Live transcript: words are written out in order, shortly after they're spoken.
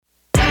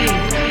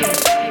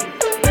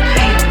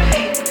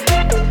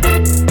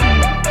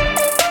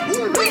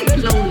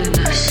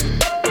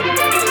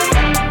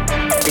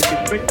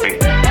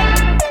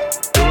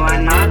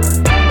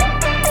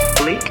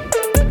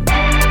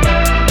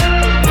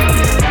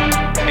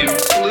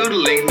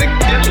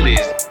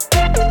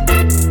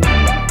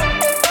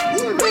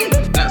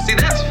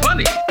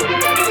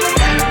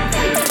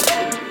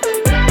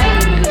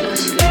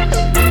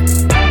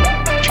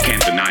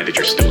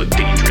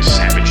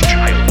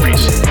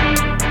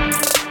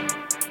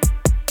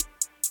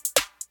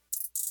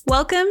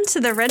Welcome to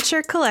the Red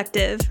Shirt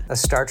Collective, a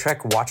Star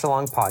Trek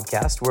watch-along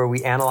podcast where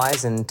we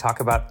analyze and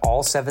talk about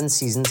all 7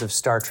 seasons of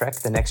Star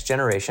Trek: The Next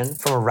Generation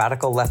from a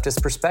radical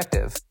leftist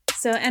perspective.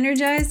 So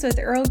energized with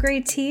Earl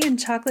Grey tea and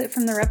chocolate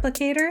from the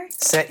replicator.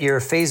 Set your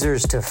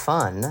phasers to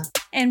fun.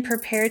 And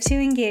prepare to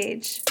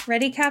engage.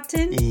 Ready,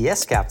 Captain?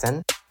 Yes,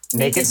 Captain.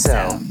 Make it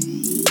so.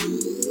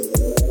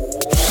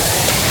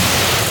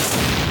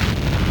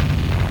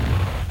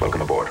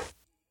 Welcome aboard.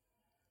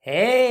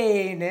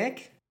 Hey,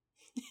 Nick.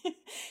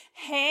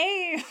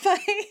 Hey,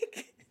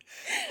 Mike.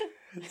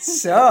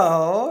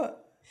 So,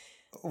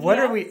 what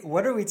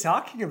are we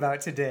talking about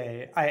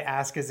today? I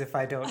ask as if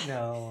I don't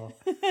know.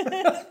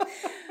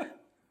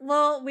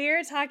 Well, we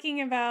are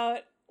talking about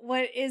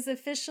what is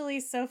officially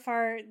so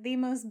far the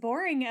most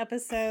boring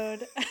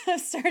episode of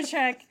Star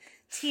Trek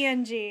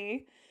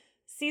TNG.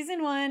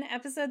 Season 1,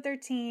 Episode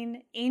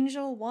 13,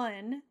 Angel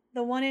 1,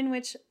 the one in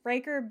which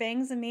Riker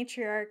bangs a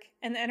matriarch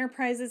and the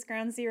Enterprise is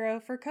ground zero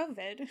for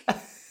COVID.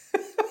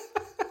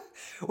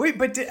 Wait,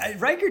 but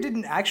Riker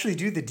didn't actually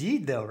do the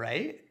deed though,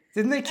 right?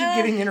 Didn't they keep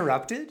getting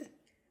interrupted?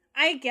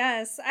 I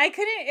guess.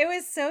 It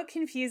was so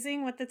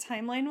confusing what the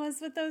timeline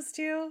was with those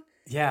two.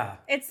 Yeah.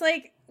 It's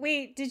like,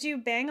 wait, did you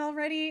bang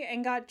already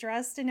and got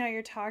dressed and now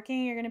you're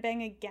talking, you're going to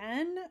bang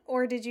again?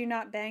 Or did you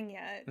not bang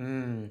yet?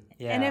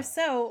 Yeah. And if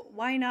so,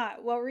 why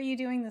not? What were you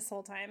doing this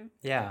whole time?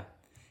 Yeah.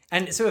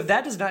 And so if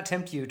that does not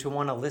tempt you to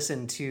want to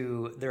listen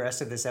to the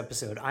rest of this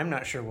episode, I'm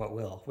not sure what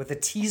will. With a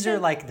teaser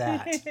like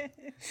that.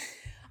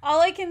 All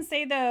I can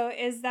say, though,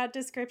 is that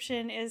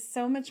description is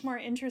so much more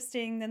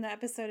interesting than the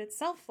episode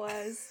itself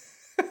was.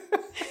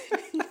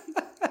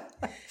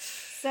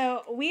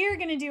 So we are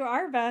going to do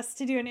our best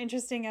to do an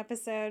interesting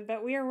episode,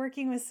 but we are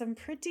working with some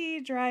pretty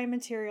dry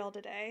material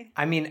today.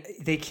 I mean,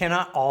 they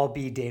cannot all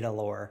be data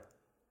lore.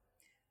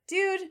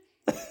 Dude,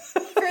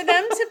 for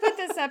them to put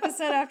this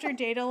episode after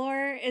data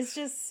lore is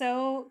just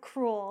so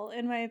cruel,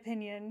 in my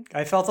opinion.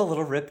 I felt a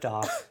little ripped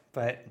off,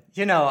 but,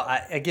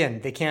 again,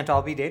 they can't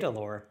all be data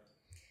lore.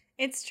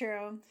 It's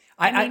true.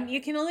 I mean,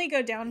 you can only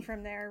go down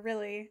from there,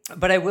 really.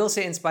 But I will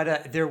say, in spite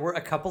of, there were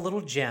a couple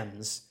little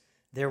gems.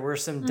 There were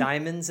some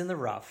diamonds in the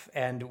rough,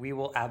 and we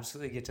will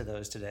absolutely get to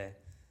those today.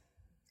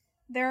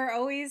 There are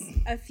always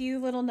a few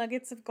little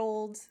nuggets of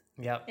gold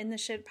in the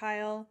shit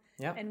pile,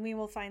 and we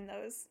will find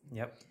those.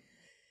 Yep.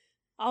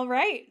 All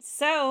right,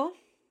 so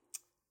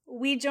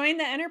we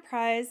joined the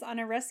Enterprise on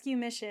a rescue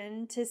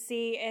mission to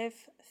see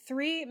if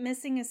 3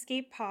 missing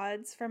escape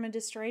pods from a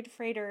destroyed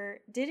freighter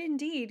did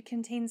indeed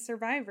contain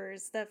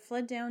survivors that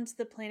fled down to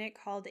the planet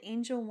called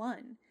Angel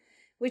 1,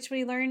 which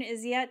we learn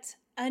is yet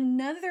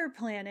another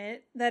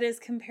planet that is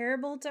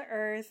comparable to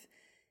Earth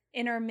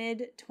in our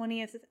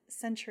mid-20th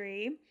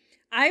century.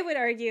 I would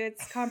argue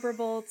it's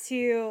comparable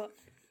to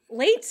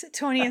late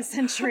 20th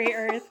century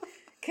Earth,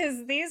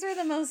 because these are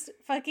the most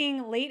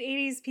fucking late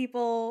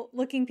 80s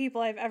looking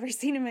people I've ever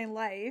seen in my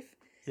life.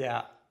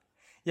 Yeah.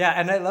 Yeah,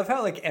 and I love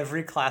how,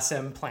 every Class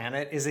M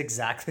planet is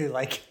exactly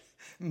like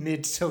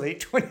mid to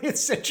late 20th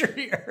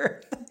century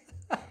Earth.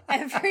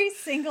 Every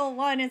single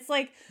one. It's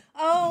like,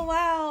 oh,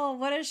 wow,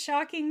 what a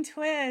shocking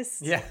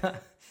twist. Yeah.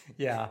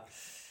 Yeah.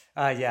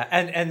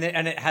 And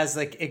it has,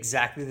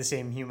 exactly the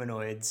same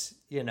humanoids,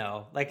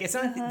 it's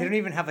not, they don't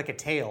even have, a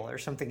tail or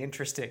something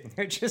interesting.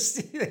 They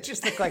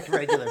just look like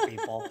regular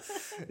people,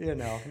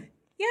 Yeah,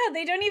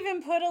 they don't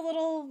even put a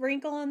little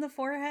wrinkle on the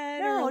forehead.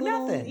 No, or a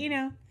little,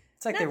 nothing.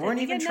 It's like nothing. They weren't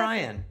even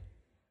trying.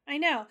 I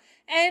know.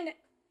 And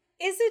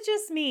is it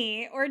just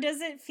me, or does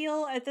it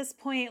feel at this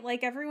point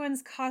like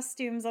everyone's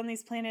costumes on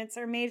these planets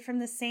are made from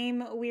the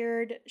same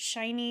weird,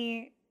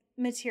 shiny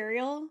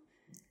material?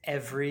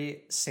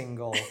 Every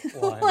single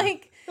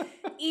one.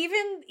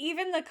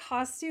 even the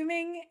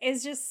costuming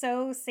is just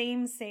so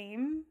same.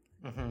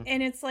 Mm-hmm.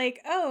 And it's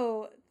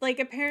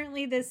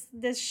apparently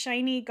this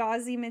shiny,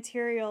 gauzy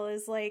material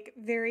is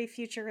very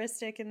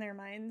futuristic in their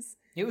minds.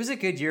 It was a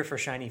good year for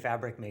shiny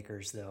fabric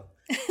makers, though.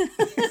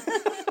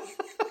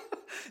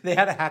 They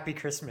had a happy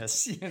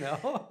Christmas,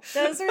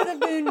 Those are the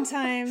boon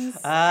times.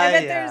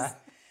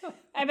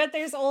 I bet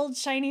there's old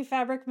shiny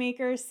fabric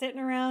makers sitting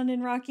around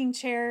in rocking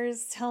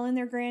chairs telling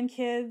their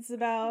grandkids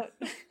about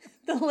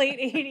the late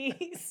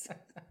 80s.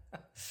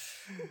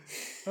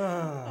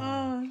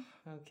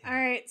 Okay. All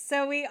right.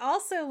 So we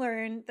also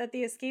learned that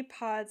the escape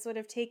pods would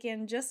have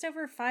taken just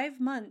over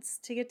 5 months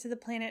to get to the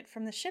planet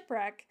from the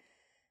shipwreck,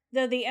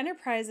 though the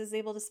Enterprise is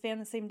able to span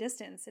the same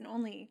distance in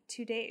only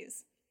 2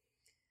 days.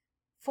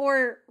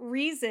 For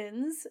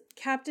reasons,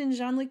 Captain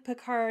Jean-Luc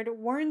Picard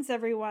warns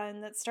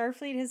everyone that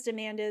Starfleet has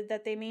demanded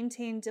that they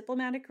maintain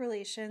diplomatic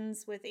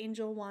relations with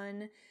Angel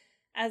 1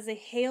 as a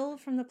hail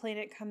from the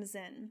planet comes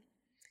in.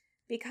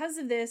 Because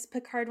of this,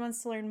 Picard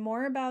wants to learn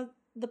more about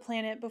the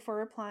planet before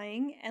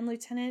replying, and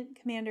Lieutenant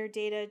Commander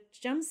Data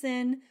jumps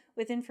in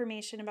with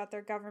information about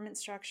their government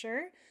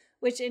structure,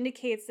 which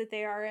indicates that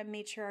they are a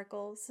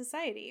matriarchal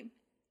society.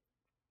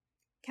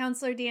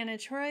 Counselor Deanna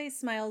Troi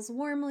smiles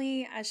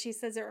warmly as she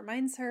says it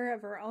reminds her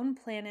of her own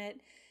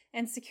planet,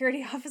 and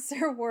Security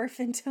Officer Worf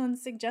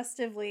intones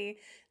suggestively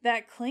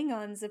that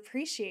Klingons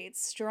appreciate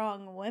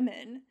strong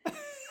women.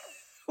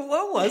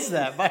 What was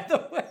that, by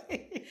the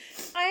way?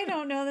 I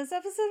don't know. This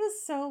episode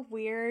was so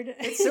weird.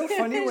 It's so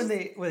funny when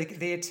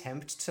they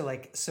attempt to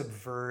like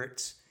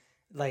subvert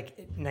like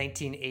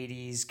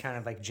 1980s kind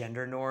of like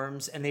gender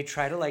norms, and they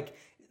try to like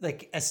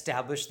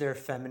establish their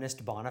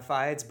feminist bona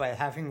fides by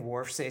having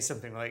Worf say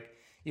something like,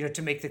 you know,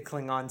 to make the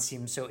Klingons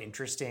seem so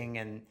interesting.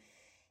 And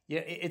yeah,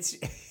 it's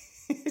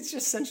it's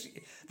just such,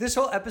 this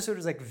whole episode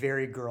is like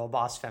very girl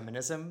boss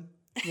feminism,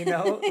 you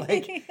know,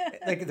 like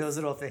like those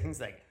little things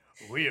like,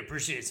 we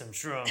appreciate some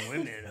strong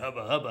women,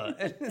 hubba hubba.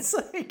 And it's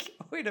like,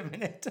 wait a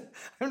minute.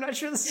 I'm not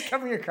sure this is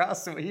coming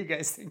across the way you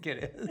guys think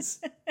it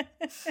is.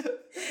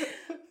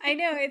 I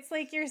know. It's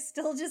like you're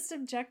still just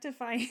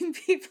objectifying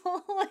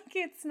people. Like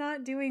it's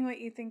not doing what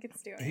you think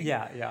it's doing.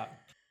 Yeah.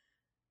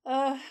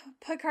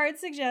 Picard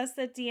suggests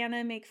that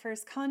Deanna make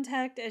first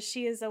contact as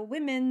she is a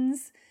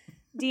women's.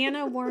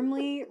 Deanna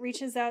warmly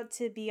reaches out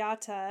to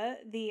Beata,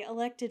 the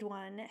elected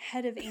one,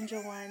 head of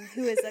Angel One,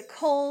 who is a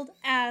cold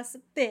ass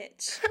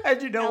bitch.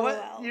 And you know LOL.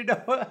 what? You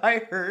know what I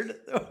heard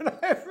when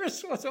I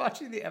first was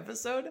watching the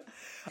episode?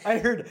 I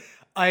heard,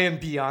 I am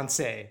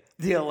Beyonce,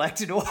 the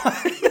elected one. And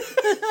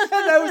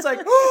I was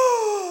like,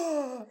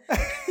 oh!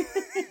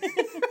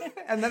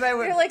 And then I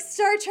went, you're like,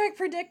 Star Trek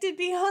predicted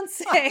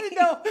Beyonce. I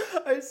know.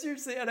 I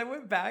seriously, and I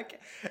went back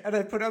and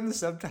I put on the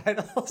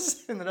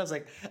subtitles and then I was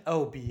like,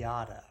 oh,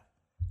 Beata.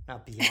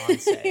 Not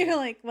Beyonce. You're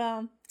like,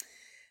 well,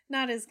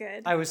 not as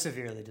good. I was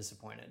severely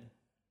disappointed.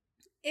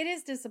 It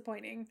is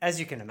disappointing.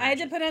 As you can imagine. I had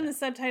to put on the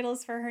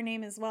subtitles for her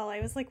name as well.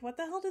 I was like, what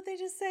the hell did they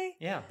just say?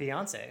 Yeah,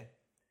 Beyonce.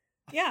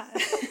 Yeah.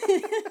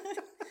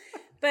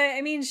 But,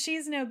 I mean,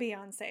 she's no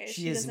Beyonce.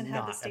 She doesn't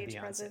have the stage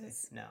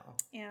presence. No.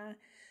 Yeah.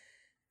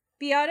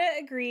 Beata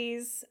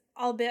agrees,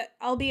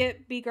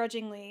 albeit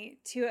begrudgingly,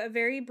 to a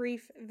very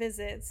brief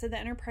visit so the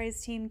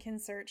Enterprise team can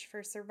search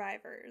for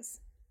survivors.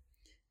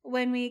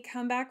 When we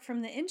come back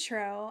from the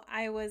intro,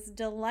 I was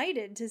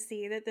delighted to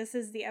see that this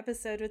is the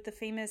episode with the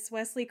famous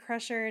Wesley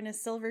Crusher in a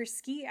silver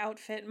ski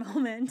outfit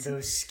moment.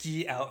 Those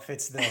ski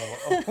outfits, though.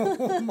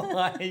 Oh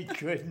my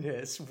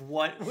goodness.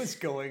 What was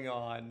going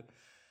on?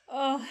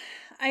 Oh,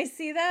 I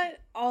see that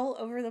all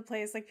over the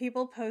place. Like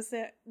people post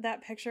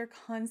that picture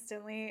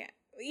constantly,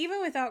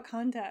 even without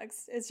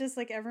context. It's just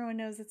like everyone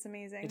knows it's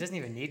amazing. It doesn't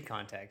even need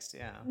context,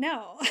 yeah.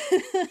 No.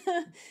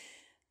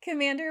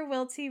 Commander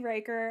Wilty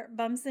Riker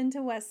bumps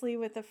into Wesley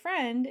with a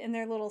friend in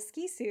their little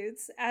ski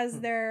suits as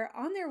they're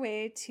on their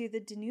way to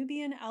the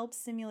Danubian Alps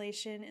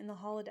simulation in the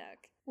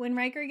holodeck. When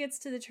Riker gets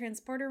to the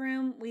transporter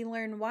room, we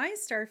learn why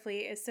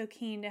Starfleet is so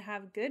keen to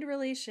have good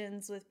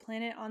relations with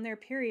planet on their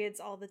periods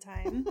all the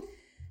time.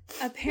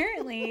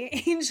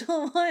 Apparently,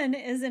 Angel One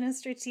is in a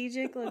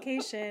strategic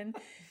location,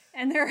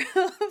 and there are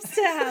hopes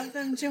to have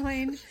them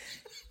join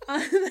on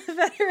the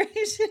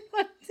Federation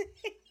one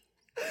day.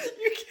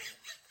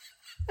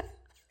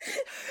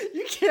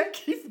 You can't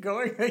keep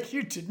going like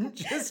you didn't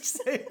just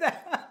say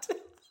that.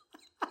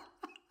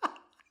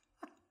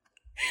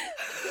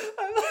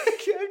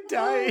 I'm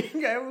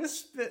dying. I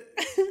almost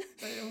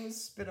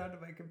spit onto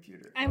my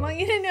computer. I want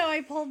you to know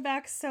I pulled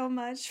back so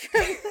much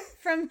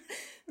from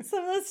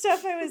some of the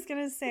stuff I was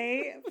going to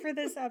say for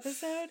this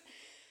episode.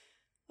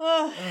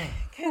 Oh,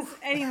 because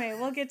anyway,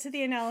 we'll get to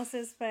the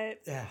analysis, but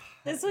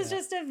this was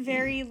just a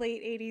very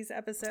late 80s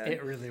episode.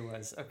 It really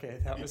was. Okay,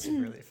 that was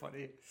really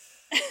funny.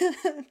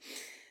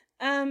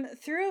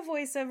 Through a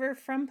voiceover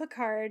from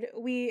Picard,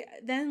 we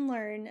then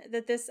learn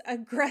that this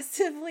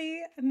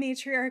aggressively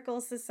matriarchal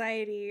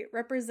society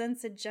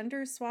represents a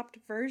gender-swapped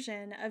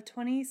version of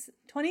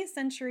 20th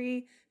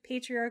century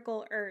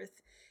patriarchal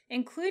Earth,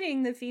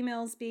 including the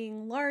females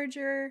being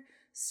larger,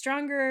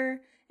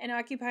 stronger, and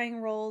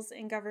occupying roles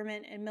in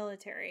government and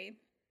military.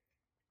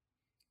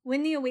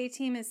 When the away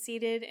team is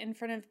seated in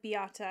front of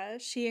Beata,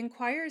 she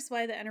inquires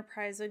why the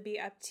Enterprise would be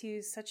up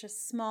to such a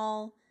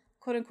small,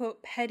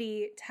 quote-unquote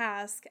petty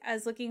task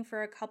as looking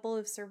for a couple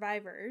of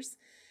survivors.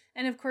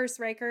 And of course,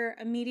 Riker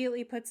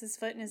immediately puts his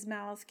foot in his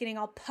mouth, getting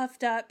all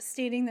puffed up,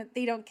 stating that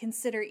they don't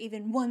consider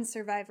even one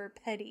survivor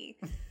petty.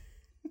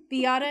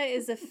 Beata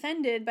is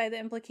offended by the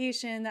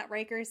implication that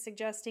Riker is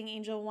suggesting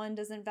Angel One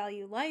doesn't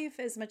value life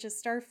as much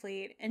as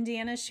Starfleet, and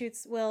Deanna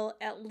shoots Will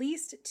at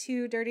least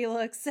 2 dirty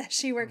looks as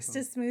she works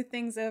to smooth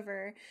things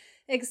over,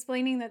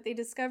 explaining that they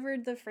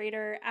discovered the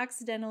freighter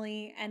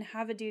accidentally and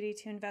have a duty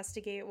to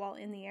investigate while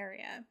in the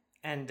area.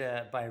 And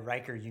by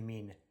Riker, you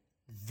mean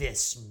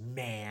this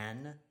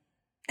man?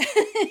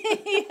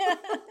 Yes.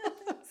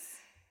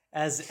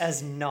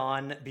 As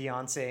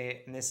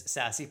non-Beyonce Miss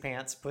Sassy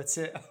Pants puts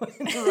it when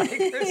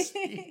Riker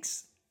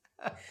speaks.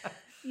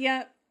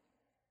 Yep.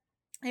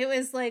 It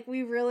was like,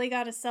 we really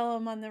got to sell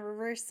him on the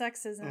reverse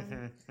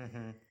sexism.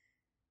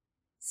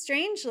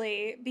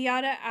 Strangely,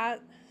 Beata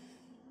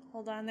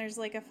hold on, there's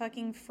like a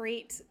fucking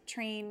freight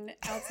train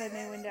outside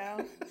my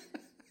window.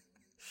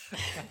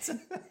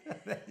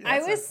 I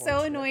was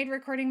so annoyed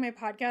recording my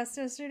podcast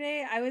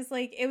yesterday. I was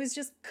like, it was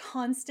just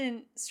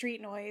constant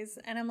street noise.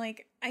 And I'm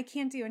like, I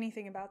can't do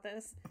anything about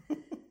this.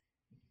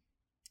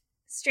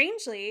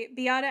 Strangely,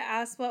 Beata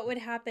asks what would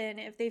happen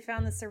if they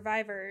found the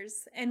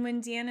survivors, and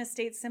when Deanna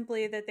states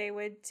simply that they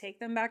would take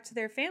them back to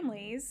their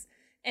families,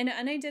 an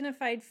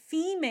unidentified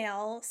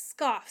female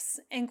scoffs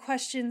and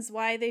questions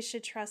why they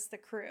should trust the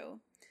crew.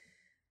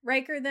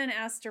 Riker then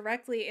asks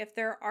directly if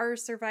there are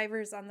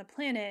survivors on the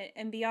planet,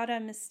 and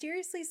Beata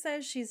mysteriously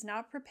says she's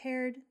not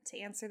prepared to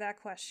answer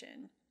that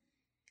question.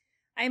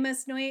 I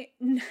must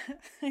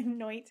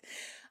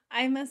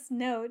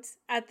note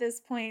at this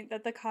point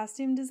that the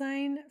costume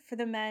design for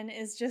the men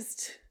is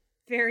just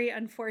very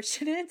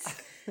unfortunate.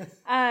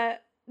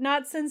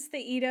 Not since the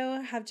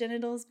Edo have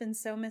genitals been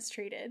so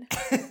mistreated.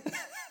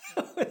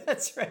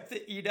 That's right,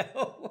 the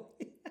Edo.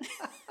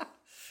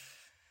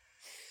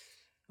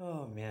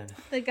 Oh, man.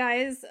 The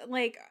guys,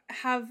 like,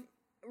 have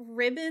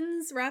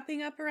ribbons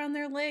wrapping up around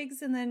their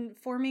legs and then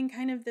forming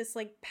kind of this,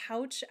 like,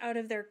 pouch out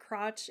of their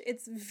crotch.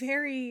 It's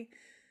very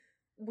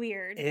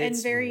weird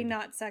and very weird.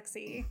 Not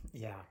sexy.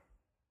 Yeah.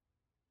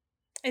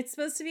 It's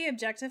supposed to be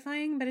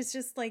objectifying, but it's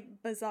just,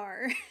 like,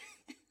 bizarre.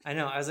 I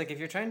know. I was like, if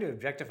you're trying to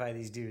objectify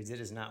these dudes, it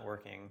is not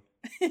working.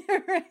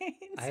 Right.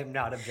 I am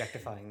not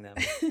objectifying them.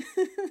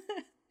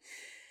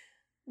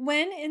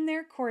 When in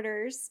their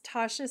quarters,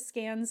 Tasha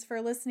scans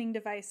for listening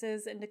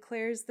devices and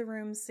declares the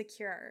room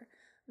secure.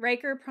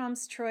 Riker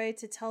prompts Troy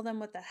to tell them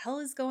what the hell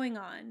is going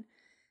on.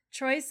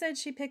 Troy said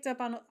she picked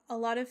up on a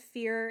lot of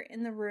fear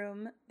in the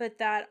room, but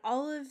that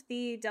all of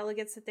the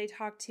delegates that they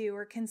talked to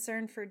were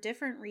concerned for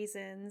different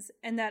reasons,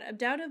 and that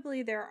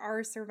undoubtedly there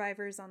are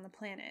survivors on the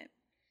planet.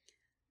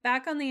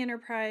 Back on the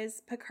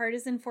Enterprise, Picard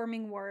is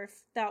informing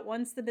Worf that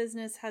once the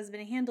business has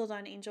been handled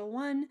on Angel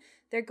 1,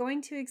 they're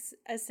going to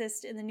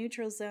assist in the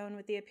neutral zone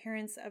with the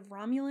appearance of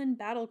Romulan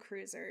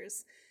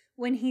battlecruisers,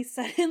 when he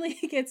suddenly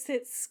gets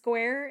hit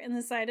square in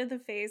the side of the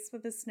face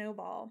with a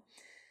snowball.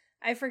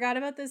 I forgot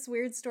about this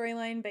weird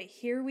storyline, but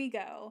here we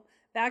go.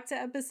 Back to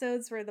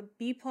episodes where the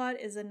B-plot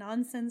is a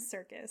nonsense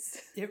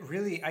circus.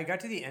 I got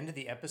to the end of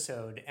the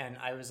episode and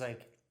I was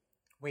like,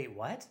 wait,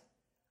 what?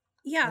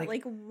 Yeah,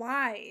 like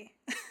why?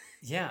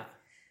 Yeah.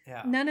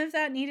 None of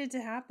that needed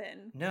to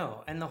happen.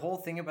 No, and the whole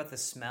thing about the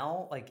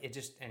smell, like it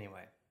just,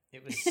 anyway,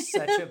 it was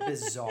such a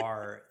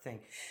bizarre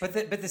thing. But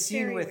the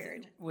scene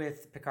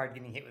with Picard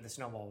getting hit with a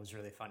snowball was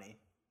really funny.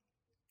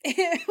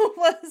 It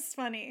was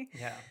funny.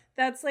 Yeah.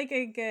 That's like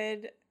a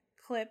good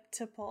clip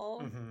to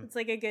pull. Mm-hmm. It's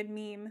like a good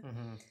meme.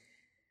 Mm-hmm.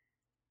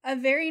 A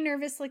very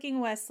nervous-looking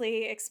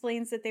Wesley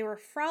explains that they were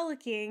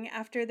frolicking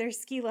after their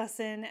ski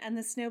lesson and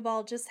the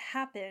snowball just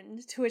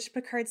happened, to which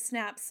Picard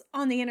snaps,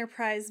 "On the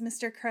Enterprise,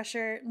 Mr.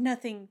 Crusher,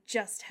 nothing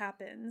just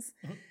happens."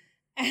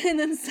 Mm-hmm. And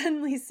then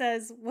suddenly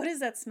says, "What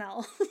is that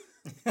smell?"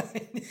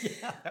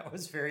 Yeah, that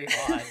was very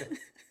odd.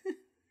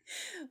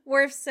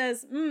 Worf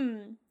says,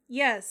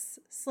 yes,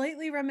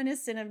 slightly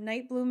reminiscent of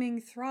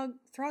night-blooming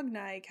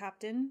Throgni,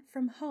 Captain,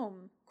 from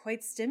home.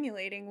 Quite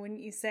stimulating, wouldn't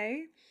you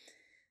say?"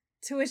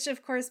 To which,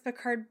 of course,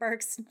 Picard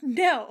barks,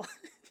 "No!"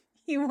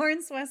 He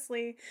warns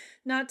Wesley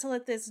not to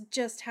let this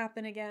just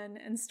happen again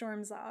and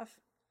storms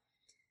off.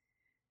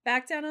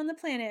 Back down on the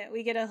planet,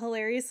 we get a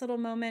hilarious little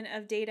moment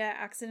of Data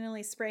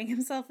accidentally spraying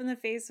himself in the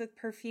face with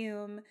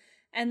perfume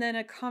and then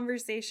a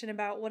conversation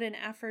about what an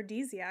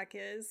aphrodisiac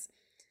is.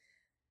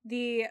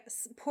 The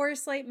poor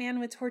slight man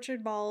with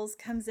tortured balls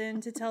comes in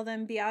to tell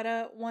them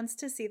Beata wants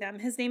to see them.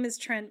 His name is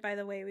Trent, by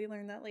the way. We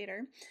learned that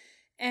later.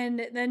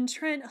 And then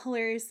Trent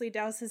hilariously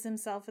douses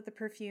himself with the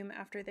perfume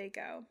after they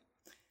go.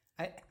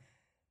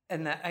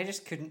 I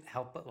just couldn't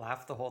help but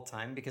laugh the whole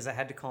time because I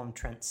had to call him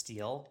Trent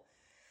Steele.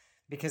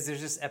 Because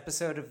there's this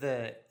episode of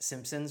The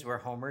Simpsons where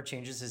Homer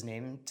changes his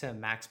name to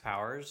Max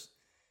Powers.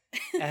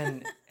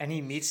 And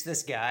he meets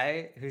this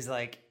guy who's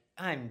like,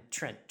 "I'm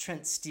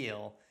Trent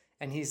Steele."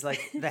 And he's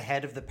like the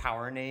head of the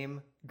Power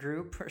Name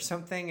group or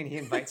something. And he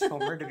invites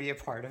Homer to be a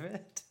part of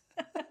it.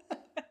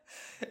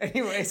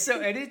 Anyway, so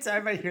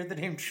anytime I hear the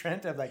name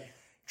Trent, I'm like,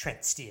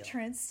 Trent Steele.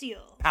 Trent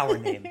Steele. Power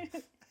name.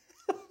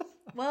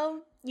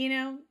 Well,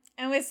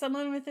 and with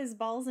someone with his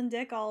balls and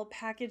dick all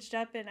packaged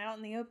up and out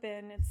in the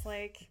open, it's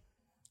like,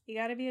 you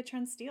gotta be a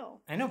Trent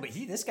Steele. I know, but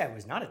this guy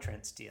was not a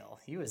Trent Steele.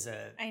 He was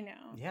I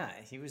know. Yeah,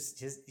 he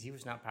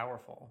was not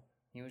powerful.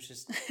 He was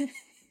just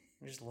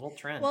little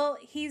Trent. Well,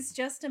 he's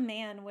just a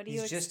man. What do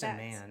you expect? He's just a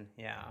man,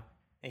 yeah.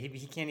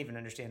 He can't even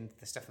understand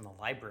the stuff in the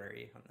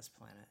library on this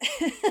planet.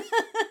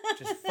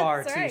 Which is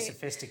far too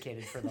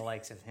sophisticated for the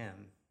likes of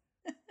him.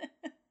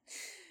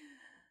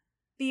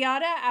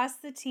 Beata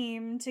asks the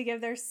team to give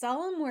their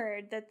solemn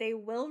word that they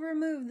will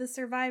remove the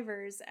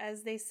survivors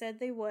as they said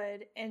they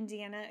would, and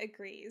Deanna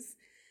agrees.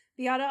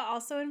 Beata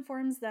also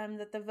informs them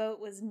that the vote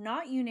was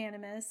not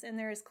unanimous and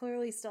there is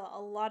clearly still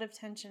a lot of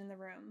tension in the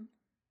room.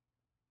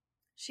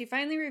 She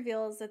finally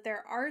reveals that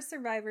there are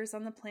survivors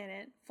on the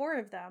planet, 4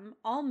 of them,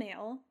 all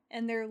male,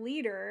 and their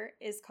leader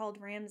is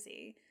called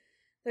Ramsey.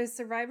 Those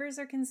survivors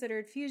are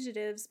considered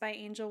fugitives by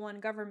Angel 1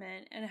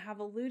 government and have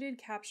eluded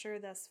capture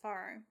thus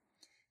far.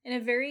 In a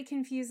very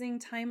confusing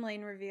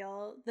timeline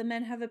reveal, the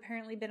men have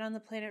apparently been on the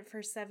planet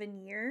for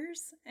 7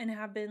 years and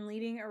have been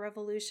leading a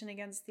revolution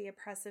against the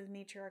oppressive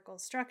matriarchal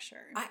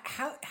structure.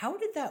 How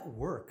did that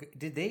work?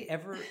 Did they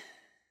ever...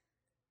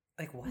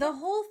 Like, what? The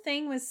whole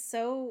thing was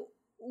so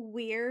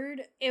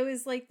weird. It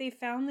was like they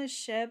found this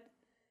ship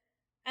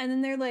and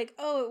then they're like,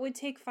 oh, it would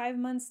take 5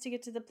 months to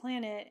get to the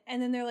planet.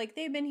 And then they're like,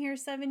 they've been here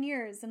 7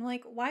 years. And I'm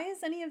like, why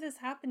is any of this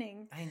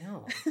happening? I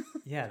know.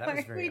 Yeah, that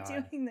was very odd. Why are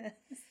we doing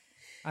this?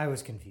 I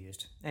was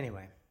confused.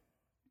 Anyway.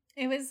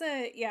 It was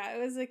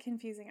a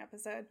confusing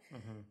episode.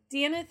 Mm-hmm.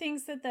 Deanna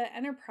thinks that the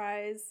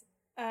Enterprise,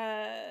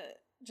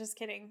 just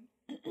kidding.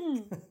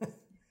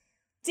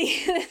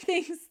 Deanna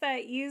thinks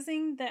that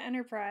using the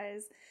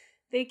Enterprise,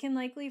 they can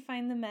likely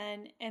find the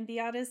men, and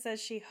Beata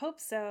says she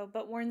hopes so,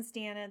 but warns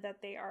Deanna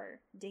that they are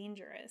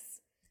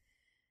dangerous.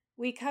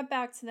 We cut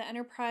back to the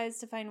Enterprise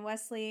to find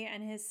Wesley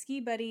and his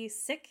ski buddy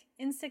sick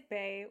in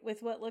sickbay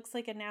with what looks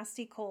like a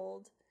nasty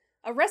cold,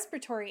 a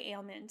respiratory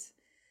ailment.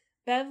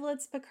 Bev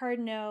lets Picard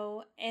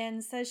know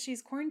and says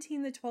she's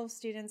quarantined the 12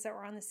 students that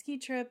were on the ski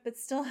trip, but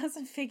still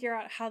hasn't figured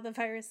out how the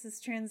virus is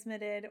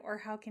transmitted or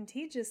how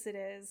contagious it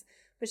is,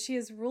 but she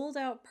has ruled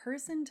out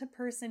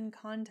person-to-person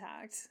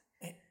contact.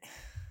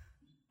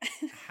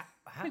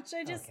 Which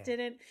I just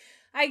didn't.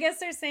 I guess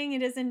they're saying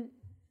it isn't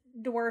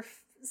dwarf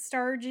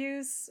star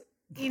juice,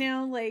 you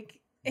know, like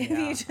if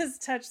you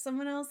just touch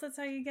someone else, that's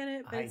how you get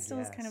it. But it still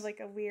is kind of like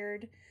a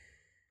weird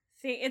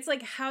thing. It's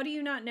like, how do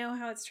you not know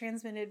how it's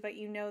transmitted, but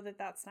you know that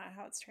that's not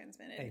how it's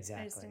transmitted?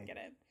 Exactly. I just didn't get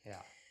it.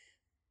 Yeah.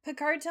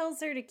 Picard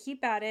tells her to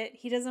keep at it.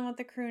 He doesn't want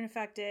the crew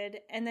infected.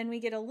 And then we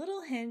get a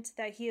little hint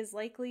that he is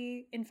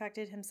likely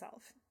infected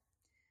himself.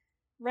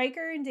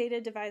 Riker and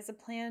Data devise a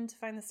plan to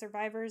find the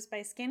survivors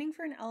by scanning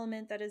for an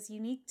element that is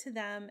unique to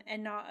them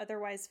and not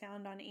otherwise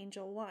found on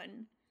Angel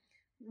 1.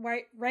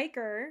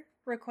 Riker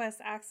requests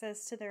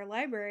access to their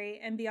library,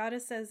 and Beata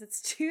says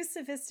it's too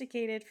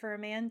sophisticated for a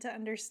man to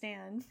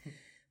understand.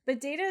 But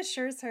Data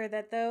assures her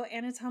that though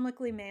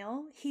anatomically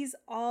male, he's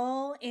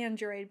all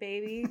android,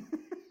 baby.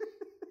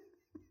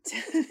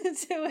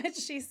 To which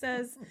she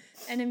says,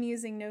 an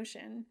amusing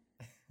notion.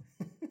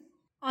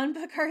 On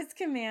Picard's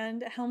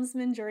command,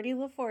 helmsman Geordi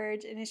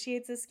LaForge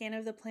initiates a scan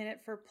of the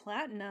planet for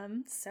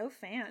platinum, so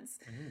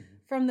fancy,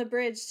 from the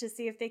bridge to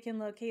see if they can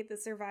locate the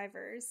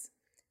survivors.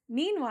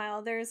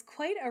 Meanwhile, there is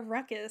quite a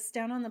ruckus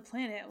down on the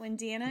planet when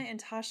Deanna and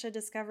Tasha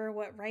discover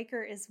what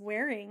Riker is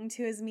wearing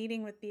to his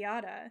meeting with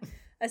Beata,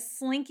 a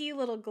slinky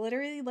little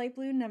glittery light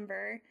blue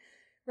number.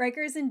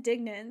 Riker's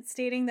indignant,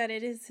 stating that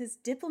it is his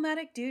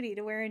diplomatic duty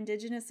to wear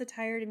indigenous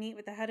attire to meet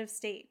with the head of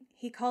state.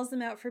 He calls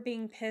them out for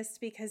being pissed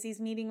because he's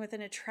meeting with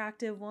an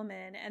attractive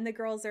woman, and the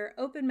girls are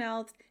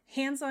open-mouthed,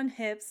 hands on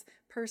hips,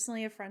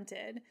 personally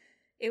affronted.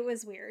 It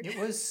was weird. It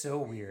was so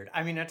weird.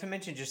 I mean, not to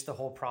mention just the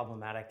whole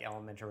problematic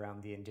element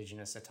around the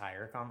indigenous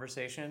attire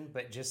conversation,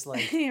 but just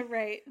like...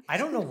 Right. I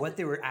don't know what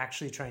they were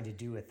actually trying to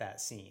do with that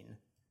scene.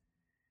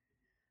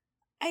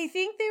 I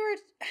think they were...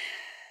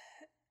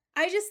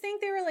 I just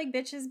think they were like,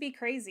 bitches be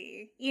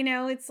crazy. You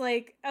know, it's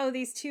like, oh,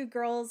 these two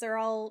girls are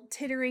all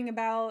tittering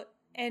about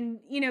and,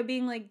 you know,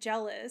 being like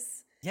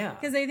jealous. Yeah.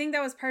 Because I think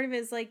that was part of it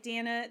is like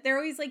Deanna, they're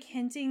always like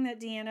hinting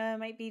that Deanna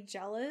might be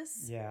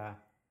jealous. Yeah.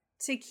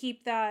 To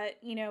keep that,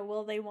 you know,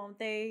 will they, won't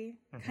they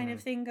kind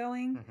of thing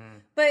going. Mm-hmm.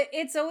 But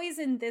it's always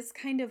in this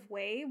kind of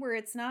way where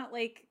it's not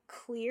like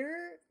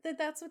clear that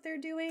that's what they're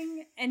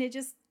doing. And it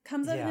just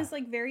comes up in this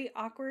like very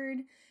awkward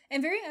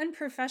and very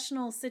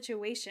unprofessional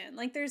situation.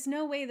 Like there's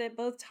no way that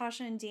both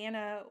Tasha and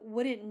Deanna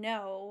wouldn't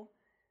know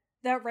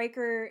that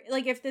Riker,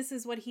 like if this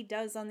is what he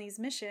does on these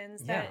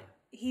missions, that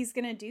he's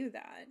going to do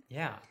that.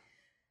 Yeah.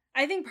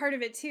 I think part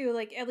of it too,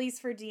 like at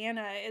least for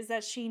Deanna, is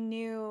that she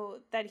knew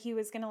that he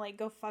was going to like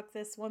go fuck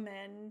this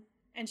woman.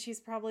 And she's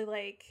probably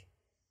like,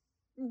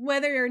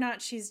 whether or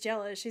not she's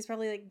jealous, she's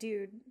probably like,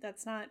 dude,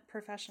 that's not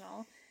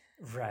professional.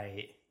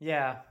 Right.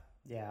 Yeah.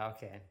 Yeah,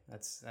 okay.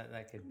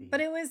 That could be.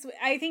 But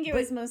I think it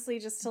was mostly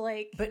just to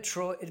like. But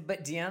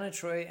Deanna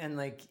Troi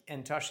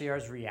and Tasha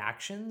Yar's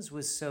reactions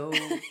was so.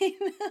 I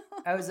know.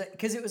 I was like,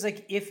 because it was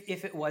like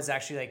if it was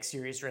actually like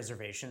serious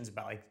reservations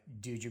about like,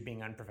 dude, you're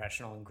being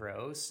unprofessional and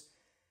gross.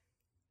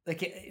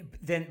 Like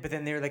then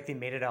they were like, they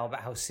made it all about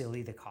how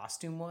silly the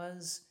costume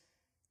was.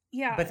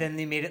 Yeah. But then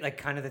they made it like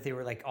kind of that they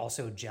were like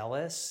also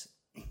jealous.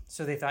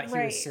 So they thought he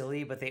was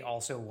silly, but they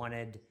also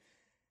wanted.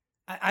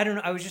 I don't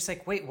know. I was just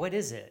like, wait, what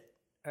is it?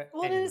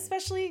 Well, anyway. It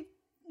especially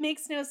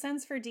makes no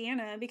sense for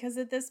Deanna because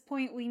at this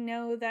point we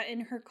know that in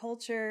her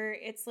culture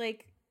it's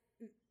like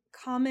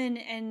common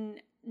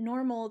and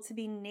normal to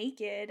be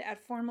naked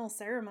at formal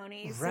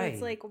ceremonies. Right. So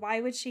it's like,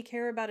 why would she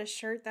care about a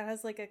shirt that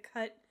has like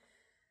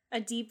a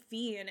deep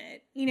V in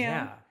it? You know?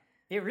 Yeah.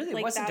 It really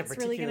like wasn't that's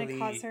really going to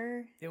cause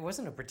her. It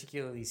wasn't a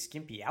particularly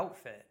skimpy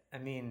outfit. I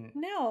mean,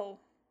 no.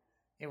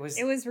 It was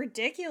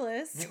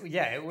ridiculous.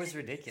 It was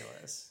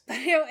ridiculous. But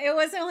it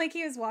wasn't like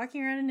he was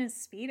walking around in his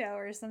Speedo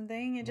or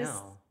something.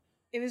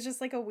 It was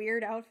just like a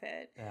weird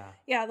outfit. Yeah.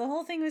 Yeah, the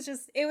whole thing was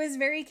it was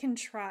very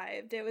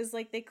contrived. It was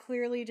like they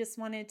clearly just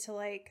wanted to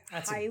like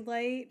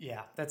highlight.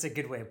 That's a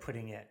good way of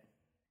putting it.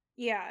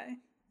 Yeah.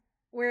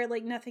 Where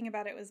like nothing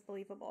about it was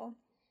believable.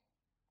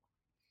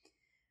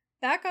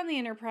 Back on the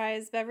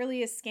Enterprise,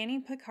 Beverly is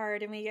scanning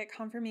Picard and we get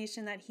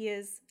confirmation that he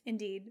is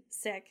indeed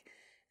sick.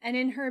 and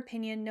in her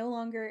opinion, no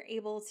longer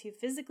able to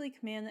physically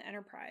command the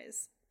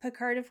Enterprise.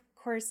 Picard, of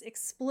course,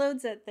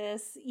 explodes at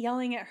this,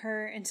 yelling at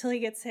her until he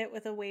gets hit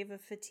with a wave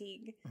of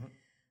fatigue. Mm-hmm.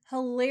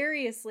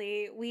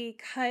 Hilariously, we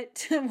cut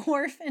to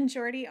Worf and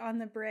Geordi on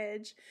the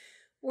bridge.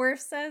 Worf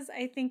says,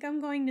 "I think I'm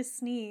going to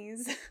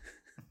sneeze."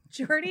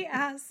 Geordi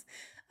asks,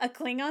 "A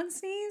Klingon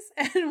sneeze?"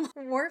 And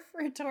Worf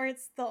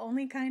retorts, "The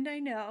only kind I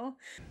know."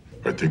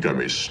 "I think I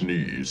may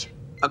sneeze."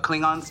 "A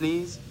Klingon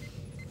sneeze?"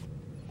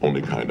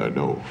 "Only kind I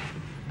know."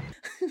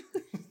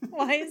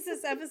 Why is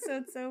this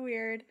episode so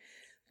weird?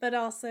 But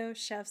also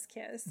chef's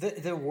kiss.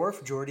 The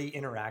Worf-Geordi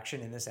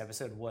interaction in this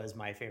episode was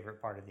my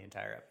favorite part of the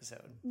entire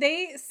episode.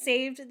 They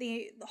saved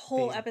the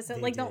whole episode.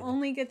 Like, the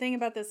only good thing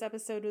about this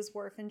episode was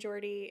Worf and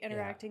Geordi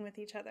interacting with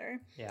each other.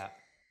 Yeah.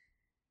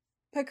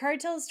 Picard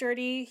tells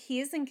Geordi he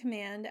is in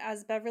command,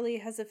 as Beverly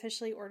has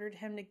officially ordered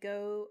him to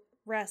go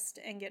rest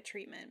and get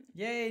treatment.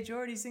 Yay,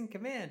 Geordi's in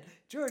command.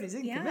 Geordi's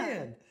in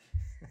command.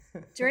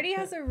 Geordi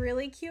has a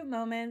really cute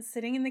moment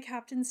sitting in the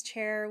captain's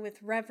chair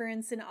with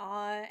reverence and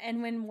awe,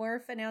 and when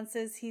Worf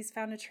announces he's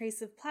found a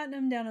trace of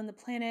platinum down on the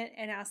planet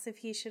and asks if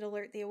he should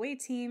alert the away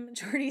team,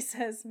 Geordi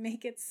says,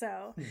 "Make it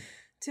so."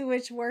 To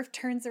which Worf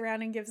turns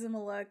around and gives him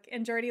a look,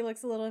 and Geordi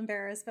looks a little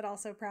embarrassed but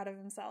also proud of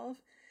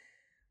himself.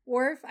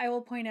 Worf, I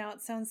will point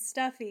out, sounds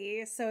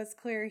stuffy, so it's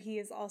clear he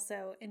is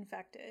also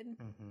infected.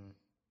 Mm-hmm.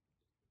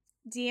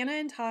 Deanna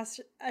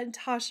and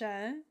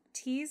Tasha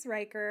tease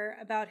Riker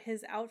about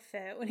his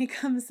outfit when he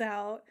comes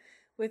out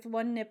with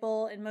one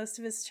nipple and most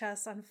of his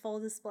chest on full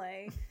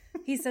display.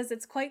 He says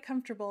it's quite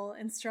comfortable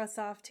and struts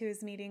off to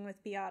his meeting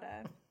with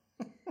Beata.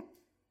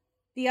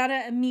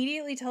 Beata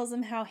immediately tells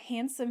him how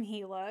handsome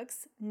he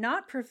looks,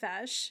 not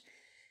profesh.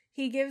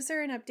 He gives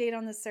her an update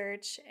on the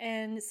search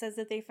and says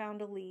that they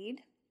found a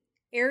lead.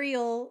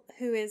 Ariel,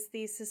 who is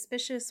the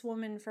suspicious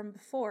woman from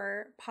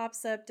before,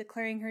 pops up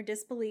declaring her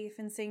disbelief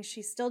and saying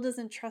she still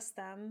doesn't trust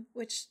them,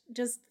 which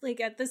just, like,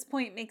 at this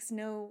point makes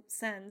no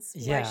sense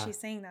why she's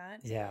saying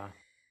that. Yeah.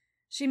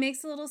 She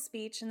makes a little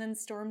speech and then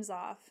storms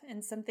off,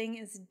 and something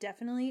is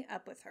definitely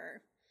up with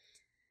her.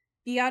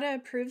 Beata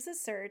approves the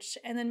search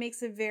and then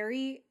makes a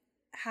very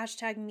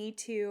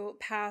 #MeToo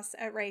pass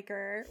at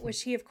Riker,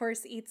 which he, of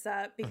course, eats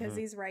up because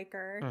he's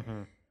Riker.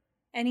 Mm-hmm.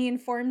 And he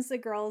informs the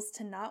girls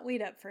to not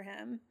wait up for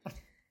him.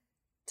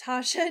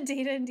 Tasha,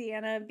 Data, and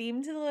Deanna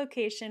beam to the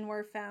location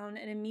where found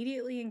and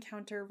immediately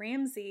encounter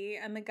Ramsey,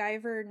 a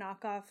MacGyver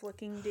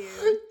knockoff-looking dude.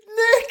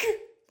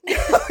 Nick!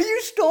 No,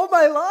 you stole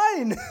my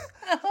line! No!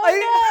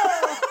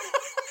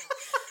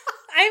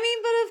 I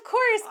mean, but of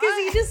course, because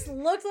he just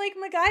looked like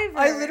MacGyver.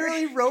 I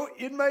literally wrote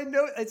in my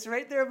note, it's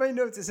right there in my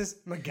notes, it says,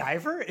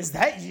 "MacGyver? Is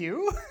that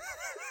you?"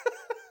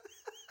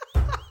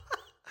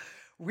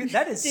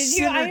 That is Did synergy.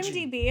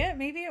 you IMDb it?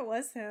 Maybe it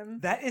was him.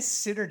 That is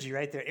synergy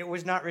right there. It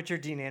was not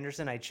Richard Dean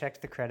Anderson. I checked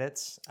the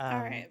credits. All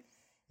right.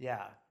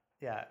 Yeah.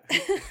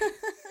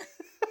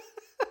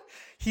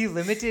 He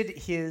limited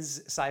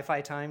his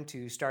sci-fi time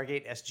to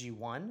Stargate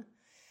SG-1.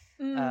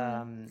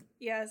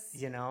 Yes.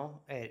 You know,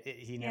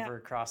 he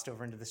never crossed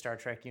over into the Star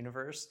Trek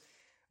universe.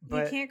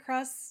 But you can't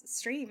cross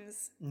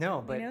streams.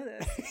 No, but we know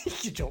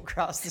this. You don't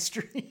cross the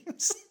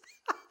streams.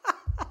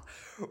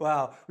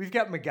 Wow, we've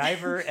got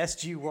MacGyver,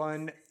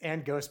 SG-1,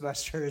 and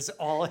Ghostbusters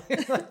all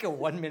in like a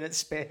 1 minute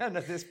span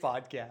of this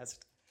podcast.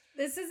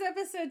 This is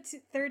episode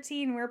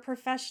 13. We're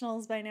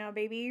professionals by now,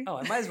 baby. Oh,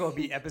 it might as well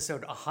be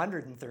episode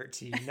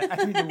 113.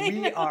 I mean,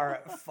 we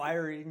are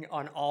firing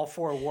on all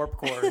 4 warp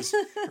cores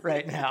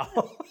right now.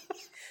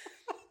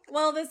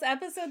 Well, this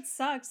episode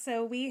sucked,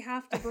 so we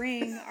have to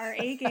bring our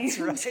A game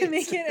to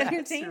make it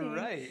entertaining.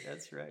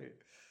 That's right.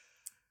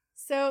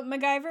 So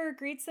MacGyver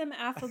greets them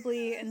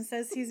affably and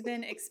says he's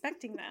been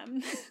expecting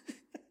them.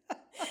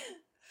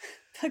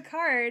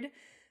 Picard,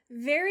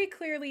 very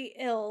clearly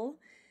ill,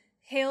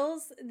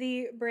 hails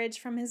the bridge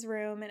from his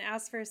room and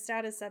asks for a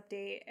status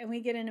update, and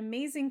we get an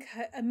amazing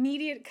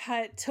immediate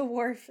cut to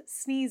Worf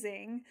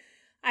sneezing.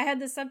 I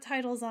had the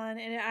subtitles on,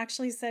 and it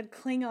actually said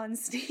Klingon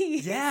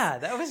sneeze. Yeah,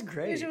 that was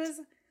great. Which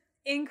was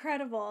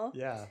incredible.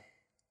 Yeah.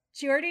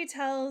 Geordi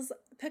tells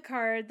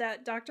Picard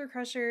that Dr.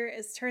 Crusher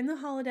has turned the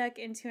holodeck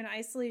into an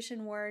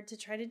isolation ward to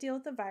try to deal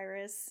with the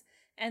virus,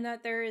 and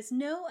that there is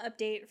no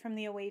update from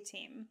the away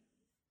team.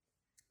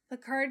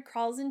 Picard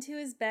crawls into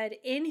his bed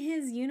in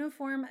his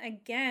uniform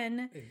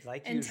again,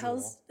 like and usual.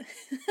 tells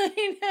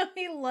I know,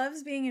 he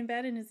loves being in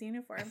bed in his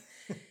uniform.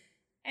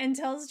 And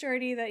tells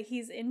Geordi that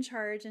he's in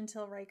charge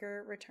until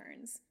Riker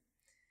returns.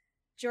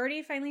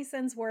 Geordi finally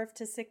sends Worf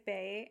to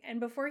sickbay,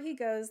 and before he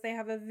goes, they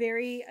have a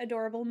very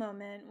adorable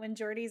moment when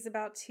Geordi's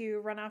about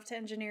to run off to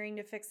engineering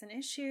to fix an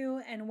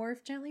issue, and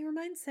Worf gently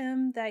reminds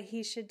him that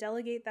he should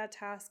delegate that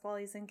task while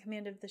he's in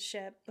command of the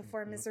ship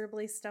before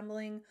miserably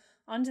stumbling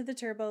onto the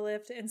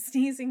turbolift and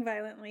sneezing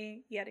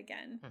violently yet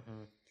again.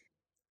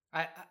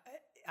 Mm-hmm.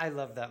 I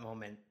love that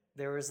moment.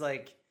 There was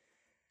like,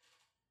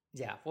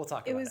 yeah, we'll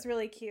talk about it. It was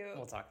really cute.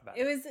 We'll talk about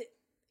it.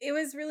 It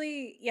was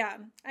really, yeah.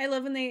 I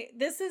love when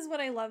this is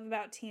what I love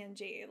about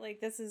TNG. Like,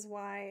 this is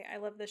why I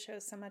love the show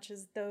so much,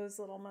 is those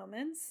little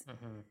moments,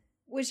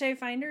 which I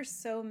find are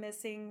so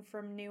missing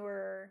from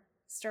newer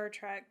Star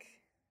Trek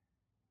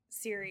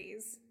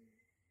series.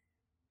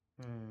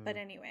 But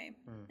anyway.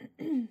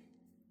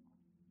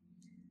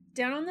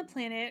 Down on the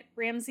planet,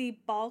 Ramsey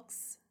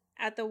balks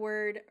at the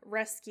word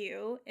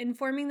rescue,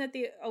 informing that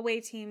the away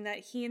team that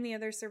he and the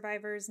other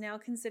survivors now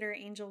consider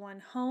Angel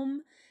 1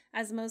 home,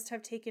 as most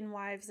have taken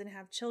wives and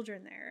have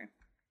children there.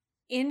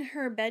 In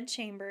her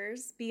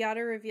bedchambers,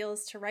 Beata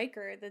reveals to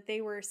Riker that they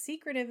were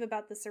secretive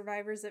about the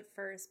survivors at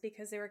first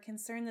because they were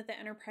concerned that the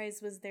Enterprise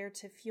was there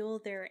to fuel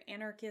their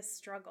anarchist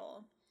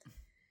struggle.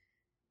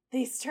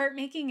 They start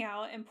making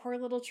out, and poor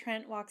little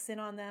Trent walks in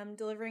on them,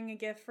 delivering a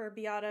gift for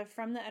Beata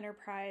from the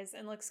Enterprise,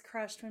 and looks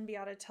crushed when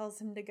Beata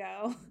tells him to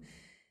go.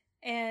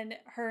 And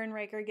her and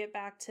Riker get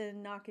back to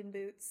knocking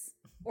boots.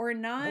 Or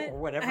not. Or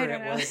whatever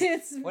it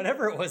was.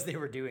 Whatever it was they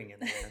were doing in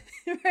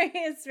there. Right,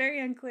 it's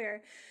very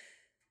unclear.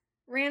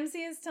 Ramsey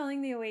is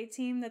telling the away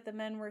team that the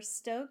men were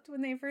stoked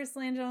when they first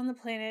landed on the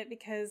planet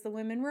because the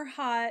women were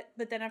hot,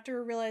 but then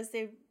after realized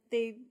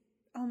they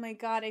oh my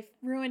god, I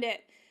ruined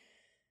it.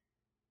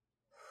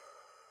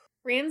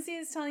 Ramsey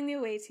is telling the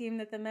away team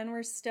that the men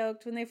were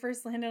stoked when they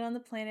first landed on the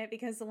planet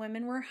because the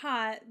women were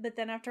hot, but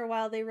then after a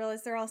while they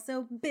realized they're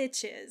also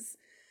bitches.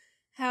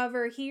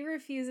 However, he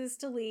refuses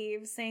to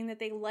leave, saying that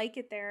they like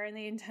it there and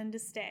they intend to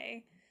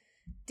stay.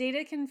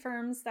 Data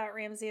confirms that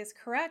Ramsey is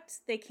correct.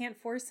 They can't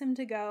force him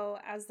to go,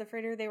 as the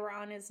freighter they were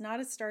on is not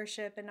a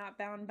starship and not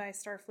bound by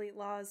Starfleet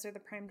laws or the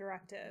Prime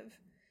Directive.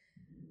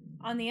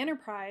 On the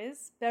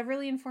Enterprise,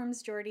 Beverly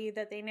informs Geordi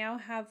that they now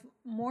have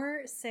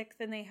more sick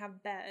than they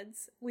have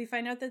beds. We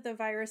find out that the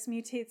virus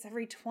mutates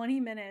every 20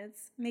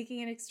 minutes, making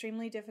it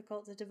extremely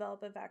difficult to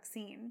develop a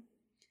vaccine.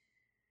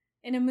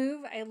 In a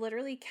move I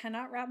literally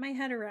cannot wrap my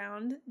head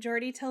around,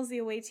 Geordi tells the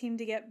away team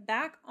to get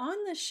back on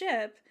the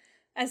ship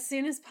as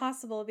soon as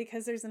possible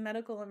because there's a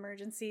medical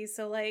emergency,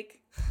 so,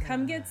 like,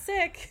 come get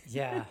sick.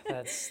 Yeah,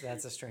 that's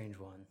a strange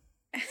one.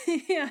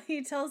 Yeah,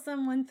 he tells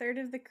them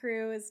 1/3 of the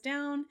crew is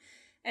down,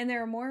 and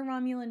there are more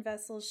Romulan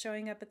vessels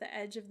showing up at the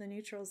edge of the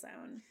neutral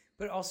zone.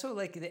 But also,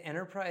 like, the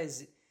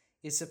Enterprise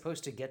is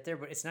supposed to get there,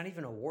 but it's not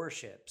even a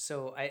warship.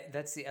 So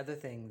that's the other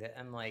thing that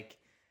I'm like,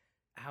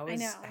 how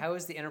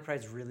is the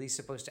Enterprise really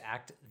supposed to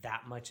act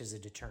that much as a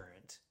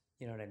deterrent?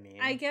 You know what I mean?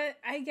 I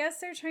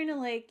guess they're trying to,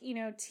 like, you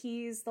know,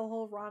 tease the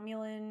whole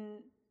Romulan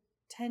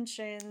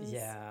tensions.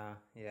 Yeah.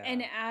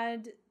 And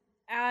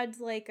add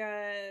like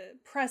a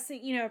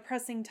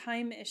pressing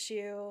time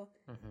issue.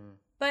 Mm-hmm.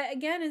 But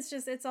again,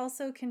 it's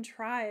also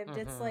contrived.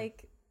 Mm-hmm. It's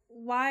like,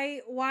 why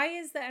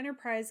is the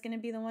Enterprise going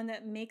to be the one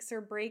that makes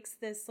or breaks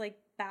this, like,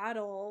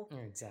 battle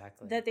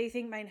exactly that they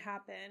think might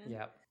happen?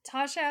 Yep.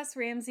 Tosh asks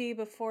Ramsey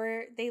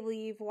before they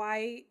leave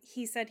why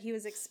he said he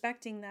was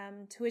expecting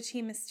them, to which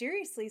he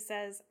mysteriously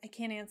says, I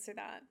can't answer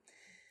that.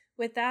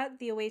 With that,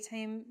 the away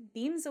team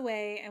beams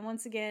away, and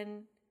once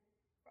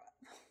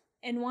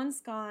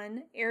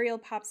gone, Ariel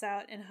pops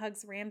out and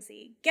hugs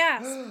Ramsey.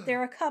 Gasp!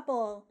 They're a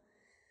couple!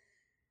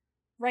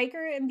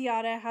 Riker and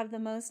Beata have the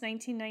most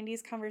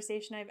 1990s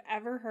conversation I've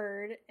ever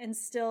heard, and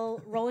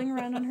still rolling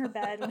around on her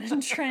bed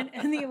when Trent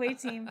and the away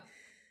team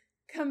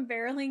come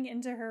barreling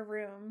into her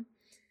room.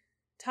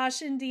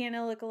 Tasha and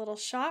Deanna look a little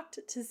shocked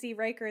to see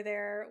Riker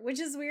there, which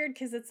is weird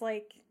because it's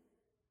like,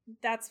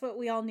 that's what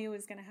we all knew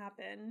was going to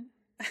happen.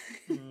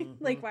 Mm-hmm.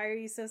 Like, why are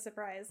you so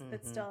surprised? Mm-hmm.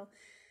 But still.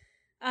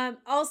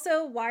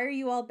 Also, why are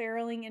you all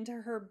barreling into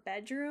her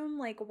bedroom?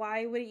 Like,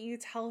 why wouldn't you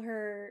tell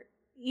her,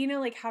 you know,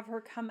 like, have her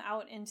come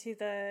out into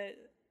the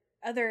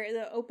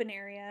open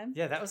area?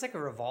 Yeah, that was like a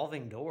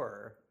revolving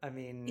door. I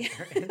mean, yeah,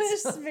 it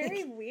was like,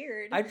 very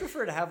weird. I'd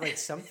prefer to have, like,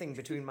 something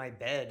between my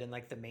bed and,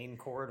 like, the main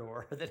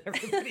corridor that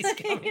everybody's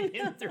coming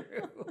in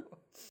through.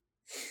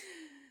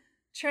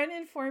 Trent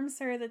informs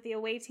her that the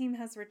away team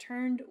has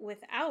returned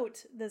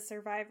without the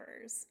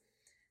survivors.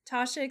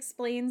 Tasha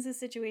explains the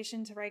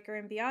situation to Riker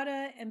and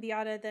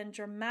Beata then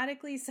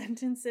dramatically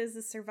sentences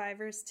the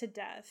survivors to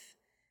death.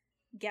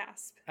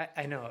 Gasp.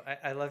 I know.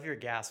 I love your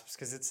gasps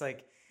because it's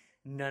like,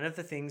 none of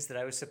the things that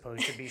I was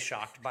supposed to be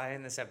shocked by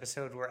in this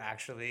episode were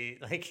actually,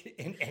 like,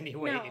 in any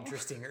way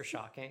interesting or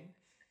shocking.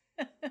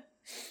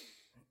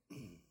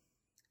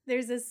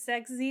 There's a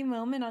sexy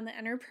moment on the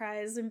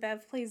Enterprise when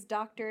Bev plays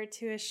doctor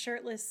to a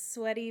shirtless,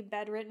 sweaty,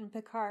 bedridden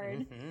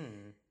Picard.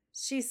 Mm-hmm.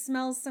 She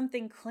smells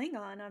something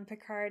Klingon on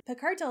Picard.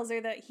 Picard tells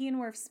her that he and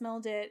Worf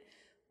smelled it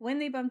when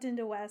they bumped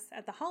into Wes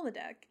at the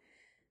holodeck.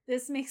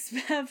 This makes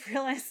Bev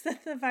realize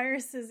that the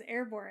virus is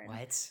airborne.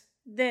 What?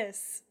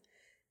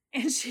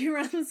 And she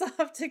runs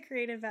off to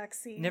create a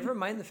vaccine. Never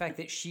mind the fact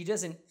that she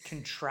doesn't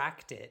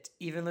contract it,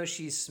 even though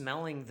she's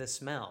smelling the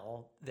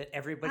smell that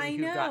everybody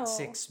who got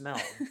sick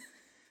smelled.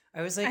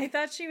 I was like, I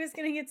thought she was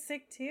going to get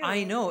sick too.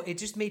 I know. It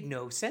just made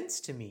no sense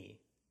to me.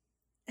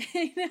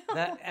 I know.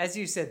 That, as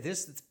you said,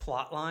 this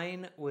plot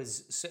line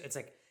was, so, it's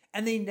like,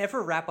 and they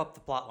never wrap up the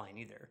plot line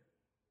either.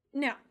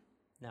 No.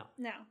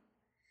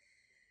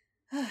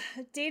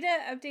 Data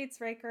updates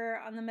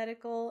Riker on the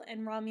medical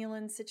and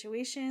Romulan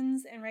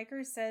situations, and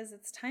Riker says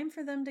it's time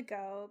for them to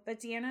go, but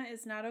Deanna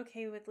is not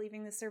okay with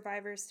leaving the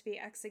survivors to be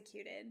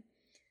executed.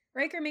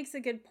 Riker makes a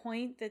good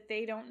point that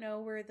they don't know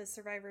where the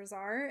survivors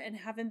are and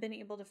haven't been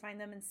able to find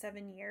them in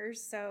 7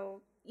 years.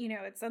 So,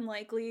 it's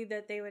unlikely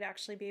that they would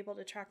actually be able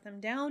to track them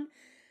down.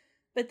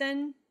 But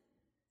then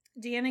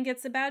Deanna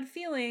gets a bad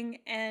feeling,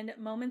 and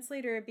moments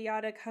later,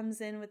 Beata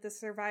comes in with the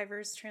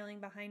survivors trailing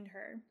behind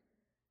her.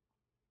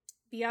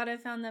 Beata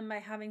found them by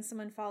having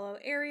someone follow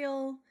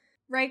Ariel.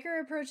 Riker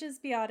approaches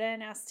Beata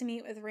and asks to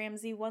meet with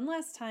Ramsey one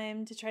last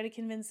time to try to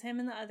convince him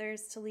and the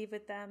others to leave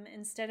with them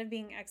instead of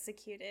being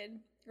executed.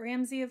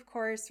 Ramsey, of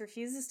course,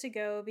 refuses to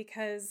go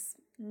because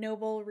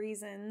noble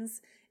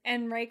reasons,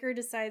 and Riker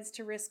decides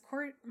to risk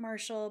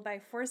court-martial by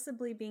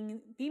forcibly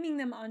beaming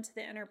them onto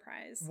the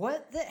Enterprise.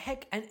 What the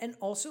heck? And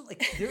also,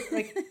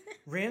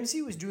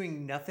 Ramsey was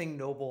doing nothing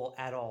noble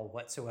at all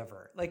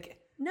whatsoever.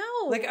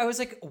 No. I was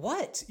like,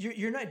 what?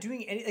 You're not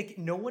doing any,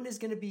 no one is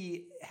going to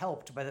be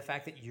helped by the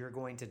fact that you're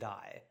going to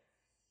die.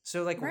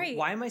 So, right.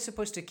 Why am I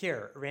supposed to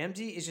care?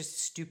 Ramsey is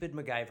just stupid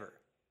MacGyver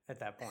at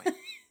that point.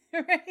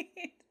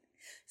 Right.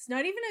 It's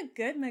not even a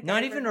good MacGyver.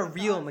 Not even a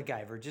real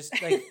MacGyver. Just,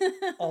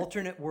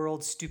 alternate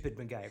world stupid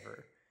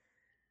MacGyver.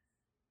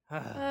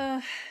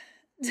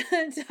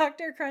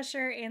 Dr.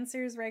 Crusher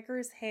answers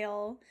Riker's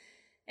hail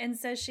and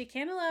says she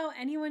can't allow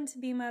anyone to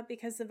beam up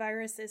because the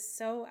virus is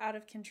so out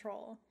of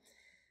control.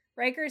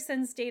 Riker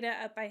sends Data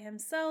up by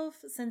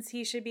himself, since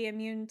he should be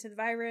immune to the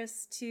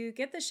virus, to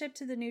get the ship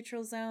to the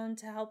neutral zone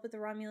to help with the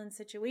Romulan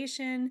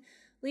situation,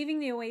 leaving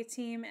the away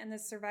team and the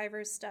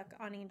survivors stuck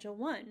on Angel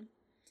 1.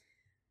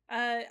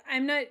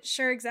 I'm not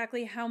sure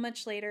exactly how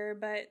much later,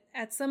 but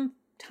at some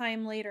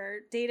time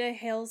later, Data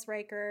hails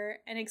Riker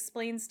and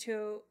explains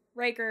to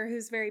Riker,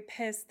 who's very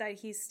pissed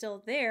that he's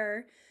still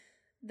there,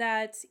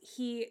 that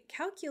he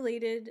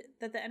calculated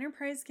that the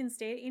Enterprise can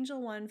stay at Angel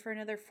 1 for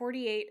another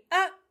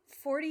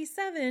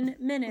 47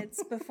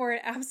 minutes before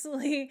it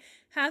absolutely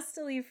has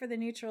to leave for the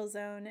neutral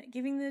zone,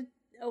 giving the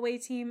away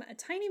team a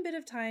tiny bit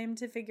of time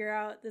to figure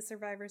out the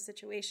survivor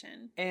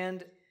situation.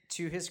 And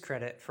to his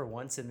credit, for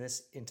once in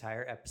this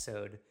entire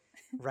episode,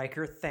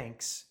 Riker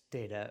thanks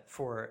Data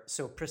for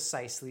so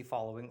precisely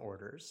following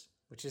orders,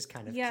 which is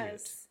kind of cute.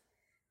 Yes,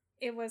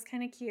 it was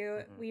kind of cute.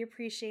 Mm-hmm. We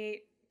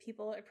appreciate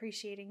people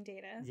appreciating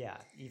Data. Yeah,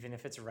 even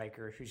if it's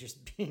Riker who's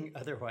just being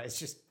otherwise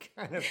just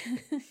kind of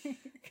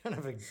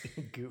a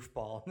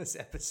goofball in this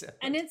episode.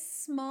 And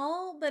it's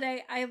small, but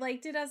I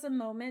liked it as a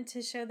moment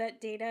to show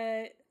that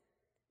Data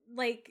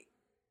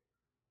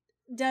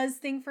does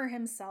think for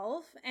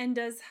himself and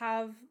does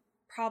have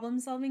problem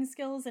solving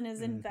skills and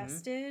is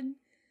invested.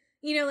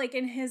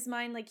 In his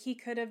mind, he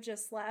could have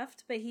just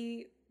left, but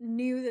he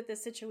knew that the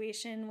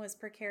situation was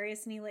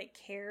precarious and he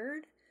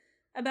cared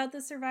about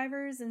the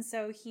survivors, and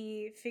so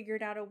he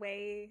figured out a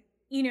way,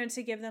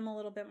 to give them a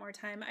little bit more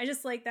time. I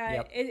just like that.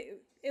 Yep.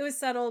 It was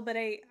subtle, but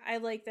I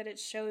like that it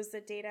shows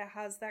that Data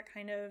has that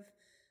kind of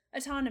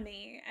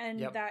autonomy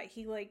and that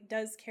he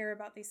does care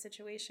about these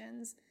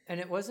situations. And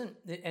it wasn't,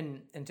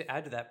 and to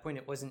add to that point,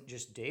 it wasn't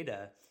just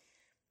Data.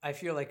 I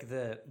feel like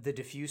the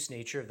diffuse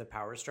nature of the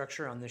power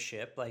structure on the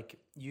ship,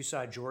 you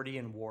saw Geordi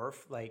and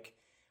Worf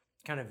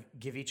kind of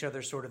give each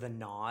other sort of the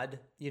nod,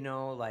 hey,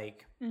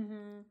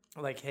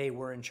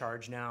 we're in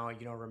charge now,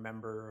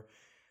 remember.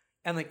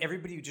 And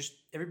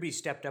everybody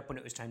stepped up when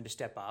it was time to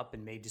step up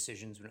and made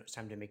decisions when it was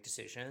time to make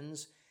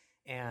decisions.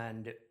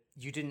 And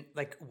you didn't,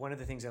 one of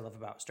the things I love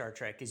about Star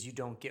Trek is you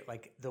don't get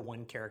the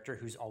one character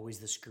who's always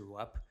the screw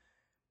up,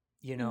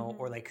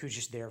 or who's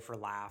just there for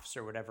laughs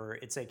or whatever.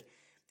 It's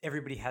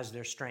everybody has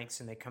their strengths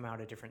and they come out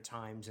at different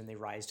times and they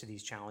rise to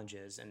these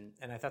challenges. And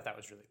I thought that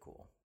was really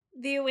cool.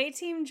 The away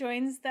team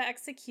joins the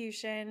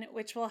execution,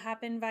 which will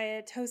happen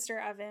via toaster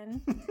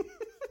oven.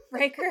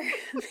 Riker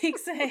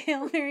makes a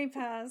Hail Mary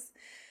pass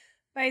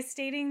by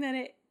stating that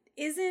it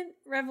isn't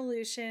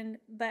revolution,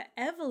 but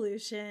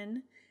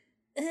evolution.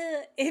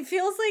 It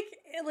feels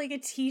like a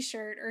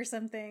t-shirt or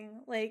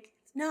something. It's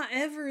not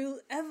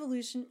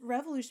evolution,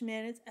 revolution,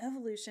 man. It's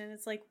evolution.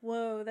 It's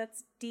whoa,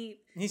 that's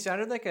deep. He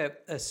sounded like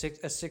a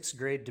sixth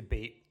grade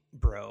debate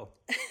bro.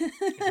 In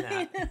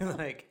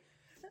that.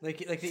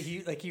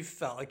 He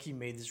felt like he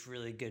made this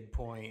really good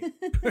point,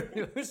 but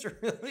it was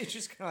really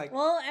just kind of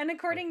well, and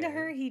according to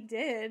her, he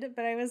did,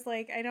 but I was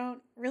I don't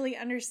really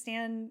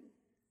understand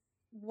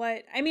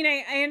what,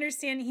 I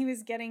understand he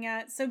was getting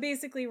at. So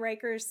basically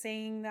Riker's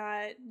saying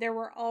that there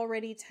were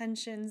already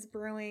tensions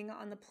brewing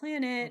on the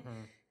planet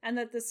and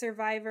that the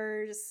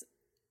survivors,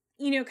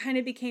 kind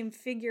of became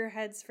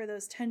figureheads for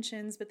those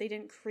tensions, but they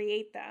didn't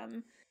create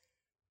them.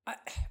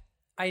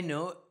 I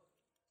know.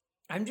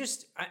 I'm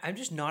just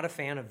not a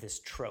fan of this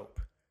trope.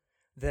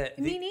 Me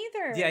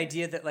neither. The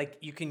idea that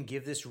you can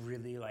give this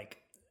really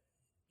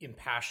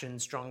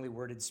impassioned, strongly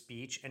worded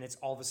speech, and it's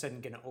all of a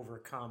sudden going to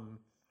overcome,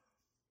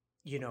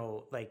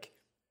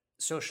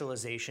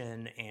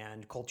 socialization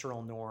and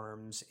cultural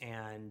norms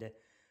and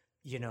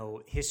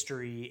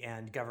history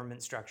and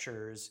government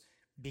structures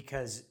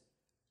because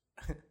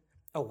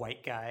a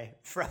white guy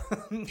from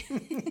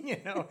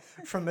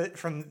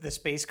from the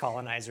space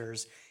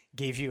colonizers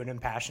gave you an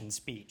impassioned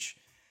speech.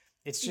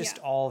 It's just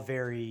all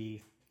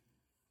very,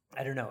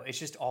 I don't know. It's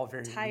just all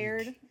very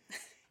tired. weak.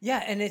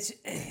 Yeah, and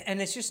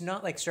it's just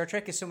not like Star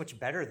Trek is so much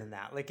better than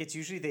that. Like it's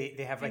usually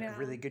they have like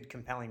really good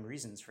compelling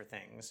reasons for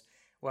things.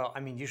 Well, I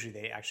mean, usually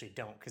they actually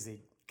don't because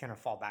they kind of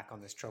fall back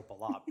on this trope a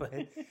lot.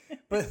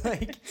 But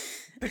like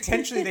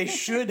potentially they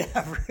should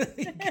have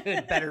really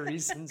good better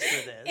reasons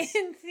for this.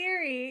 In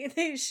theory,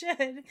 they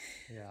should.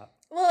 Yeah.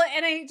 Well,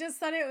 and I just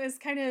thought it was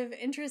kind of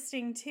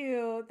interesting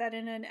too that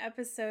in an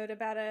episode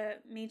about a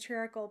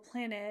matriarchal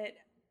planet,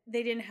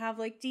 they didn't have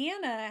like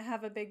Deanna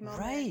have a big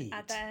moment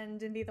at the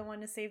end and be the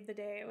one to save the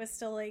day. It was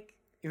still like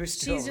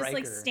she's just Riker.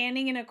 like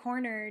standing in a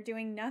corner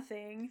doing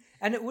nothing.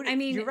 And it would. I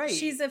mean, you're right.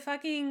 She's a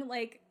fucking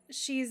like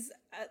she's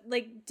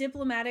like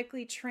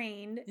diplomatically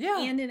trained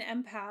and an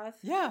empath.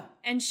 Yeah,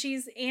 and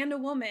she's a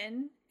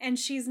woman, and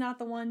she's not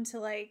the one to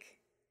like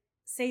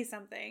say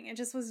something. It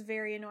just was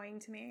very annoying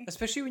to me,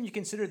 especially when you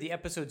consider the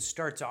episode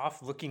starts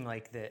off looking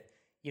like that.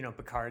 You know,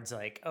 Picard's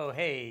like, "Oh,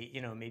 hey,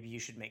 you know, maybe you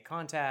should make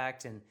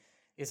contact," and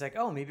it's like,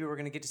 oh, maybe we're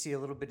going to get to see a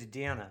little bit of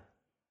Deanna.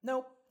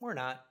 Nope, we're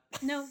not.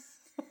 No.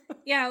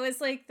 Yeah, it was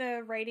like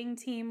the writing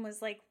team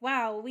was like,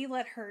 wow, we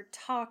let her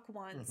talk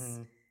once.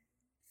 Mm-hmm.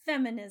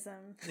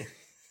 Feminism.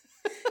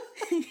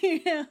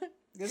 You know?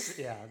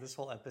 This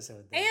whole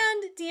episode. Thing.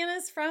 And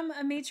Deanna's from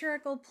a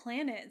matriarchal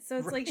planet. So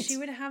it's like she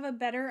would have a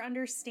better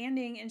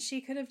understanding and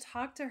she could have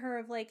talked to her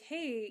of like,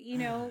 hey, you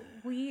know,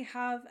 we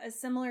have a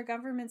similar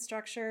government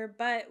structure,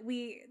 but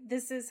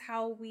this is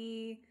how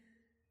we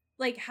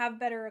like have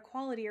better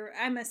equality, or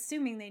I'm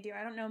assuming they do.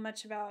 I don't know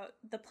much about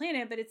the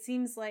planet, but it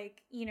seems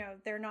like, you know,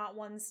 they're not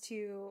ones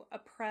to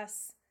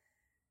oppress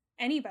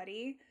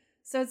anybody.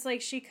 So it's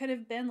like she could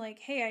have been like,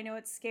 hey, I know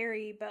it's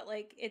scary, but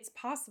like it's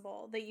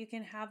possible that you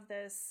can have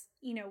this,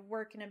 you know,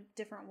 work in a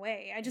different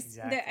way. I just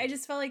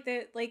felt like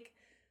that, like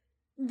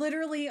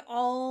literally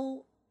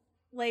all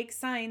like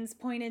signs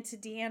pointed to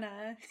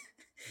Deanna.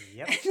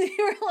 Yep. And they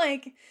were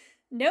like,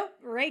 nope,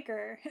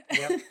 Riker.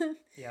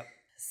 Yep.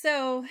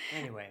 So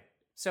anyway.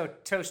 So,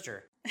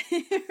 Toaster.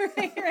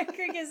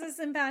 Riker gives this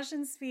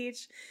impassioned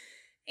speech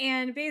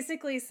and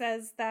basically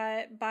says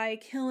that by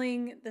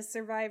killing the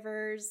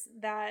survivors,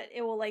 that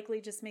it will likely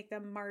just make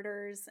them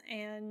martyrs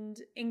and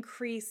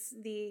increase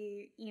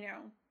the, you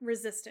know,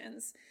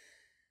 resistance.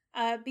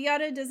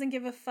 Beata doesn't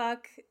give a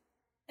fuck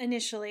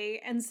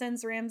initially and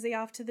sends Ramsey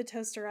off to the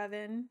toaster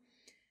oven.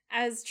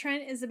 As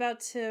Trent is about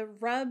to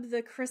rub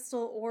the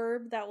crystal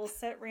orb that will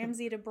set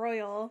Ramsey to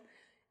broil,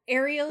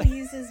 Ariel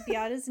uses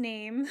Beata's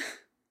name.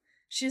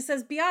 She just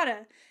says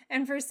Beata,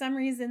 and for some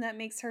reason that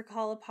makes her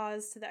call a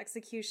pause to the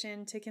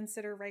execution to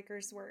consider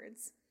Riker's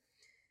words.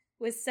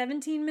 With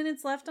 17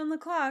 minutes left on the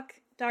clock,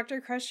 Dr.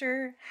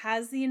 Crusher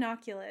has the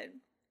inoculate.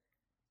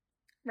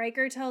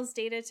 Riker tells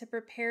Data to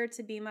prepare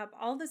to beam up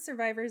all the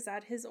survivors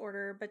at his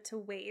order, but to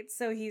wait.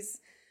 So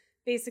he's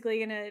basically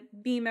going to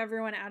beam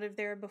everyone out of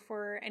there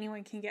before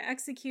anyone can get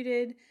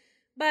executed.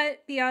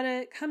 But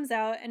Beata comes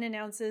out and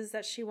announces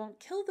that she won't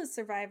kill the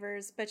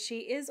survivors, but she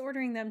is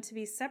ordering them to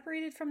be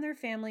separated from their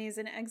families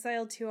and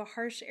exiled to a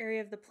harsh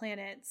area of the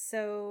planet,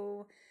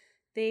 so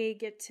they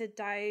get to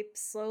die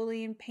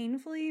slowly and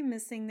painfully,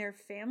 missing their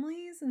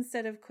families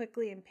instead of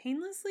quickly and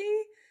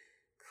painlessly.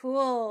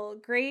 Cool,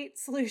 great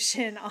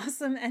solution,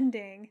 awesome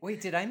ending.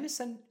 Wait, did I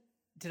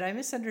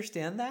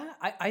misunderstand that?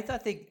 I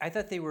thought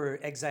they were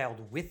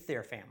exiled with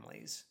their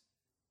families.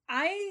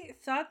 I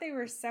thought they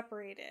were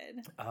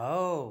separated.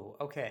 Oh,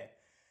 okay.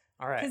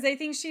 All right. Because I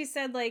think she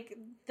said, like,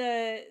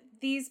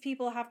 these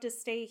people have to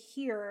stay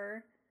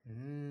here.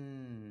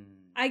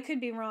 I could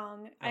be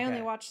wrong. Okay. I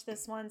only watched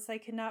this once. I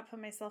could not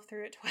put myself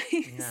through it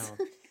twice.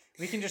 No.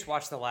 We can just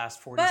watch the last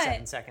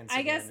 47 seconds.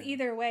 I guess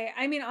either way.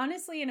 I mean,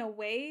 honestly, in a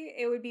way,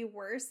 it would be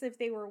worse if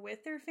they were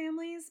with their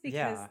families.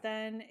 Because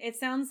then it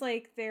sounds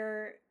like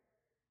their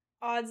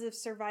odds of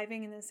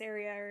surviving in this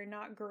area are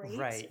not great.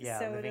 Right, yeah,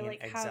 so living to,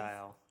 like, in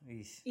exile.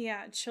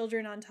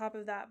 Children on top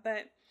of that.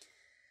 But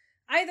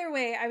either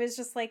way, I was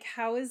just like,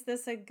 how is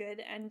this a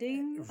good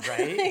ending?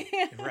 Right,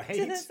 right.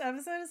 To this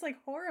episode is like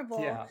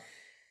horrible. Yeah.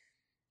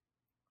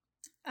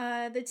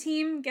 The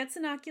team gets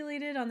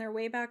inoculated on their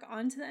way back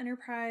onto the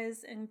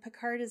Enterprise, and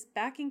Picard is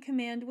back in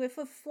command with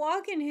a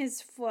frog in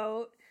his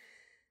throat.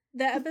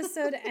 The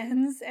episode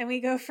ends, and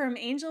we go from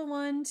Angel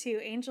 1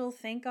 to Angel,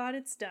 thank God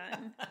it's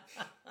done.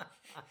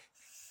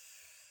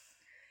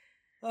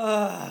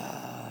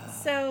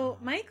 So,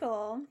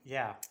 Michael.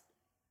 Yeah.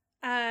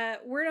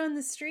 Word on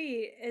the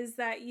street is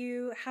that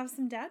you have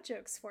some dad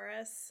jokes for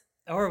us.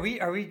 Oh, are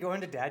we going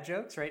to dad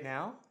jokes right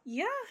now?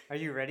 Yeah. Are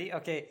you ready?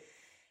 Okay.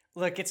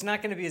 Look, it's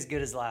not going to be as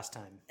good as last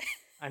time.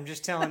 I'm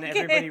just telling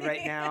everybody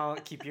right now,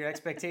 keep your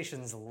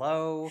expectations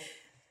low.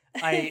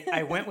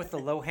 I went with the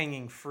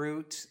low-hanging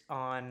fruit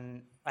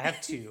on... I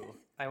have two.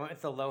 I went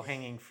with the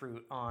low-hanging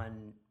fruit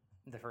on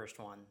the first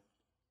one.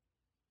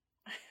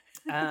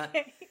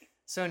 Okay.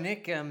 So,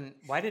 Nick,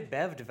 why did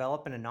Bev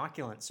develop an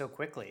inoculant so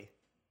quickly?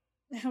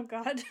 Oh,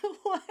 God.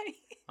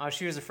 Why?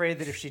 She was afraid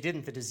that if she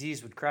didn't, the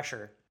disease would crush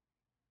her.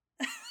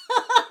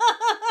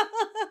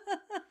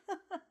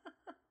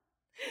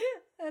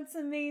 That's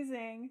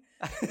amazing.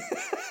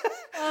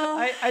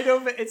 I know,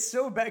 but it's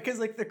so bad because,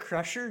 like, the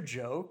crusher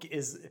joke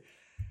is...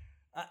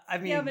 I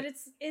mean, yeah, but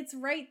it's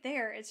right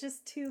there. It's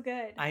just too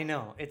good. I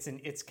know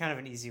it's kind of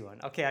an easy one.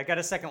 Okay, I got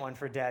a second one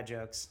for dad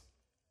jokes.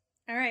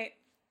 All right.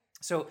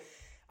 So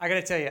I got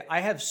to tell you,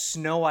 I have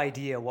no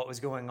idea what was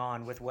going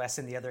on with Wes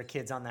and the other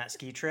kids on that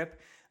ski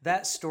trip.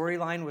 That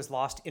storyline was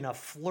lost in a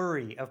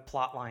flurry of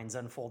plot lines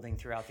unfolding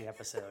throughout the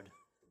episode.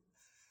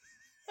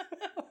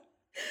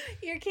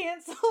 You're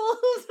canceled.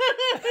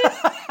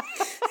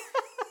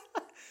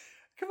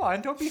 Come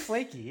on, don't be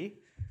flaky.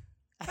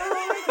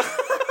 Oh my god.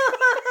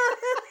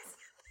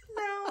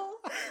 No.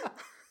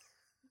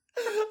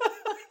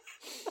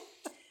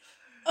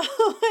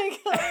 Oh my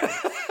god.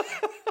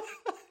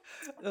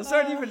 Those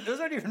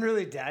aren't even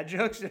really dad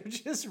jokes. They're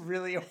just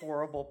really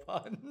horrible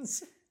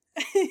puns.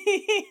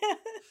 Yes.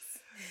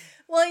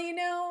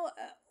 Well,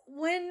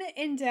 when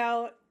in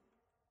doubt,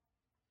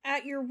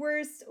 at your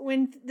worst,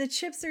 when the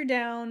chips are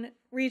down,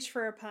 reach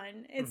for a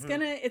pun. It's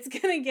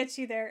gonna get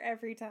you there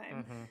every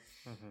time.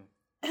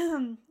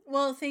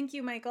 Well, thank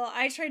you, Michael.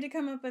 I tried to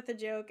come up with a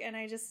joke and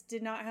I just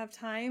did not have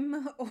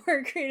time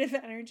or creative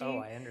energy. Oh,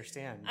 I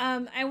understand.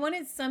 I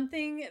wanted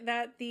something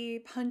that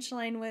the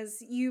punchline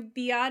was, you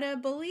beata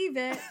believe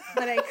it,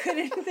 but I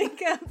couldn't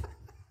think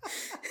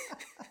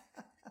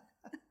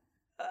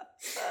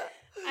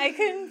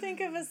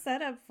of a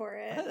setup for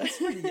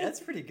it. That's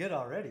pretty good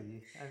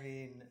already. I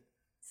mean,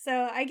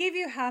 so I gave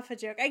you half a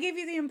joke. I gave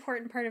you the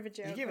important part of a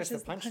joke. You gave us the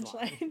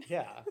punchline.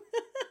 Yeah.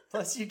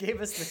 Plus you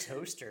gave us the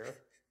toaster.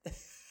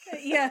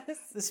 Yes.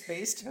 The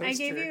space toaster. I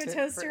gave you a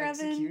toaster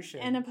oven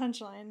and a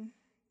punchline.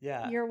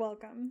 Yeah. You're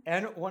welcome.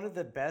 And one of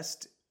the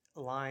best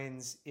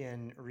lines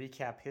in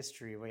recap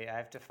history. Wait, I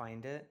have to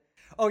find it.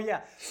 Oh,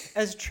 yeah.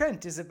 As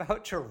Trent is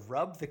about to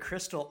rub the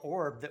crystal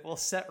orb that will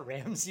set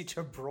Ramsay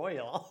to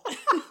broil.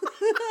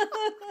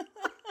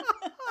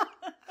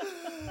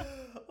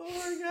 Oh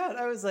my god.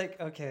 I was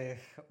like, okay,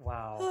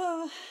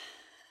 wow.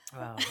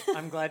 Wow.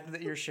 I'm glad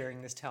that you're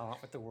sharing this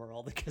talent with the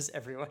world because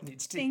everyone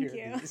needs to hear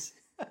these.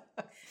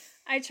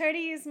 I try to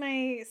use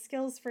my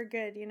skills for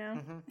good,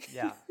 Mm-hmm.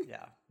 Yeah.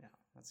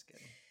 That's good.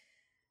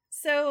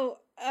 So,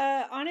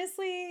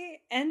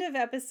 honestly, end of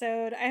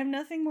episode. I have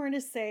nothing more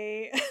to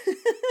say.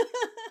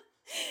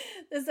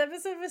 This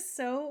episode was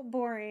so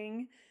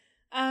boring.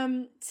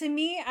 To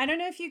me, I don't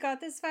know if you got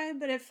this vibe,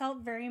 but it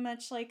felt very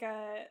much like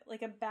a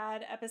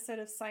bad episode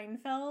of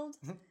Seinfeld.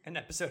 An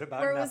episode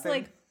about where it nothing. was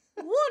like,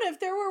 what if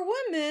there were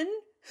women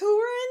who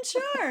were in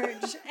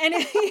charge? And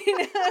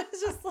it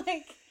was just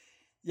like,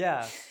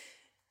 yeah.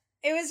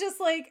 It was just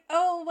like,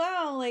 oh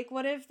wow, like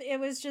what if it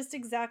was just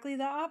exactly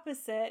the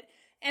opposite?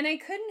 And I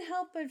couldn't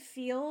help but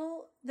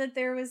feel that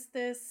there was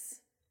this,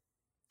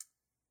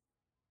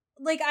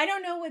 like, I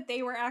don't know what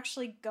they were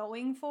actually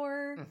going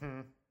for.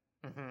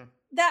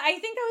 That I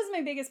think that was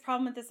my biggest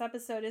problem with this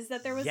episode, is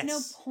that there was no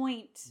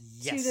point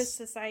to this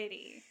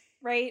society,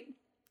 right?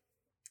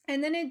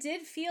 And then it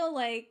did feel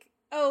like,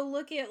 oh,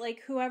 look at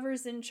like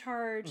whoever's in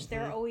charge,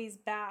 they're always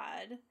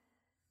bad.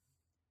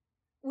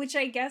 Which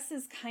I guess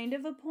is kind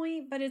of a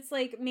point, but it's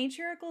like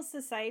matriarchal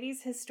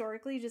societies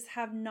historically just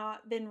have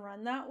not been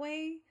run that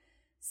way.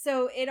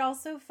 So it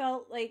also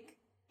felt like,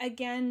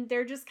 again,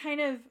 they're just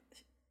kind of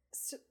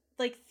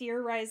like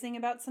theorizing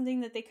about something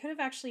that they could have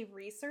actually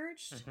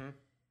researched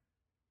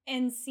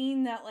and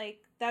seen that like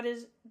that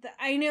is,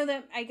 I know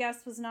that I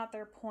guess was not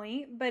their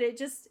point, but it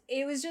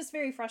was just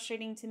very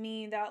frustrating to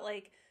me that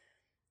like,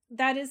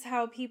 that is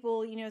how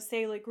people,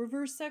 say like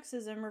reverse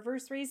sexism,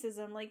 reverse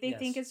racism. Like they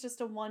think it's just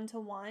a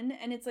 1-to-1,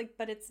 and it's like,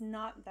 but it's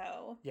not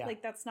though. Yeah.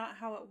 Like that's not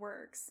how it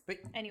works. But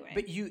anyway,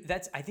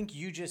 I think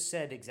you just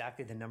said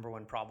exactly the number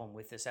one problem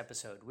with this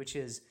episode, which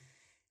is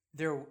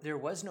there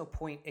was no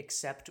point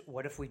except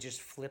what if we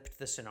just flipped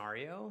the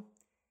scenario,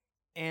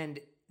 and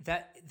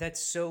it's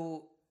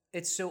so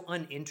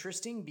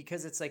uninteresting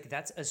because it's like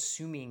that's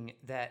assuming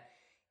that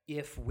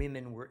if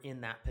women were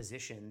in that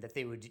position that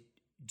they would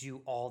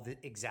do all the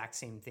exact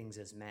same things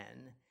as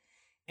men.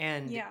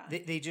 And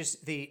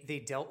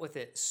they dealt with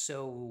it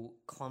so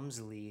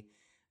clumsily.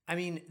 I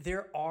mean,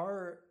 there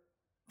are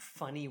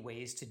funny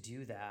ways to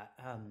do that.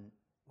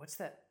 What's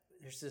that?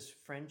 There's this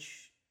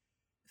French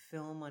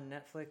film on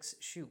Netflix.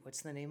 Shoot,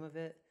 what's the name of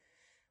it?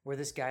 Where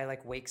this guy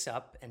like wakes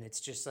up and it's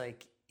just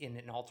like in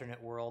an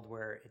alternate world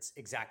where it's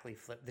exactly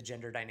flipped. The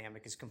gender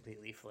dynamic is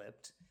completely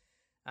flipped.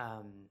 I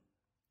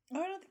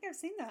don't think I've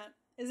seen that.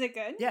 Is it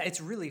good? Yeah,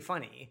 it's really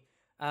funny.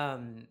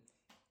 And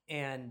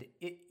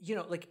it,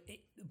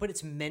 but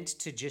it's meant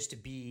to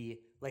just be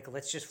like,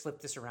 let's just flip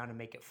this around and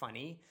make it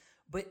funny.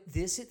 But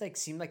this, it like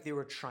seemed like they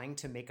were trying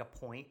to make a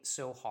point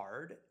so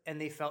hard, and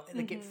they felt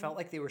like it felt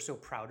like they were so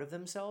proud of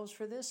themselves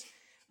for this.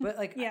 But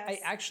like, I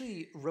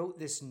actually wrote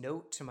this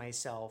note to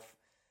myself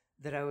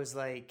that I was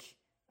like,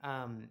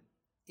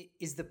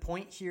 is the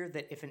point here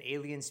that if an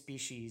alien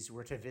species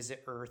were to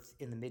visit Earth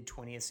in the mid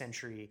 20th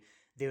century,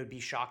 they would be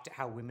shocked at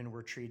how women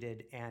were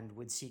treated and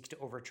would seek to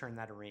overturn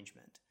that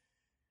arrangement?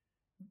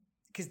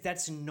 Because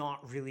that's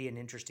not really an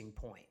interesting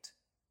point.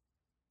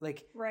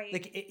 Like, right.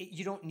 Like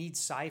you don't need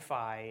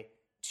sci-fi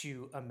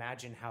to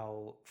imagine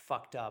how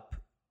fucked up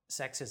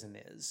sexism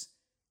is.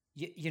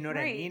 You know what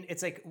I mean?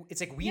 It's like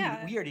we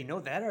already know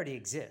that already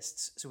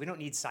exists, so we don't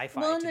need sci-fi.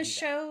 Well, and the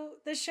show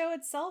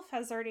itself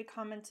has already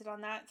commented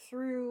on that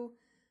through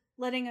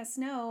letting us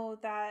know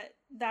that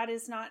that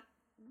is not,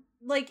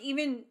 like,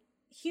 even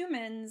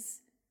humans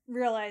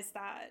realize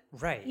that,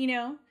 right? You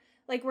know,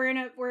 like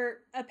we're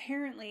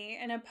apparently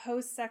in a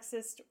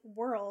post-sexist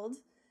world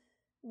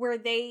where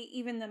they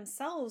even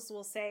themselves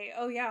will say,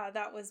 "Oh yeah,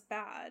 that was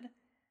bad."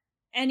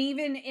 And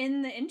even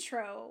in the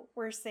intro,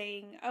 we're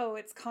saying, oh,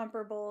 it's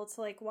comparable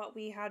to like what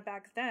we had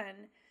back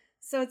then.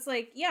 So it's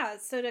like, yeah,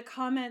 so to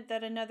comment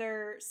that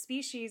another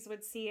species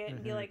would see it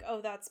and be like,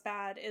 oh, that's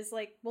bad is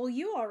like, well,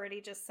 you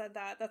already just said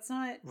that. That's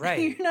not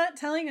right. You're not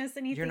telling us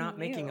anything. You're not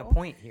new. Making a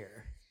point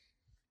here.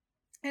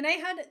 And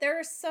there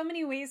are so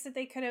many ways that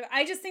they could have.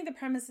 I just think the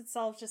premise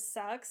itself just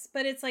sucks.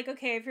 But it's like,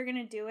 okay, if you're going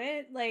to do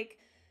it, like,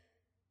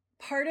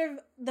 part of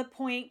the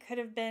point could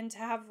have been to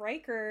have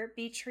Riker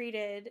be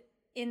treated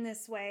in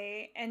this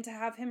way and to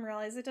have him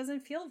realize it doesn't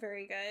feel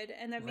very good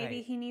and that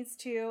maybe he needs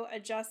to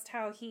adjust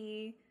how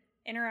he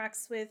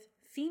interacts with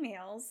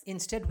females.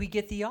 Instead, we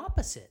get the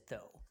opposite,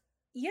 though.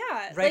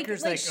 Yeah.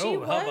 Riker's like she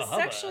was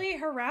sexually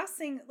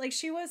harassing. Like,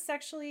 she was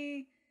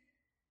sexually...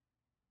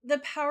 The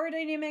power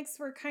dynamics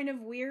were kind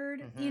of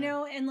weird, you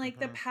know? And, like,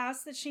 the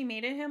pass that she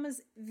made at him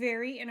was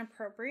very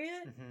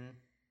inappropriate.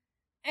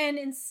 And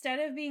instead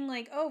of being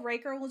like, oh,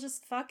 Riker will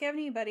just fuck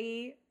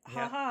anybody,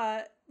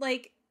 haha,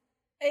 like...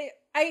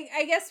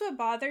 I guess what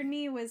bothered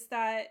me was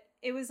that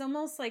it was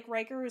almost like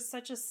Riker was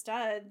such a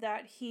stud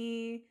that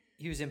he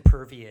was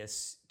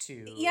impervious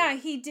to... Yeah,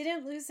 he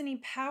didn't lose any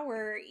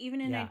power,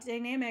 even in a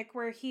dynamic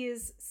where he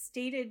is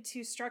stated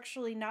to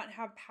structurally not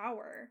have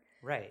power.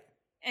 Right.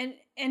 And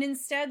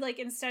instead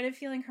of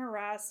feeling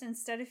harassed,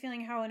 instead of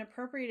feeling how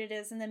inappropriate it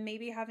is, and then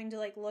maybe having to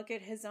like look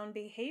at his own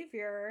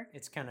behavior...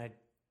 It's kind of...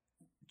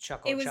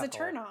 Chuckle. A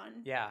turn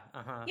on. Yeah.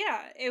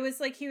 Yeah. It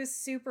was like he was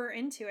super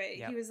into it.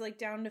 Yep. He was like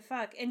down to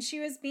fuck. And she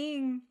was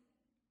being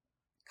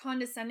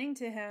condescending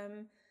to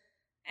him.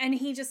 And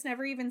he just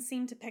never even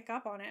seemed to pick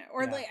up on it.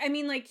 Or like, I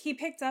mean, like he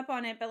picked up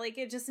on it, but like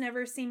it just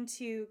never seemed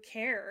to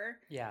care.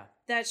 Yeah.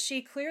 That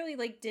she clearly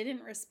like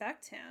didn't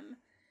respect him.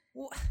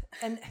 Well,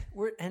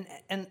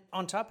 and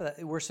on top of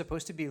that, we're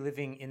supposed to be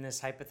living in this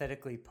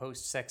hypothetically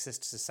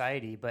post-sexist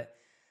society, but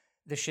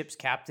the ship's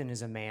captain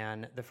is a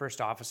man. The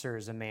first officer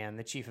is a man.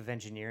 The chief of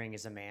engineering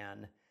is a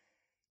man.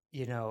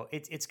 You know,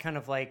 it's kind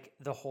of like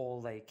the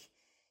whole, like,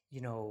 you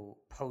know,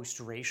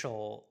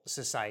 post-racial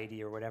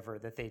society or whatever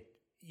that they,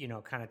 you know,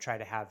 kind of try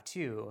to have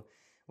too.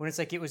 When it's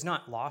like, it was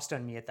not lost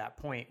on me at that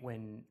point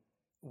when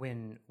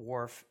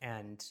Worf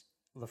and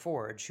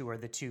LaForge, who are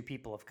the two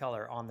people of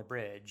color on the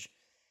bridge,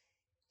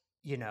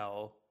 you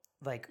know,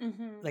 like,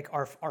 like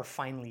are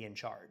finally in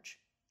charge,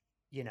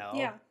 you know?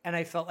 Yeah. And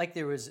I felt like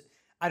there was...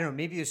 I don't know,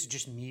 maybe this is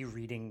just me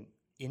reading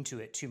into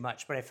it too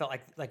much, but I felt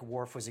like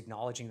Worf was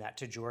acknowledging that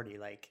to Geordi,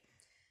 like...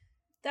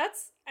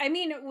 That's, I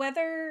mean,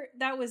 whether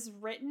that was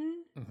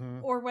written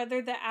or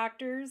whether the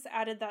actors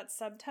added that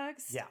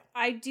subtext. Yeah.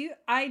 I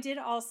did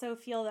also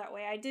feel that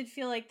way. I did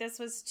feel like this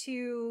was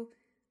two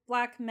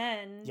black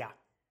men. Yeah.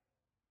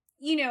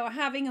 You know,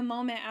 having a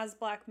moment as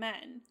black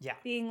men. Yeah.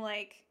 Being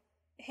like,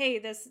 hey,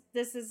 this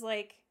is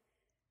like,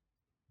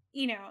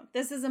 you know,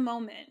 this is a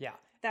moment. Yeah.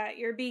 That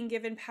you're being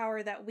given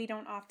power that we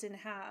don't often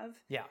have.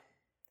 Yeah.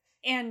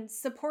 And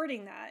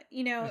supporting that,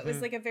 you know, it was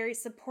like a very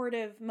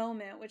supportive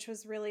moment, which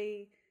was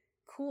really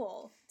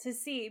cool to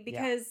see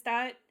because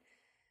that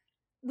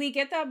we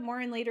get that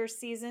more in later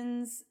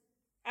seasons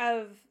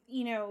of,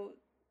 you know,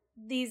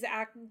 these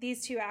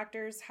two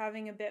actors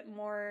having a bit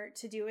more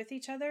to do with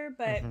each other.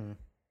 But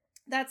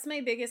that's my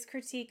biggest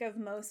critique of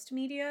most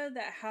media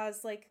that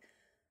has like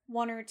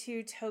one or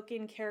two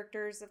token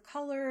characters of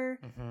color.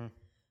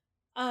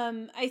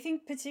 I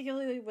think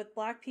particularly with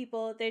Black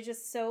people, they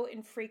just so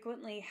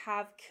infrequently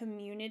have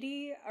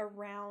community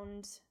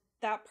around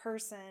that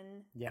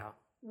person. Yeah.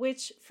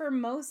 Which for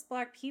most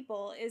Black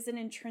people is an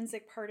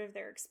intrinsic part of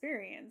their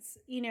experience.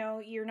 You know,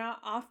 you're not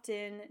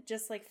often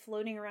just like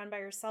floating around by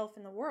yourself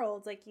in the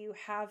world. Like you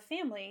have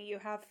family, you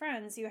have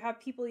friends, you have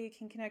people you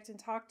can connect and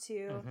talk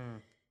to.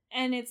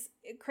 And it's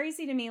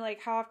crazy to me,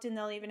 like how often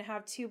they'll even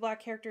have two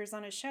Black characters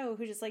on a show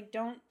who just like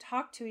don't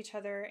talk to each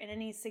other in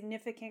any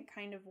significant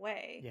kind of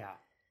way. Yeah.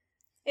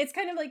 It's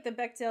kind of like the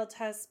Bechdel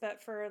test,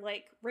 but for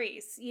like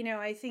race. You know,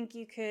 I think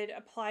you could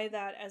apply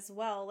that as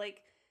well.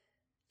 Like,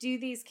 do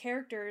these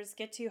characters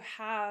get to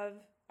have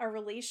a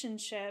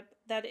relationship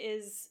that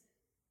is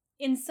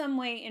in some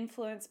way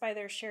influenced by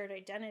their shared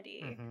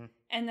identity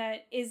and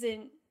that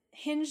isn't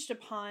hinged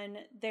upon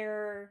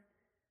their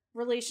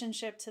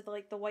relationship to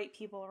the white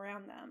people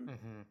around them?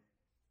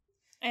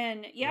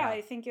 And yeah,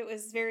 I think it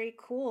was very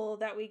cool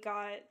that we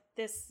got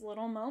this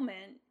little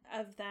moment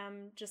of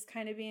them just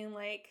kind of being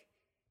like,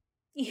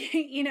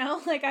 you know,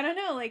 like, I don't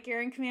know, like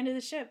you're in command of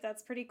the ship.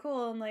 That's pretty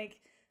cool. And like,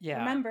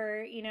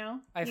 remember, you know,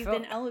 you've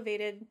been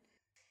elevated.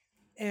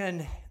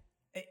 And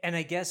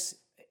I guess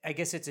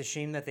it's a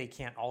shame that they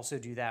can't also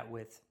do that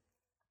with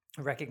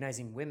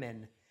recognizing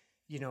women,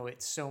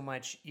 it's so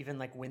much, even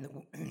like when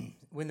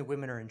when the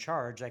women are in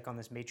charge, like on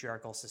this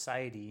matriarchal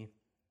society,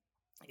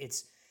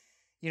 it's,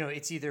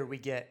 it's either we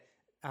get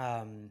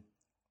Deanna's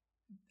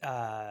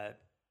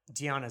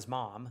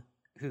mom,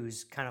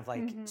 who's kind of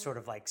like sort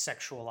of like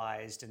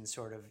sexualized and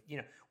sort of,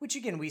 which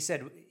again, we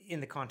said in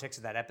the context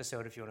of that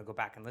episode, if you want to go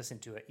back and listen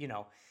to it, we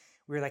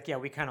were like, yeah,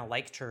 we kind of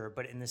liked her,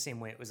 but in the same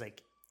way, it was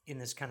like in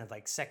this kind of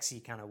like sexy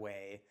kind of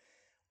way.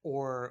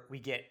 Or we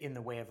get in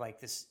the way of like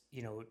this,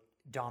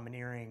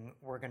 domineering,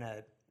 we're going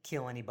to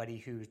kill anybody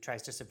who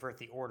tries to subvert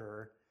the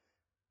order,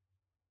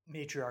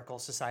 matriarchal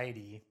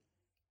society.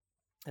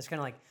 It's kind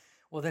of like,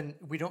 well, then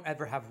we don't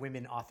ever have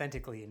women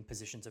authentically in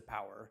positions of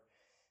power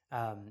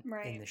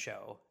in the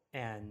show.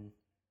 And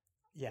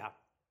yeah.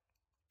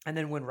 And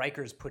then when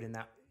Riker's put in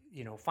that,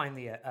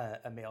 finally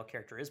a male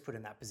character is put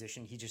in that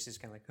position, he just is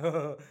kind of like,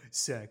 oh,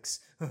 sex,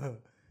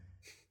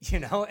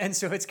 and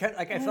so it's kind of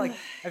like, I feel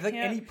like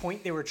any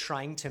point they were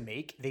trying to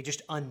make, they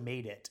just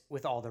unmade it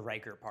with all the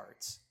Riker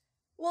parts.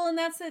 Well, and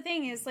that's the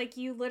thing is like,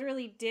 you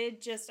literally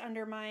did just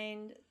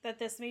undermine that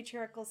this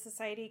matriarchal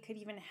society could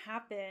even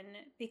happen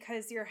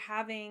because you're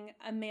having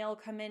a male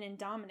come in and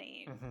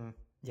dominate. Mm-hmm.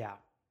 Yeah.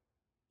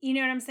 You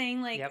know what I'm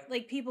saying? Like,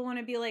 like people want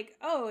to be like,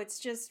 oh, it's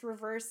just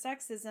reverse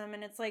sexism.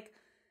 And it's like,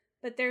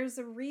 but there's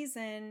a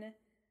reason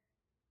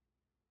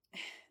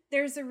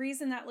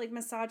that like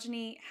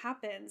misogyny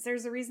happens.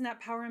 There's a reason that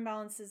power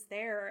imbalance is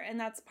there. And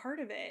that's part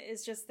of it,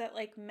 is just that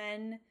like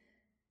men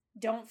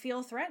don't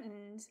feel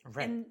threatened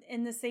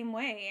in the same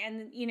way.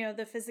 And,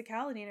 the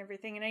physicality and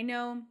everything. And I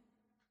know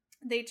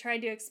they tried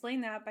to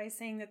explain that by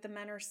saying that the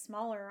men are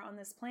smaller on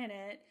this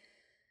planet.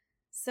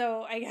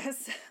 So I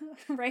guess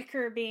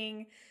Riker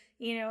being,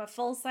 a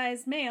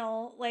full-sized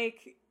male,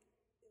 like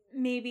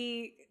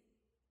maybe,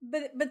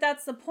 but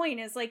that's the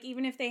point, is like,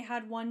 even if they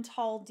had one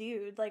tall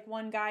dude, like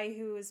one guy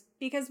who's,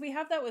 because we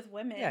have that with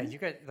women. Yeah, you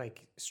got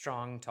like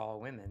strong, tall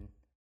women.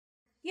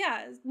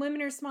 Yeah,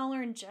 women are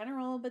smaller in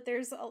general, but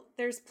there's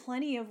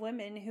plenty of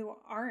women who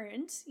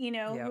aren't,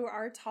 who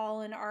are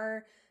tall and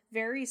are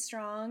very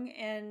strong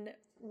and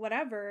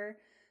whatever.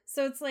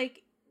 So it's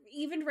like,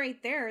 even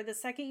right there, the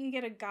second you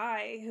get a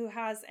guy who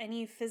has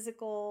any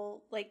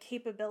physical like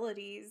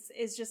capabilities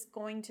is just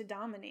going to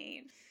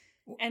dominate.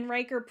 And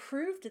Riker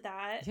proved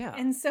that. Yeah.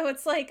 And so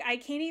it's like, I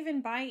can't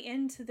even buy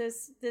into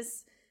this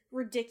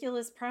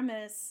ridiculous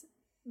premise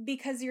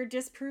because you're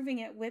disproving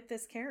it with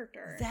this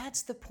character.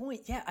 That's the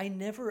point. Yeah, I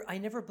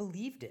never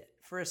believed it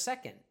for a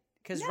second.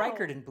 Because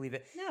Riker didn't believe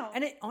it. No.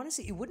 And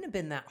honestly, it wouldn't have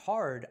been that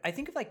hard. I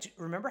think of like,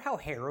 remember how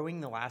harrowing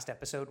the last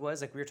episode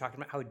was? Like we were talking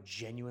about how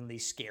genuinely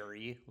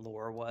scary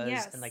Lore was.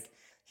 Yes. And like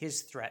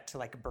his threat to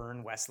like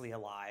burn Wesley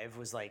alive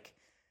was like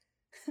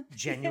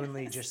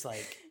genuinely just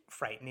like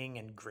frightening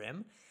and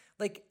grim.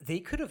 Like they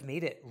could have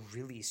made it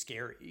really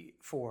scary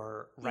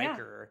for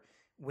Riker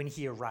when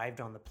he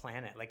arrived on the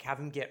planet. Like have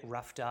him get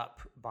roughed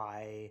up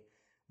by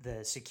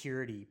the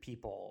security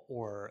people,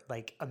 or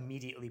like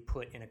immediately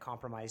put in a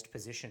compromised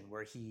position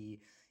where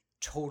he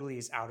totally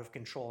is out of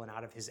control and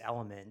out of his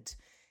element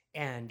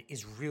and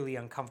is really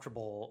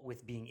uncomfortable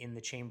with being in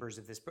the chambers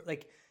of this.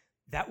 Like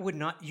that would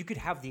not, you could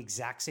have the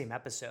exact same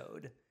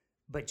episode,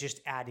 but just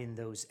add in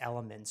those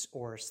elements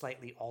or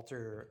slightly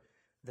alter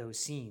those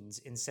scenes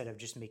instead of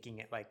just making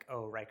it like,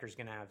 oh, Riker's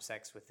going to have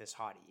sex with this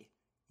hottie,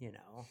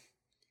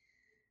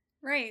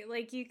 Right.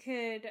 Like you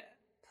could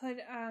put,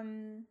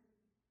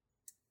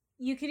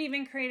 you could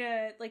even create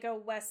a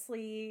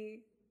Wesley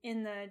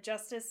in the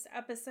Justice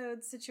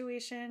episode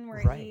situation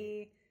where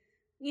he,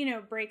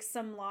 breaks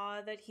some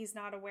law that he's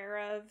not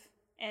aware of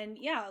and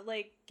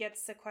like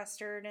gets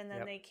sequestered and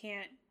then they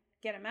can't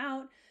get him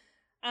out.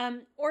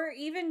 Or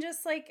even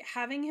just like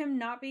having him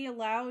not be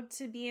allowed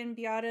to be in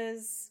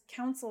Beata's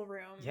council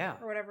room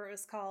or whatever it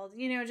was called,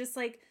 just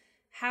like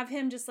have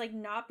him just like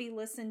not be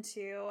listened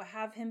to,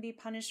 have him be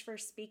punished for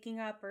speaking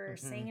up or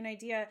saying an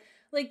idea.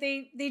 Like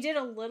they did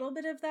a little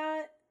bit of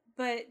that,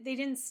 but they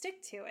didn't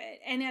stick to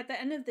it. And at the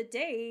end of the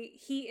day,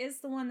 he is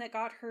the one that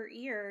got her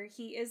ear.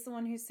 He is the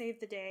one who saved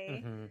the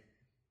day. Mm-hmm.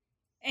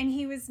 And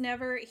he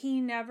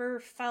never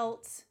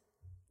felt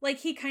like,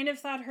 he kind of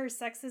thought her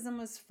sexism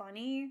was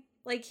funny.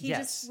 Like he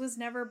just was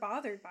never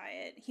bothered by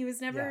it. He was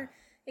never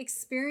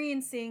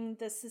experiencing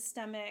the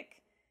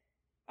systemic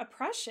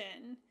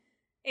oppression.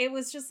 It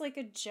was just like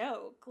a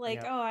joke.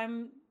 Like, oh,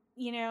 I'm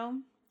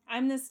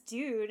this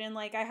dude and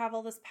like I have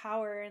all this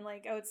power and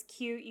like, oh, it's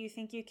cute. You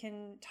think you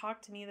can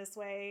talk to me this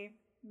way?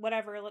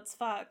 Whatever, let's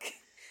fuck.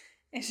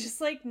 It's just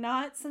like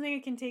not something I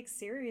can take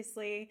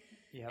seriously.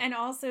 Yep. And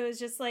also it's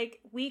just like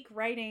weak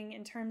writing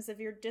in terms of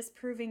you're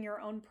disproving your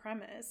own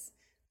premise.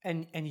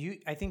 And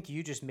I think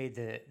you just made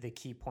the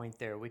key point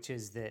there, which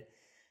is that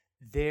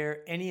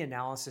any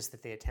analysis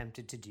that they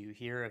attempted to do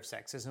here of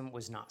sexism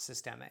was not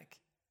systemic.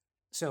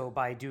 So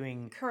by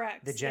doing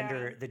the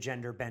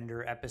gender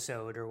bender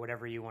episode or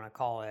whatever you want to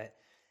call it,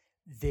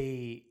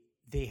 they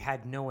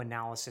had no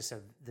analysis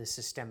of the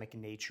systemic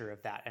nature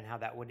of that and how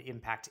that would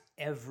impact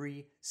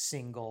every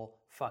single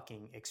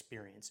fucking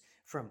experience,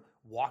 from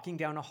walking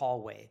down a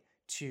hallway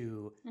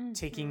to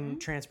taking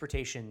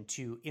transportation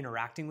to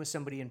interacting with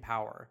somebody in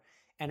power.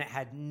 And it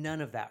had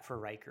none of that for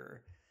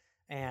Riker.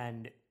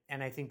 And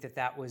I think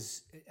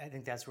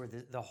that's where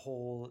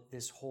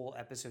this whole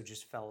episode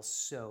just fell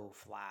so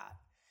flat.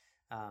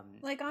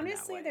 Like,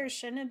 honestly, there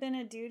shouldn't have been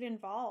a dude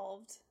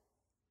involved.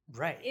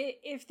 Right.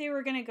 If they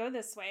were going to go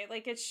this way,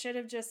 like, it should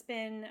have just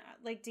been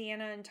like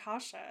Deanna and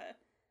Tasha.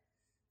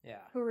 Yeah.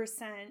 Who were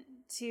sent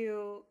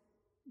to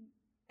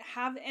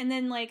have, and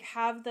then like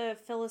have the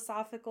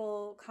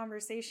philosophical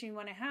conversation you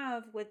want to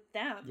have with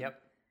them.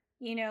 Yep.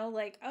 You know,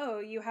 like, oh,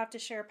 you have to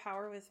share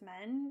power with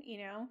men, you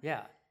know?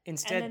 Yeah.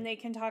 Instead, and then they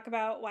can talk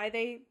about why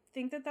they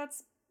think that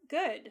that's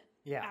good.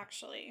 Yeah.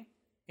 Actually.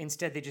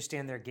 Instead, they just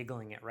stand there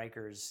giggling at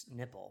Riker's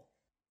nipple.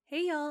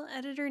 Hey y'all,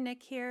 Editor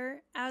Nick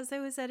here. As I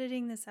was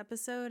editing this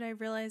episode, I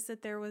realized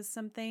that there was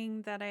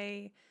something that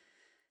I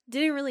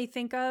didn't really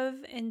think of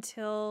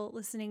until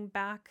listening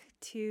back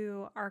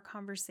to our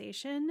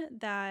conversation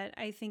that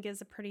I think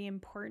is a pretty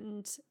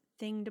important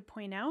thing to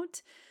point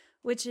out,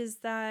 which is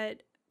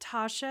that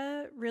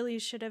Tasha really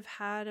should have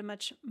had a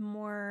much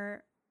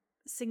more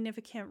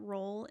significant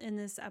role in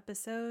this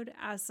episode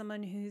as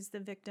someone who's the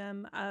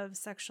victim of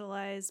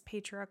sexualized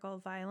patriarchal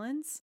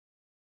violence.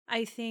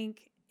 I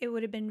think it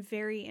would have been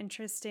very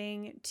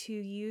interesting to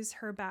use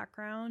her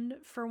background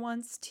for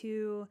once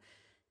to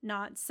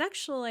not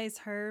sexualize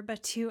her,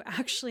 but to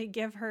actually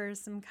give her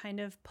some kind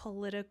of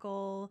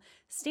political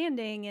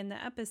standing in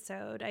the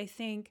episode. I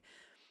think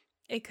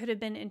it could have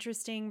been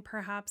interesting,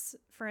 perhaps,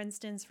 for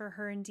instance, for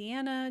her and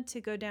Deanna to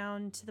go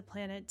down to the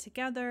planet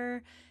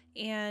together,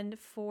 and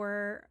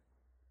for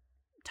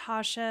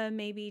Tasha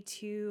maybe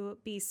to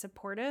be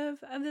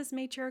supportive of this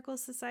matriarchal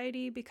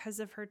society because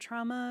of her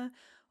trauma,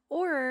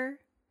 or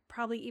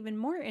probably even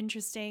more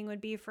interesting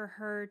would be for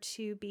her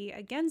to be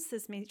against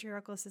this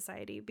matriarchal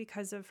society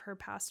because of her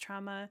past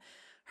trauma,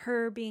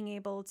 her being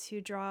able to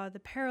draw the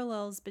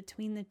parallels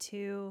between the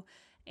two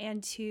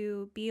and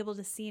to be able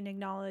to see and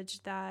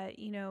acknowledge that,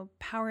 you know,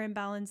 power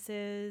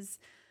imbalances,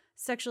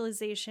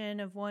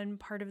 sexualization of one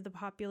part of the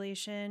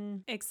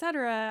population,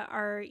 etc.,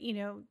 are, you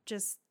know,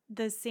 just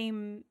the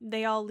same,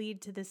 they all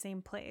lead to the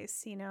same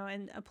place, you know,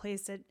 and a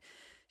place that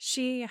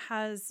she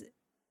has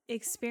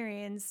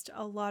experienced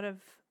a lot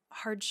of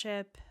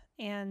hardship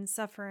and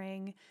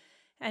suffering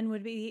and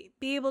would be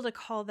able to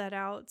call that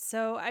out.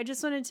 So I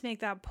just wanted to make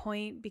that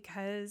point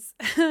because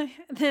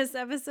this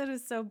episode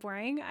is so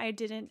boring. I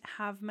didn't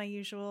have my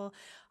usual,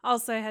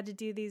 also I had to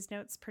do these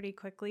notes pretty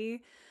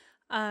quickly.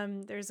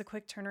 There's a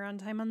quick turnaround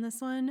time on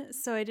this one,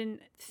 so I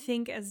didn't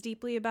think as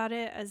deeply about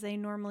it as I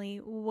normally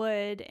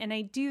would. And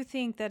I do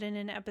think that in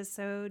an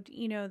episode,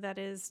 you know, that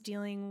is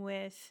dealing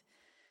with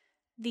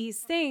these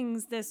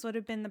things, this would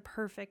have been the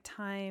perfect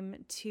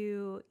time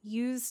to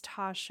use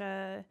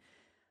Tasha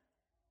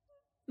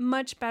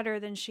much better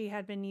than she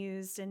had been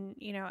used in,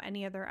 you know,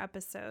 any other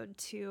episode,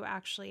 to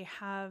actually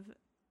have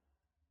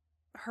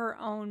her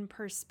own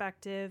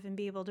perspective and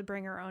be able to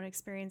bring her own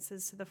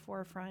experiences to the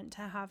forefront,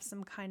 to have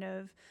some kind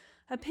of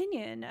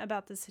opinion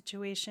about the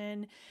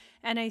situation.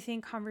 And I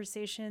think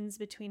conversations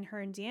between her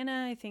and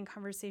Deanna, I think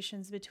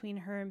conversations between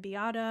her and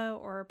Beata,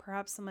 or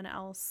perhaps someone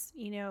else,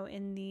 you know,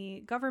 in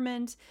the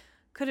government,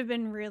 could have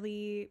been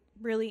really,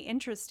 really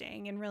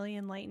interesting and really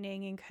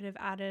enlightening, and could have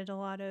added a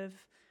lot of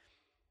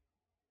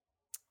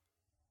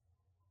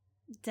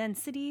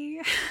density,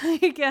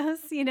 I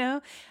guess, you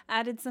know,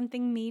 added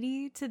something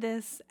meaty to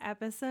this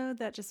episode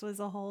that just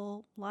was a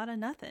whole lot of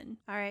nothing.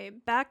 All right,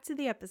 back to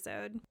the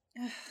episode.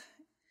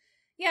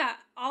 Yeah,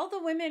 all the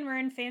women were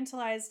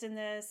infantilized in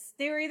this.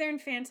 They were either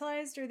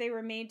infantilized or they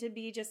were made to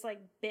be just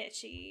like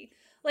bitchy.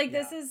 Like,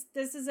 yeah.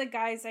 This is a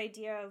guy's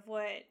idea of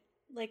what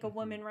like a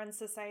woman-run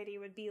society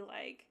would be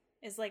like.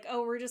 Is like,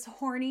 oh, we're just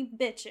horny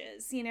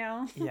bitches, you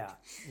know? Yeah.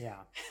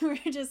 We're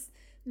just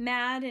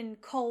mad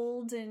and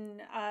cold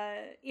and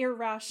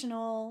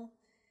irrational,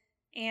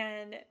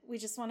 and we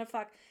just want to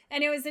fuck.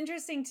 And it was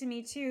interesting to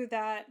me too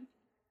that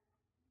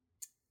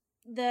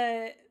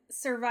the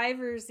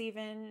survivors,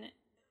 even,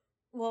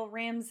 well,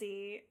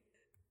 Ramsey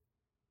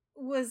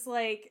was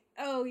like,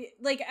 oh,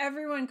 like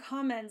everyone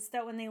comments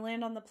that when they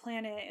land on the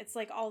planet, it's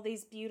like all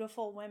these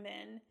beautiful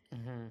women.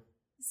 Mm-hmm.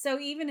 So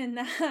even in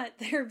that,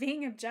 they're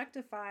being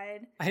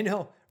objectified. I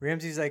know.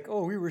 Ramsey's like,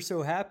 oh, we were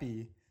so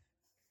happy.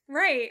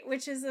 Right,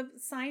 which is a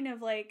sign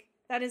of like,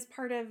 that is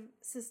part of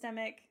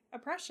systemic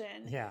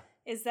oppression. Yeah.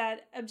 Is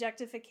that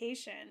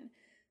objectification.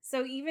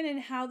 So even in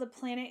how the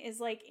planet is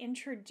like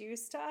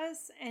introduced to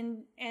us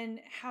and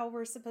how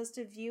we're supposed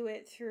to view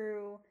it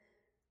through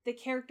the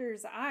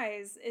character's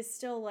eyes is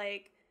still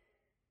like,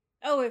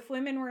 oh, if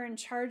women were in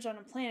charge on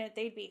a planet,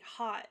 they'd be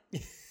hot.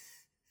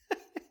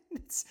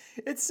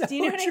 It's so Do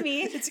you know true. What I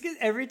mean? It's because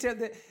every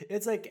time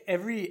it's like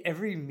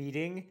every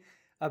meeting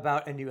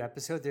about a new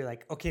episode, they're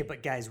like, okay,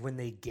 but guys, when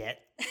they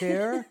get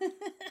there,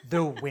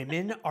 the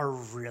women are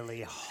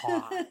really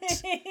hot.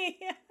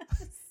 Yes.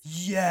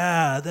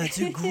 Yeah, that's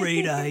a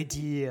great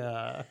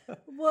idea.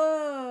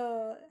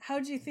 Whoa.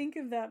 How'd you think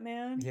of that,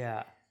 man?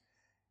 Yeah.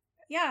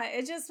 Yeah,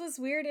 it just was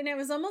weird. And it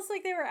was almost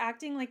like they were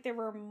acting like there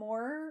were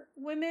more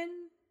women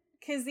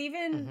Because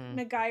even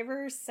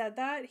MacGyver said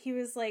that. He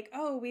was like,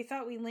 oh, we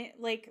thought we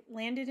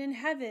landed in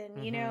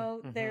heaven. You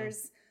know,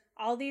 there's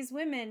all these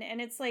women.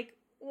 And it's like,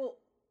 well,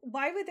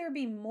 why would there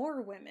be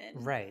more women?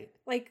 Right.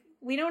 Like,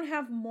 we don't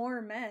have more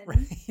men.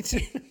 Right.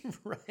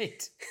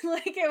 Right.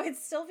 Like, it would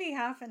still be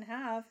half and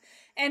half.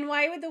 And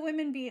why would the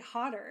women be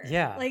hotter?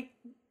 Yeah. Like,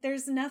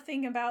 there's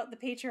nothing about the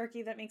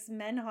patriarchy that makes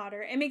men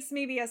hotter. It makes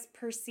maybe us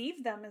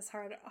perceive them as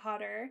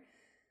hotter.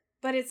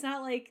 But it's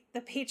not like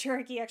the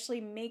patriarchy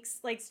actually makes,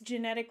 like,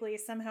 genetically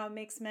somehow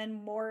makes men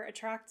more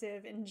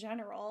attractive in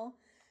general.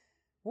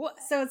 What?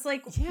 So it's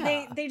like,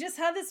 they just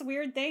had this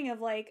weird thing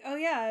of like, oh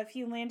yeah, if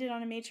you landed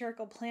on a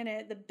matriarchal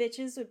planet, the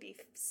bitches would be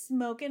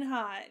smoking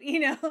hot,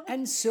 you know?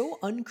 And so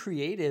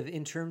uncreative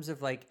in terms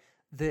of like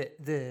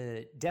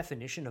the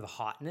definition of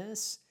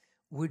hotness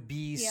would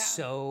be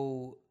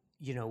so,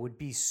 you know, would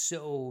be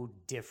so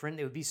different.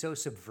 It would be so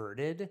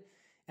subverted.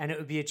 And it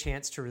would be a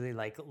chance to really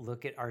like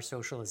look at our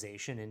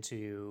socialization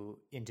into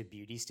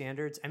beauty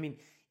standards. I mean,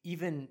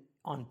 even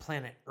on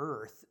planet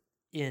Earth,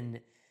 in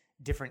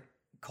different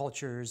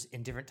cultures,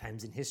 in different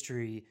times in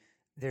history,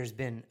 there's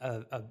been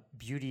a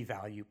beauty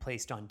value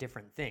placed on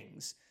different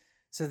things.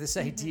 So this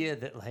idea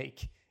that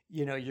like,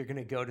 you know, you're going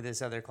to go to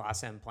this other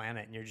class M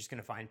planet and you're just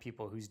going to find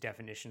people whose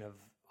definition of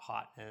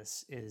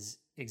hotness is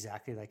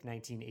exactly like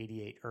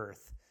 1988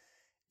 Earth,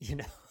 you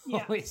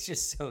know, it's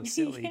just so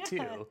silly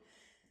too.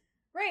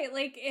 Right,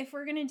 like, if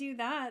we're gonna do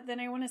that,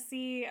 then I want to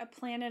see a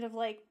planet of,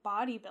 like,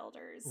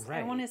 bodybuilders. Right.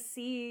 I want to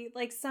see,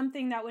 like,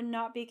 something that would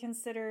not be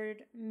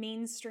considered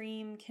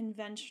mainstream,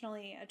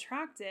 conventionally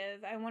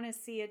attractive. I want to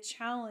see a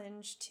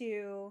challenge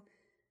to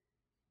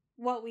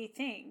what we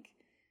think.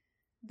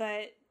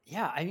 But...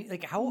 yeah, I mean,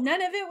 like, how...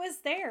 none of it was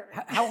there.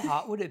 How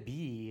hot would it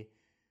be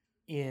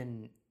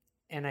in...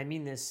 and I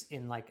mean this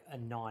in, like, a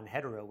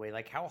non-hetero way.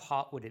 Like, how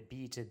hot would it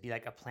be to be,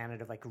 like, a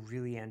planet of, like,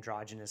 really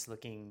androgynous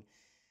looking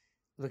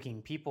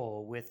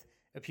people with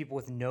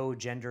no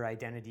gender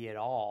identity at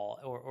all,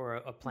 or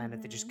a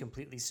planet that just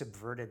completely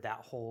subverted that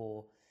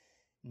whole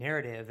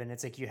narrative. And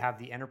it's like, you have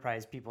the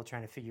Enterprise people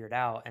trying to figure it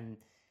out, and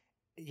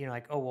you know,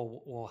 like,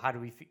 oh, well, how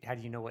do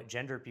you know what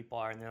gender people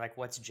are? And they're like,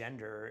 what's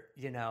gender,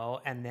 you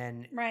know? And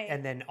then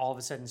and then all of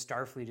a sudden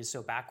Starfleet is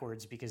so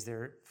backwards because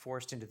they're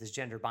forced into this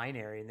gender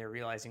binary, and they're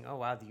realizing, oh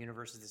wow, the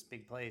universe is this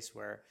big place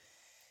where,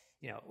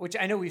 you know, which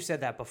I know we've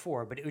said that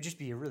before, but it would just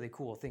be a really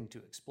cool thing to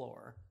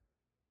explore.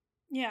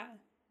 Yeah.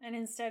 And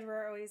instead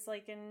we're always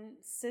like in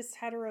cis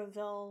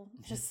heteroville,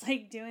 just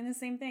like doing the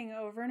same thing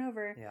over and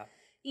over. Yeah.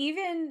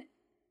 Even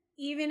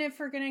if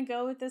we're going to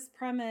go with this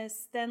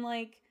premise, then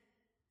like,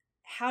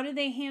 how do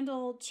they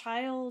handle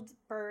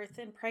childbirth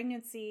and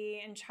pregnancy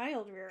and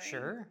child rearing?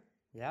 Sure.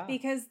 Yeah.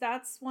 Because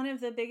that's one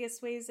of the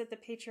biggest ways that the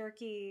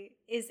patriarchy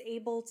is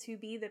able to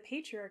be the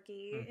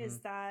patriarchy, is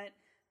that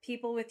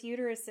people with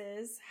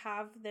uteruses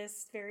have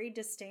this very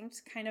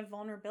distinct kind of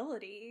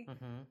vulnerability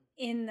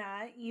in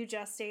that you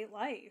gestate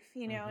life,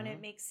 you know, and it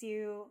makes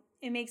you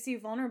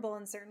vulnerable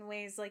in certain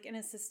ways, like in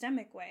a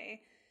systemic way.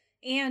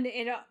 And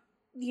it,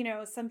 you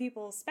know, some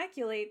people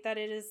speculate that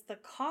it is the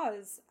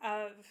cause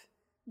of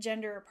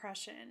gender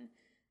oppression,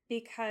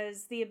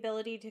 because the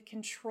ability to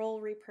control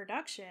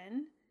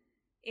reproduction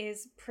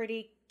is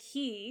pretty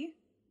key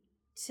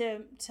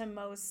to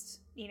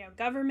most, you know,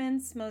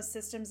 governments, most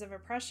systems of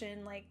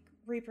oppression. Like,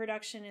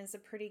 reproduction is a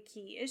pretty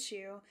key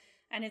issue,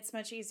 and it's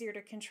much easier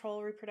to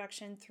control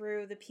reproduction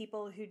through the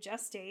people who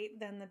gestate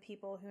than the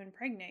people who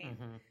impregnate.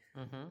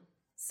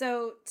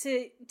 So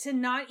to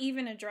not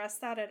even address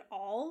that at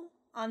all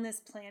on this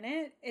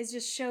planet is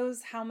just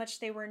shows how much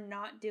they were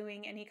not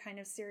doing any kind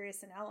of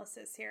serious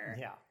analysis here.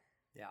 Yeah.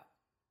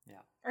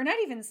 Or not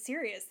even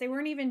serious. They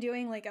weren't even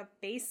doing like a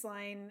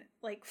baseline,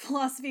 like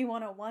philosophy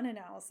 101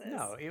 analysis.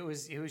 No, it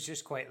was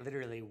just quite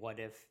literally, what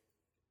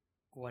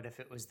if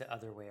it was the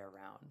other way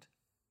around?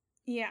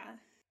 Yeah.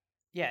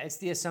 Yeah, it's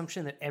the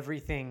assumption that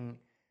everything,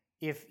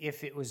 if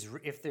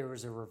there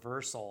was a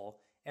reversal,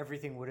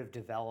 everything would have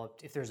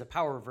developed. If there's a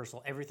power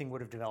reversal, everything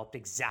would have developed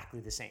exactly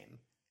the same,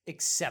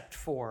 except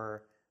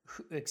for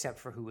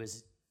who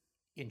was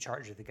in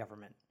charge of the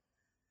government.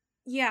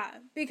 Yeah,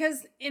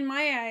 because in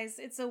my eyes,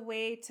 it's a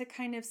way to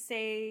kind of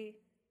say,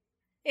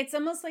 it's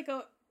almost like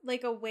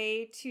a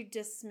way to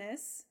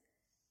dismiss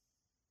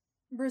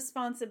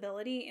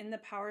responsibility in the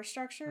power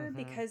structure,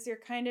 because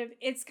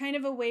it's kind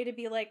of a way to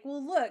be like,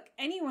 well, look,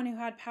 anyone who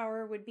had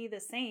power would be the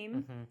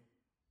same.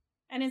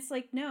 And it's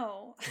like,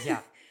 no.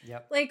 Yeah.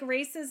 Yep. Like,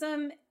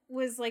 racism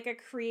was like a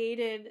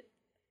created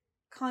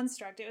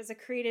construct. It was a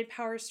created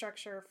power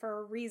structure for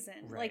a reason.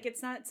 Right. Like,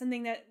 it's not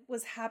something that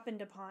was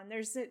happened upon.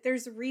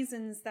 There's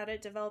reasons that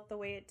it developed the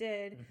way it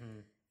did.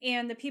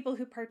 And the people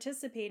who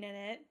participate in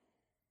it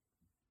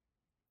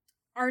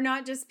are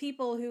not just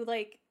people who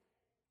like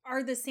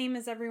are the same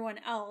as everyone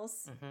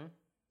else.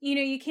 You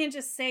know, you can't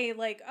just say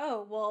like,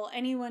 oh, well,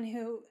 anyone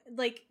who,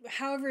 like,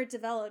 however it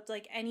developed,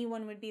 like,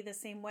 anyone would be the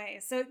same way.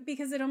 So,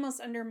 because it almost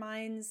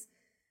undermines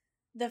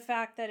the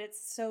fact that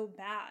it's so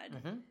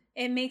bad.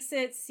 It makes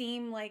it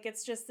seem like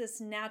it's just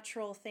this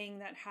natural thing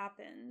that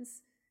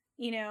happens.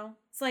 You know,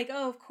 it's like,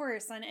 oh, of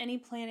course, on any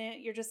planet,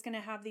 you're just going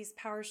to have these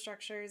power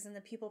structures, and the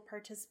people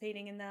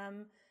participating in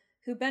them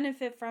who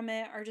benefit from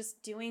it are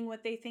just doing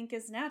what they think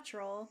is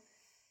natural.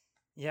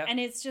 Yeah. And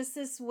it's just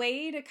this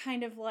way to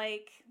kind of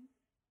like,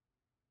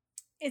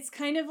 it's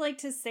kind of like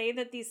to say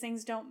that these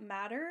things don't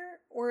matter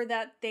or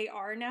that they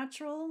are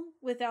natural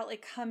without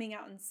like coming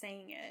out and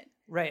saying it.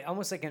 Right.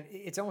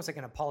 It's almost like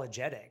an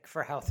apologetic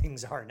for how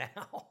things are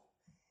now.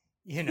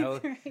 You know,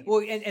 Right.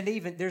 Well, and they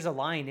even, there's a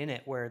line in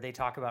it where they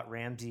talk about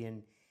Ramsay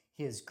and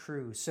his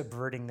crew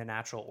subverting the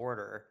natural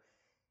order,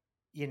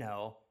 you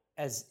know,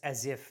 as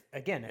if,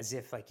 again, as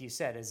if, like you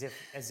said, as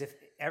if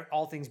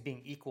all things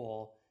being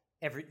equal,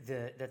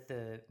 that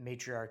the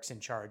matriarchs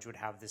in charge would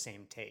have the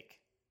same take,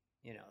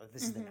 you know,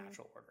 this is the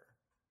natural order.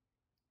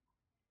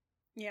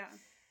 Yeah.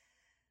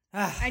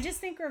 I just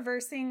think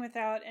reversing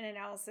without an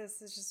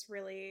analysis is just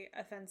really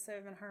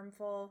offensive and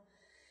harmful.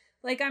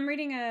 Like, I'm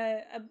reading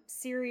a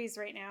series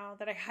right now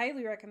that I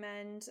highly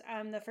recommend.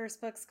 The first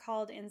book's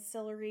called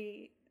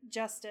Ancillary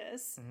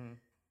Justice.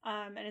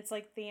 And it's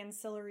like the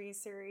Ancillary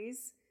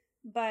series.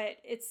 But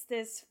it's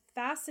this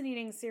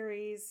fascinating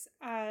series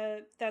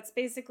that's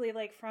basically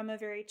like from a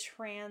very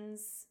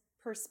trans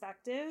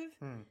perspective.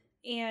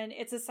 And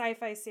it's a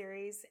sci-fi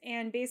series.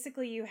 And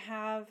basically you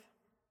have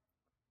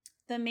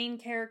the main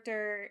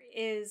character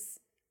is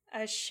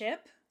a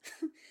ship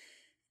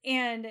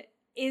and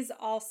is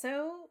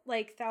also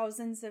like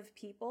thousands of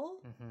people.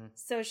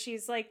 So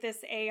she's like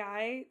this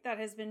AI that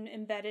has been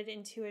embedded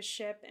into a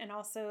ship and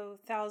also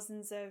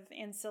thousands of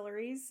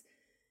ancillaries.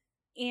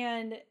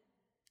 And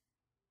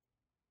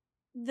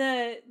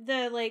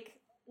the like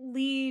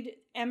lead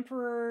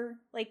emperor,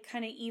 like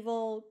kind of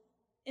evil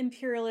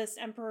imperialist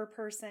emperor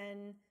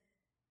person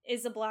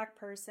is a black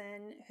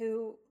person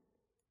who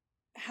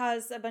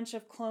has a bunch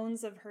of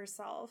clones of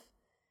herself.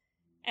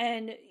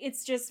 And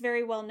it's just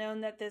very well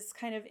known that this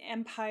kind of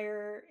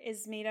empire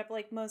is made up,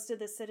 like most of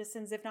the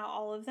citizens, if not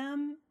all of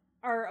them,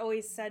 are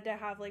always said to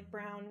have like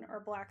brown or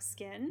black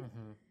skin.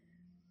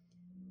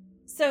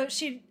 So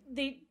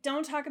they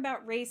don't talk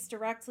about race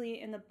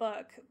directly in the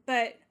book,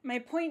 but my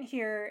point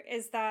here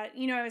is that,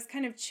 you know, I was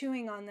kind of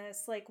chewing on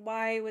this, like,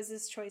 why was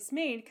this choice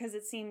made? Because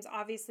it seems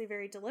obviously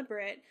very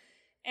deliberate.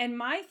 And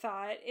my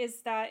thought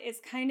is that it's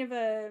kind of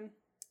a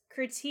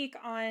critique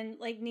on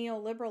like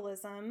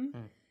neoliberalism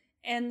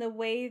and the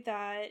way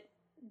that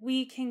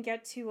we can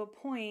get to a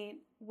point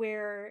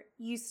where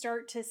you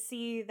start to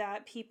see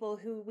that people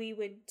who we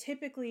would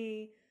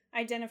typically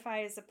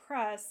identify as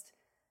oppressed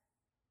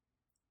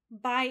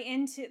buy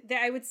into,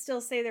 I would still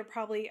say they're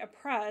probably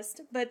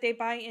oppressed, but they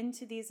buy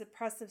into these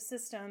oppressive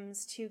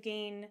systems to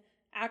gain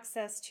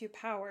access to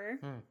power.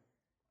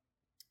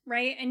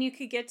 Right? And you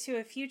could get to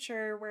a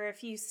future where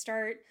if you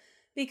start,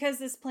 because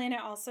this planet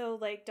also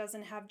like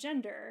doesn't have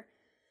gender,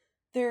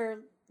 their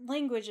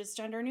language is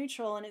gender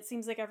neutral, and it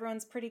seems like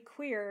everyone's pretty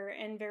queer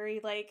and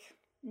very like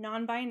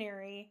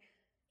non-binary.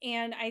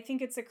 And I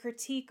think it's a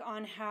critique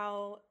on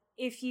how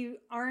if you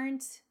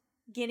aren't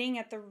getting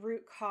at the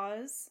root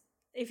cause,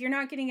 if you're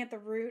not getting at the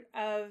root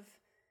of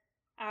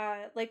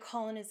like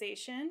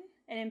colonization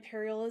and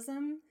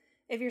imperialism,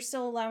 if you're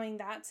still allowing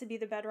that to be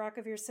the bedrock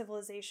of your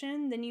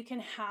civilization, then you can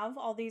have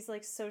all these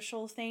like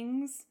social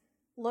things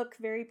look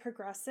very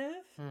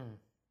progressive,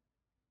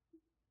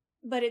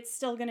 but it's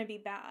still going to be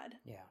bad.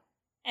 Yeah.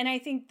 And I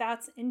think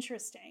that's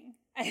interesting.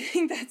 I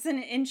think that's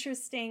an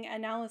interesting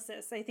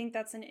analysis. I think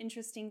that's an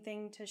interesting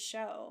thing to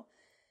show.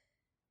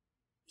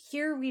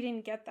 Here, we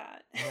didn't get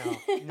that.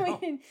 No.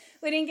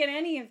 we didn't get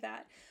any of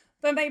that.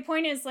 But my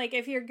point is, like,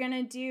 if you're going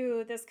to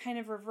do this kind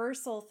of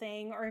reversal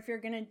thing, or if you're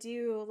going to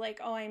do, like,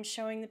 oh, I'm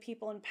showing the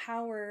people in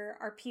power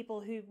are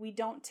people who we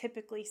don't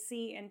typically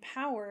see in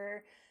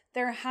power,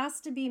 there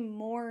has to be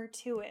more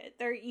to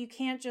it. You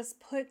can't just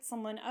put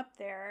someone up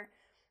there.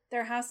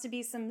 There has to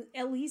be some,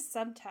 at least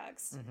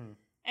subtext.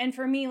 And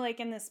for me, like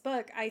in this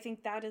book, I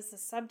think that is the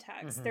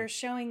subtext. They're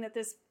showing that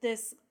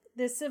this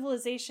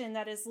civilization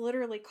that is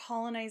literally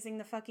colonizing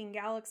the fucking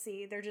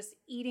galaxy, they're just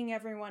eating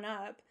everyone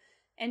up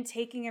and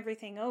taking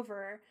everything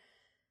over,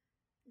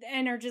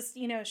 and are just,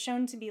 you know,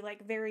 shown to be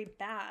like very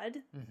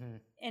bad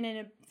and in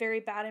a very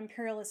bad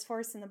imperialist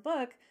force in the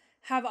book,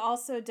 have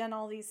also done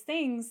all these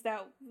things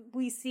that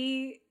we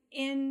see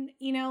in,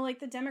 you know, like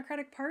the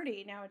Democratic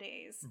Party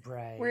nowadays.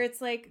 Right. Where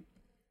it's like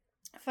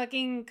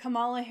fucking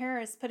Kamala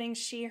Harris putting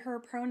she, her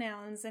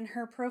pronouns in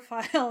her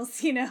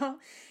profiles, you know?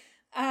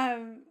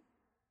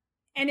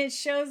 And it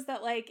shows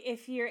that, like,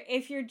 if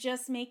you're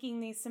just making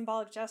these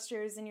symbolic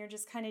gestures and you're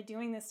just kind of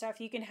doing this stuff,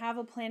 you can have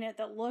a planet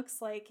that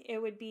looks like it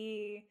would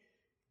be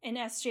an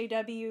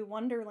SJW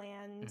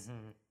wonderland,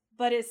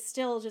 but is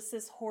still just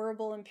this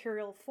horrible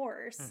imperial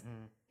force.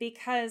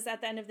 Because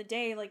at the end of the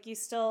day, like, you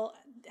still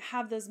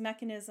have those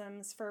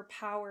mechanisms for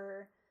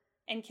power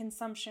and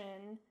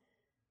consumption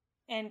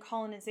and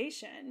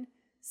colonization.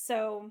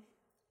 So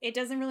it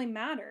doesn't really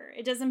matter.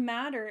 It doesn't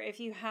matter if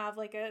you have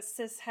like a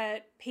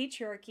cishet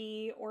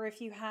patriarchy or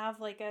if you have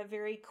like a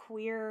very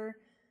queer,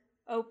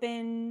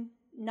 open,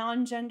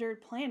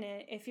 non-gendered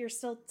planet, if you're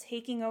still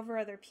taking over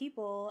other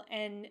people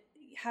and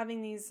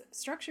having these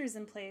structures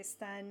in place,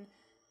 then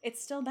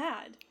it's still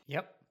bad.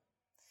 Yep.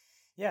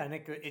 Yeah, and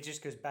it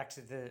just goes back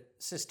to the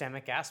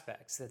systemic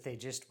aspects that they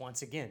just,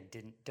 once again,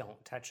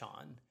 don't touch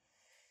on.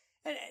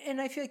 And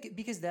I feel like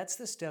because that's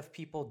the stuff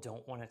people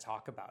don't want to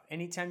talk about.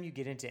 Anytime you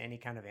get into any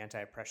kind of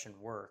anti-oppression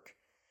work,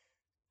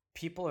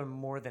 people are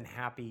more than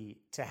happy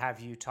to have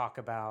you talk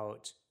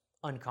about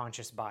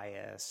unconscious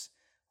bias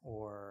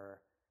or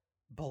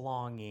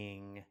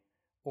belonging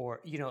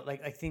or,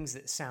 like things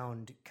that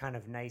sound kind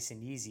of nice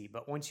and easy.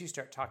 But once you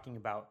start talking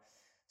about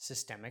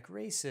systemic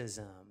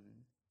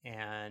racism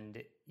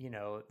and,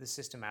 the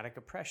systematic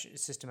oppression,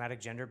 systematic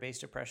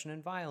gender-based oppression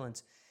and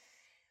violence,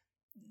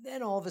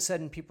 then all of a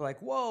sudden people are like,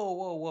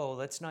 whoa,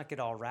 let's not get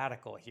all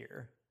radical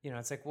here.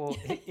 It's like, well,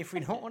 if we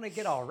don't want to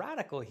get all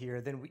radical here,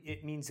 then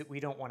it means that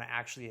we don't want to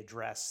actually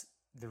address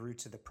the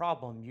roots of the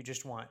problem. You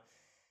just want,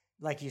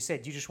 like you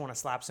said, you just want to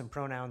slap some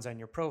pronouns on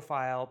your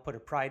profile, put a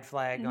pride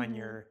flag on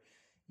your,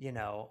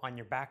 on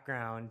your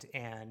background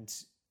and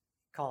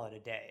call it a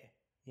day,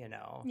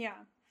 Yeah.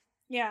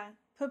 Yeah.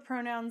 Put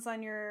pronouns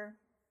on your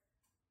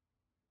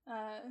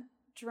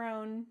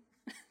drone.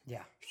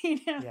 Yeah.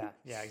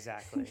 Yeah,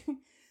 exactly.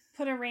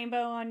 Put a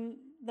rainbow on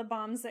the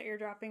bombs that you're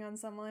dropping on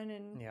someone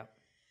and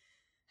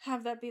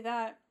have that be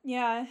that.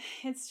 Yeah,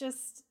 it's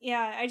just,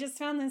 I just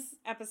found this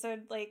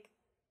episode like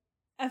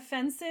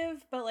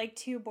offensive, but like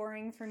too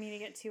boring for me to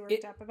get too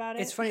worked up about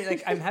it. It's funny,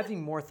 like I'm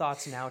having more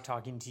thoughts now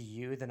talking to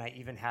you than I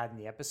even had in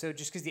the episode,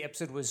 just because the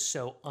episode was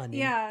so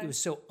it was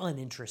so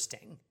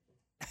uninteresting.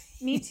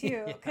 Me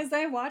too, because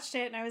I watched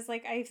it and I was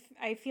like,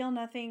 I feel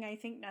nothing, I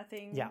think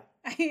nothing. Yeah.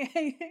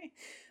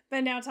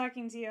 But now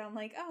talking to you, I'm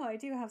like, oh, I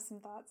do have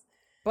some thoughts.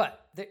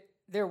 But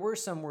there were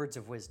some words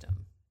of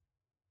wisdom.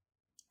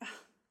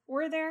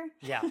 Were there?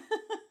 Yeah.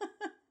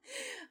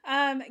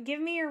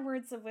 Give me your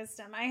words of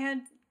wisdom. I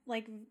had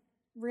like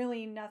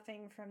really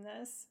nothing from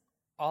this.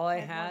 All I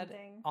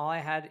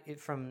had it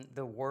from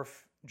the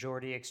Worf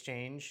Geordi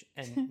exchange,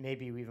 and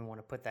maybe we even want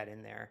to put that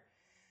in there.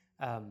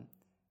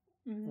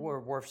 Where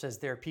Worf says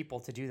there are people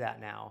to do that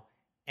now,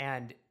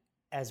 and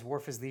as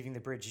Worf is leaving the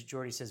bridge,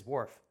 Geordi says,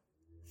 "Worf,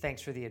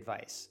 thanks for the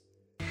advice."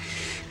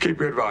 Keep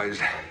you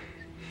advised.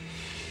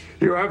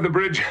 You have the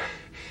bridge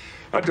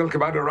until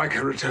Commander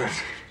Riker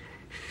returns.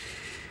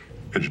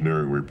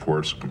 Engineering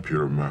reports,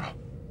 computer mail.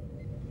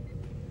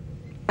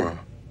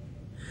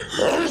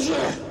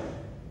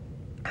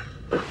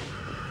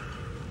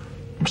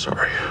 I'm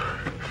sorry.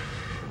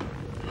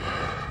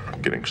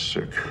 I'm getting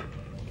sick.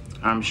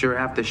 I'm sure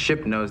half the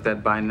ship knows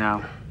that by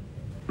now.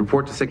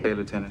 Report to sick bay,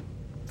 Lieutenant.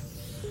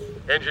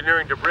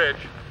 Engineering to bridge.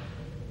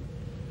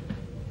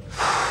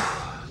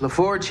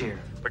 LaForge here.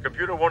 The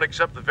computer won't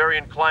accept the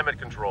variant climate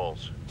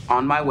controls.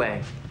 On my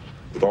way.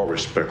 With all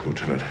respect,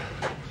 Lieutenant,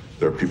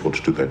 there are people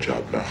to do that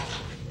job now.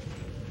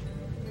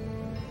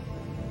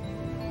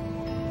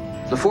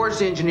 LaForge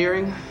to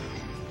engineering.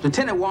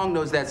 Lieutenant Wong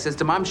knows that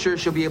system. I'm sure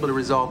she'll be able to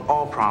resolve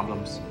all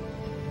problems.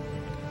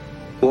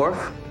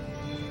 Worf?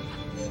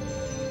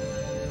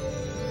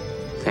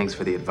 Thanks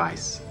for the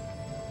advice.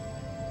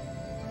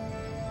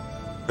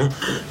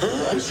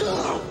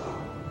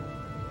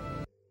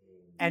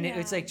 And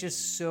it's like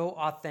just so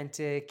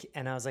authentic,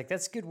 and I was like,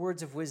 "That's good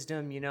words of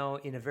wisdom,"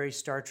 in a very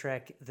Star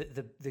Trek.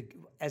 The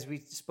as we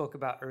spoke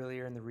about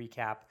earlier in the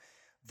recap,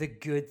 the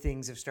good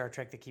things of Star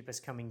Trek that keep us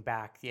coming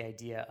back. The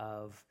idea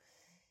of,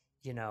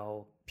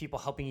 people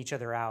helping each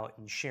other out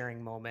and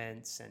sharing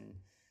moments and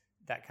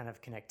that kind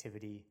of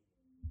connectivity.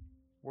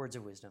 Words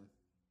of wisdom.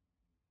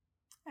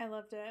 I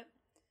loved it.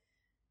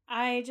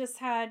 I just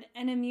had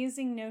an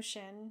amusing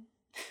notion.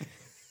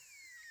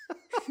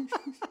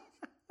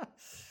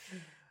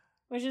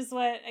 Which is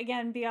what,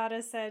 again,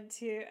 Beata said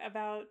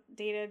about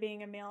Data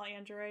being a male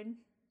android.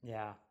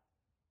 Yeah.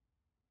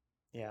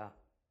 Yeah.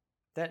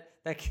 That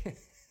could,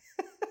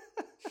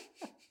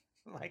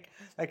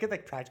 that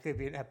could practically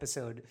be an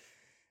episode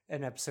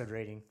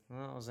rating.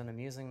 Well, it was an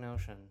amusing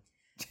notion.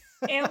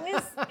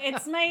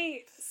 It's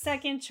my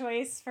second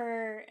choice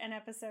for an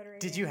episode rating.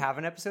 Did you have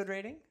an episode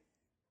rating?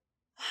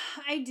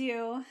 I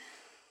do.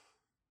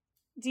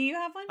 Do you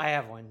have one? I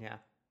have one, yeah.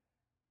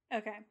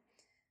 Okay.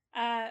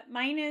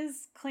 Mine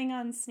is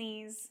Klingon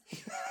sneeze.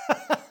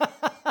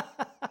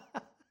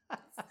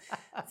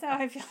 That's how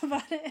I feel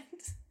about it.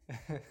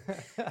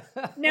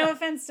 No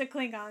offense to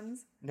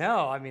Klingons.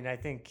 No, I mean, I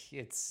think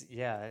it's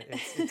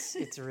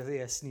really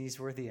a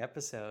sneeze-worthy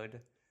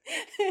episode.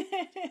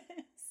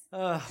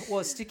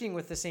 Well, sticking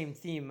with the same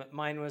theme,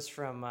 mine was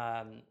from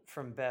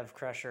Bev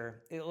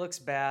Crusher. It looks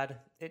bad.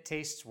 It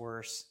tastes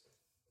worse.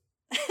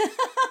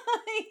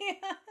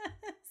 Yes.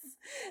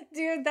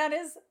 Dude, that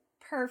is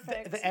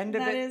perfect. The end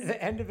of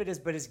it is,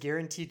 but is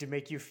guaranteed to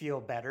make you feel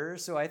better.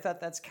 So I thought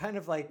that's kind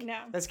of like,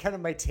 that's kind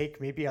of my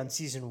take maybe on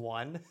season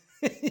 1,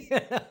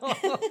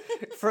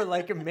 for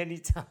many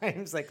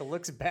times, it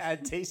looks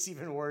bad, tastes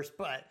even worse,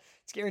 but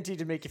it's guaranteed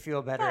to make you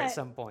feel better at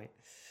some point.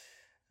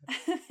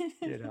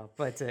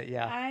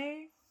 Yeah.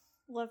 I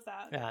love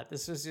that. Yeah,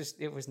 this was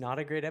it was not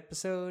a great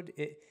episode.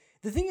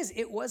 The thing is,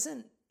 it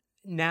wasn't,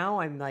 now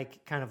I'm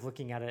like kind of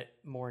looking at it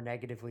more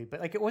negatively, but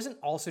like it wasn't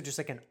also just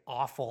like an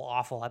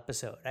awful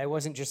episode. I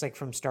wasn't just like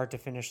from start to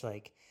finish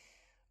like,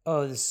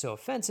 oh, this is so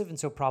offensive and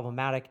so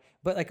problematic.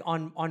 But like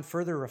on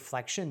further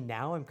reflection,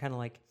 now I'm kind of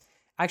like,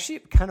 actually,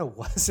 it kind of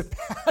was a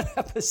bad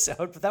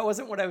episode, but that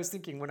wasn't what I was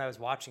thinking when I was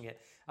watching it.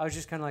 I was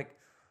just kind of like,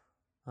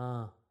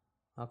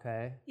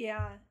 okay.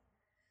 Yeah.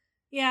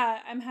 Yeah,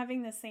 I'm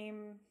having the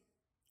same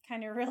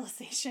kind of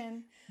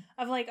realization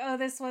of like, oh,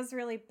 this was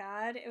really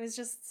bad. It was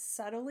just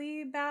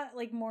subtly bad,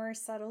 like more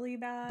subtly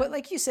bad. But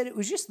like you said, it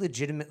was just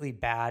legitimately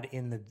bad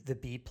in the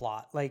B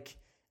plot. Like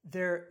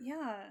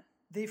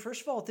they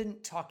first of all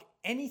didn't talk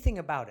anything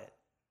about it.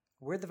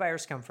 Where'd the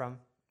virus come from?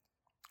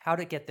 How'd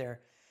it get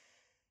there?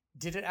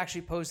 Did it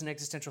actually pose an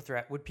existential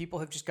threat? Would people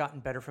have just gotten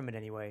better from it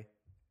anyway?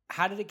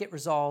 How did it get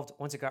resolved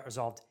once it got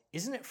resolved?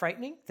 Isn't it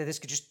frightening that this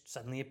could just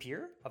suddenly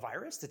appear, a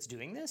virus that's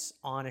doing this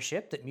on a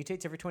ship that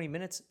mutates every 20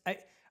 minutes?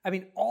 I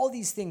mean, all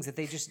these things that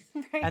they just,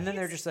 right. And then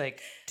they're just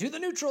like, to the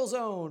neutral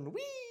zone,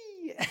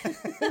 whee! And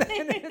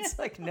it's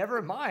like,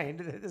 never mind,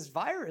 this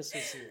virus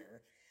is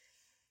here.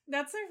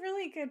 That's a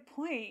really good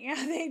point. Yeah,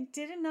 they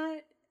did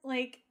not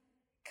like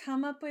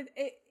come up with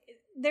it.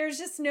 There's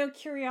just no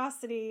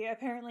curiosity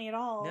apparently at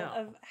all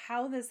of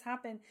how this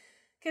happened.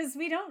 Because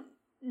we don't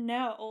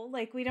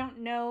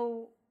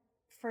know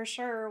for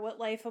sure what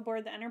life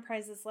aboard the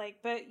Enterprise is like.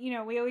 But, you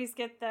know, we always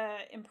get the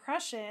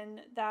impression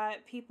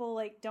that people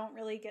like don't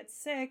really get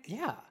sick.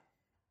 Yeah.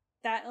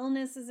 That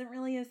illness isn't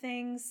really a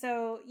thing.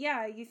 So,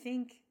 yeah, you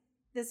think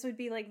this would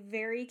be like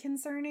very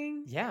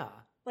concerning. Yeah.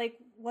 Like,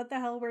 what the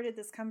hell? Where did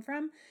this come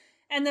from?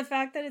 And the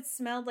fact that it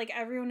smelled like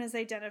everyone is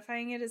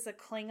identifying it as a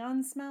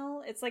Klingon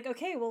smell. It's like,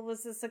 okay, well,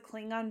 was this a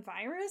Klingon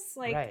virus?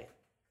 Like, right.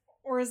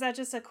 Or is that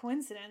just a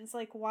coincidence?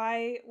 Like,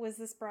 why was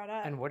this brought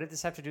up? And what did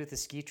this have to do with the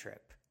ski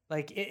trip?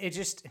 Like, it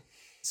just,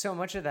 so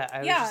much of that, I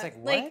was just like,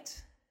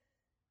 what?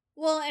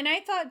 Well, and I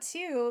thought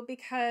too,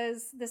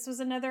 because this was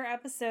another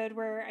episode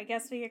where I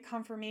guess we get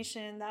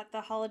confirmation that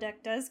the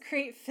holodeck does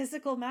create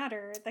physical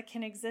matter that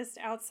can exist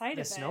outside of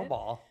it. The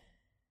snowball.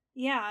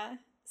 Yeah.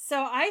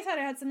 So I thought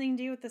it had something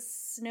to do with the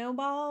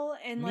snowball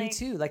and Me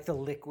too, like the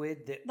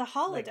liquid that the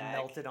holodeck like,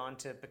 melted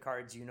onto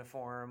Picard's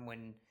uniform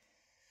when.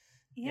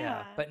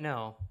 Yeah. But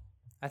no.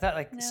 I thought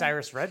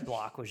Cyrus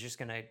Redblock was just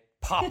gonna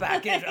pop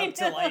back it up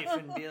to life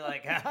and be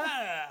like,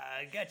 ha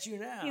I got you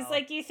now. He's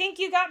like, you think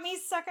you got me,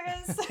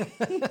 suckers?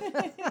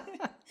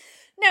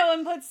 No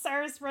one puts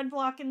Cyrus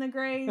Redblock in the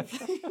grave.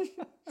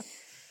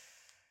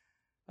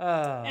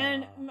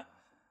 And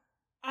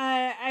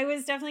I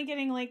was definitely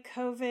getting like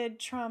COVID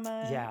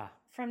trauma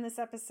from this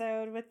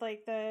episode with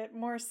like the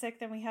more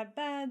sick than we had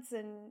beds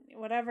and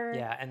whatever.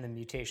 Yeah, and the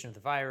mutation of the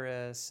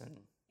virus and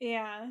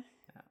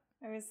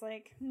I was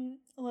like,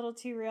 a little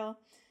too real.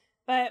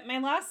 But my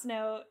last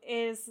note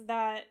is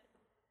that,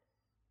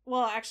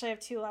 well, actually I have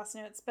two last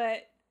notes,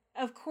 but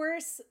of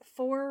course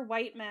 4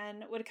 white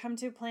men would come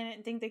to a planet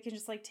and think they can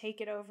just like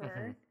take it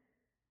over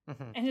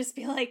and just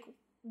be like,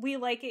 we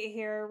like it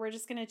here. We're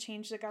just going to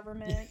change the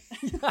government.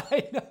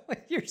 I know.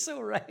 You're so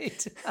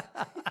right.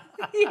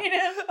 You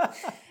know?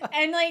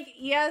 And like,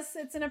 yes,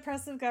 it's an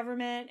oppressive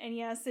government and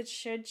yes, it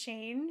should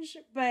change,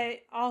 but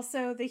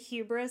also the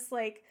hubris,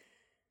 like,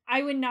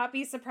 I would not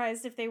be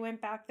surprised if they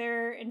went back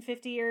there in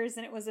 50 years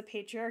and it was a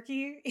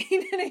patriarchy. You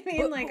know what I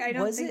mean? But I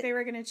don't think they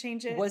were going to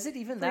change it. Was it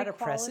even that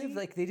oppressive?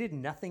 Like they did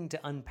nothing to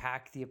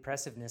unpack the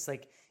oppressiveness.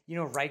 Like, you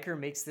know, Riker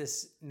makes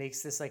this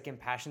like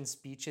impassioned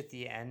speech at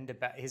the end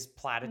about his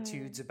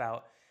platitudes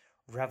about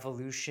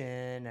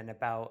revolution and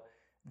about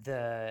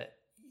the,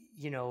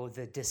 you know,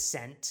 the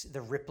descent,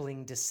 the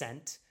rippling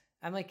descent.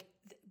 I'm like,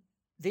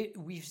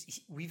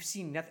 we've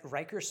seen nothing.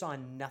 Riker saw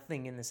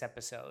nothing in this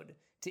episode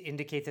to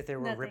indicate that there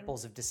were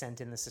ripples of dissent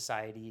in the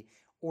society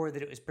or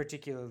that it was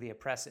particularly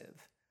oppressive.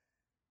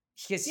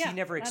 Because he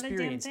never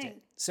experienced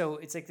it. So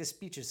it's like this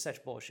speech is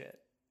such bullshit.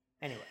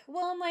 Anyway.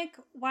 Well, I'm like,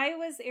 why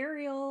was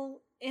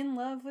Ariel in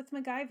love with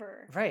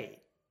MacGyver? Right.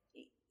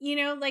 You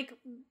know, like,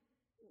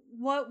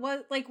 what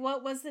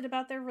was it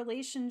about their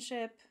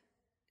relationship?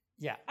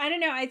 Yeah. I don't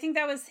know. I think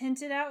that was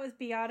hinted at with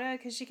Beata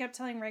because she kept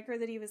telling Riker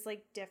that he was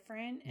like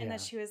different and that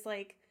she was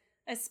like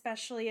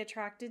especially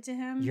attracted to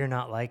him. You're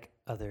not like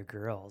other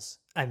girls.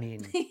 I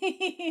mean,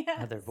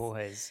 other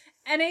boys.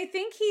 And I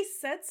think he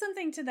said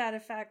something to that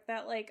effect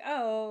that like,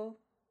 oh,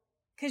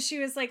 because she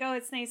was like, oh,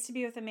 it's nice to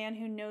be with a man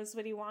who knows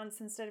what he wants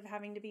instead of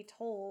having to be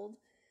told.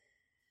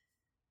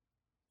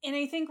 And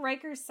I think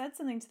Riker said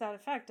something to that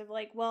effect of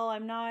like, well,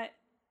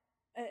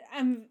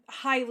 I'm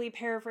highly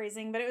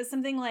paraphrasing, but it was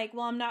something like,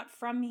 well, I'm not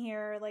from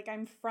here. Like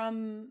I'm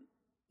from,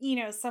 you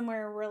know,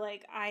 somewhere where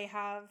like I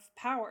have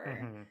power.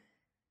 Mm-hmm.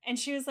 And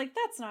she was like,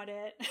 that's not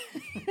it.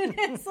 And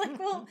it's like,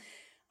 well,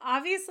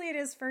 obviously it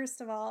is,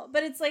 first of all.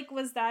 But it's like,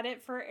 was that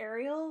it for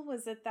Ariel?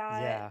 Was it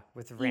that? Yeah,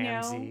 with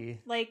Ramsey. You know,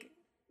 like,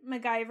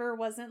 MacGyver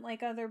wasn't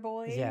like other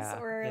boys? Yeah,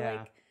 or,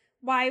 like,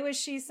 why was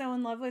she so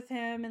in love with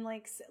him? And,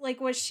 like,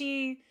 was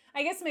she...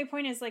 I guess my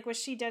point is, like,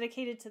 was she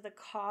dedicated to the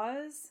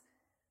cause?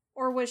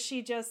 Or was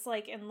she just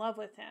like in love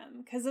with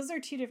him? Because those are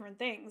two different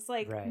things.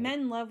 Like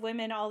men love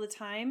women all the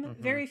time.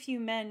 Mm-hmm. Very few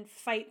men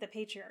fight the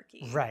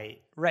patriarchy.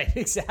 Right.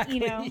 Exactly.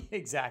 You know?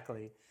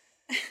 Exactly.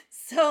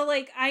 So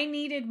like I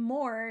needed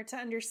more to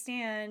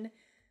understand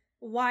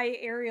why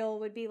Ariel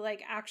would be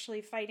like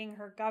actually fighting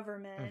her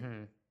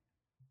government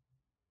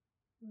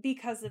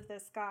because of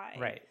this guy.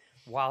 Right.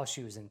 While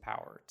she was in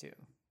power too.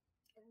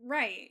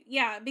 Right.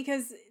 Yeah.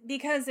 Because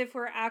if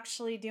we're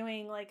actually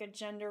doing like a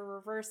gender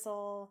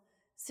reversal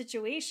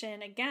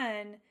situation,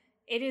 again,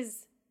 it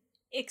is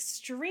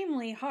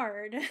extremely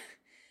hard,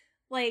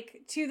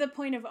 like to the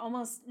point of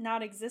almost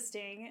not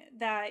existing,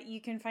 that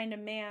you can find a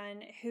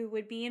man who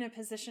would be in a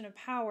position of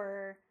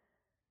power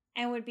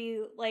and would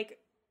be like,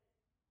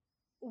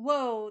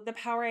 whoa, the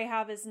power I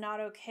have is not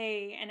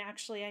okay, and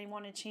actually I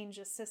want to change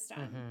the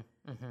system.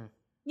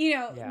 You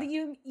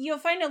know, you'll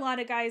find a lot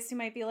of guys who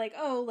might be like,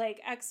 oh, like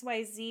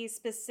XYZ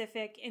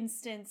specific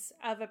instance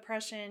of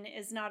oppression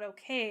is not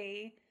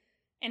okay,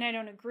 and I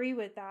don't agree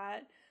with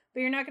that.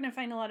 But you're not going to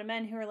find a lot of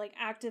men who are like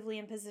actively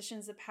in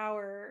positions of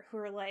power who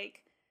are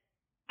like,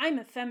 I'm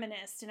a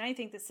feminist and I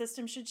think the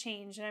system should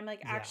change, and I'm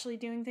like actually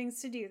doing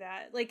things to do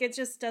that. Like it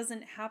just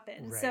doesn't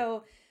happen. Right.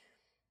 So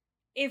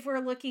if we're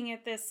looking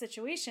at this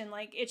situation,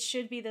 like it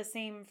should be the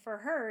same for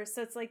her.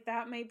 So it's like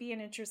that might be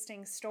an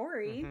interesting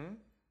story.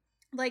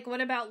 Like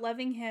what about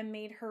loving him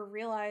made her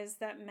realize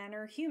that men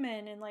are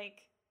human and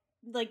like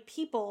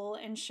people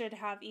and should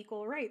have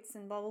equal rights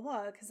and blah blah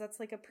blah, because that's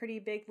like a pretty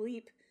big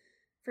leap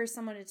for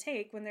someone to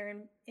take when they're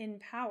in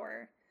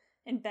power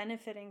and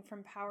benefiting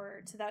from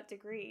power to that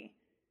degree.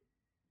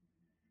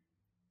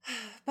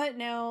 But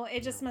no,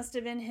 it just must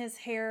have been his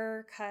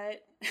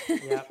haircut.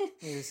 Yep,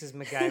 it was his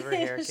MacGyver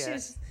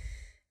haircut.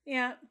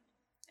 Yeah,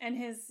 and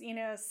his, you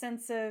know,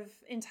 sense of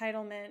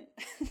entitlement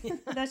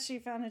that she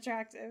found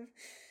attractive.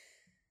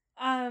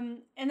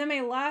 And then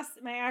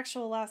my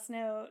actual last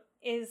note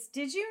is,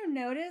 did you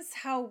notice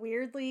how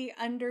weirdly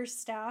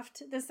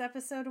understaffed this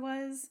episode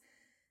was?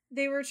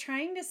 They were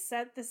trying to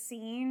set the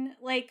scene,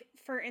 like,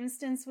 for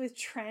instance, with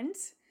Trent.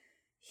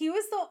 He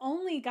was the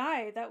only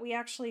guy that we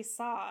actually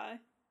saw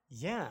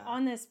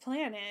on this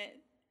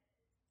planet.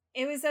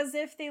 It was as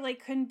if they,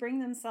 like, couldn't bring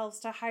themselves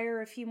to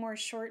hire a few more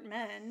short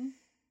men.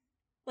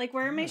 Like,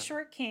 where are my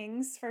short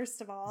kings,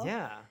 first of all?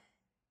 Yeah.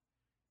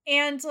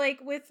 And,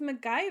 like, with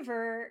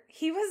MacGyver,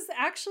 he was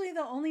actually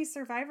the only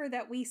survivor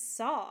that we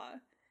saw.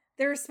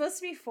 There were supposed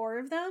to be 4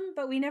 of them,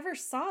 but we never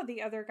saw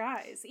the other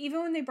guys.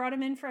 Even when they brought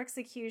him in for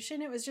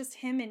execution, it was just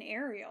him and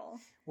Ariel.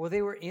 Well,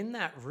 they were in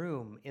that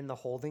room, in the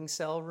holding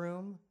cell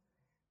room,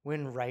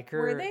 when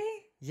Riker... Were they?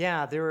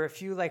 Yeah, there were a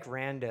few, like,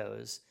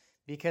 randos.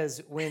 Because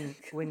when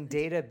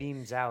Data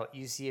beams out,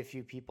 you see a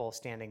few people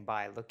standing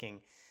by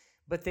looking.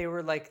 But they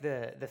were, like,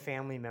 the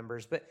family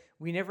members. But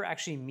we never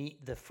actually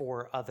meet the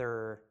 3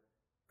 other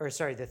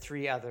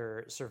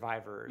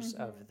survivors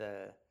of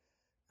the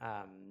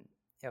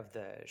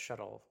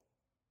shuttle.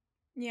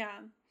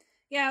 Yeah,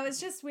 it was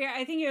just weird.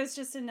 I think it was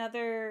just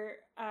another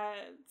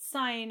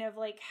sign of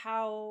like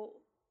how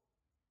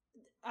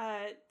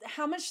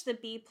much the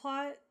B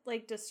plot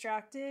like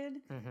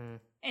distracted,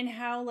 and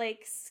how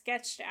like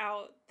sketched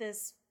out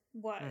this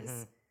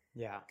was.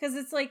 Yeah, because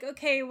it's like,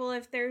 okay, well,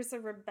 if there's a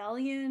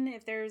rebellion,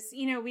 if there's,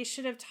 you know, we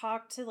should have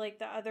talked to like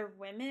the other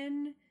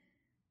women.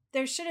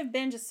 There should have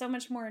been just so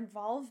much more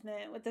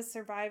involvement with the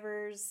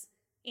survivors,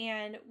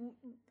 and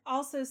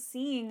also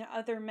seeing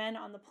other men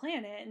on the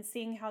planet and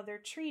seeing how they're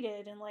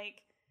treated. And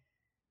like,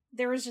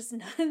 there was just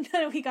none.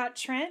 We got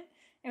Trent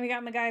and we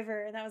got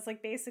MacGyver, and that was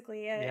like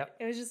basically it. Yep.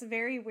 It was just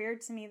very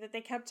weird to me that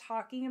they kept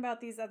talking about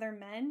these other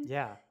men.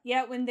 Yeah.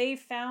 Yet when they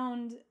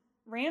found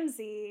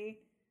Ramsey,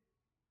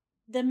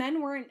 the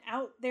men weren't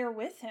out there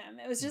with him.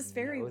 It was just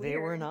very weird. They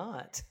were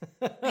not.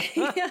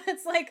 Yeah,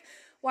 it's like,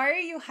 why are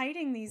you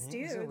hiding these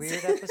dudes? It was a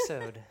weird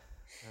episode.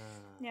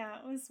 Yeah,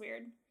 it was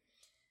weird.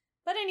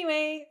 But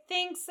anyway,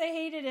 thanks. I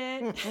hated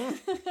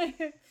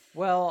it.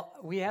 Well,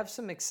 we have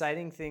some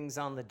exciting things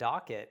on the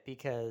docket,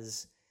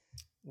 because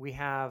we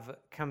have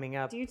coming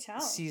up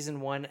season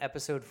 1,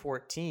 episode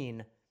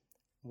 14,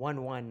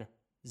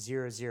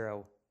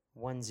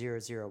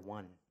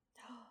 11001001.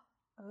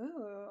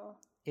 Oh.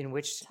 In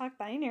which talk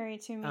binary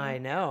to me. I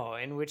know,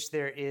 in which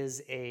there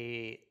is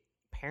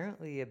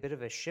apparently a bit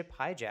of a ship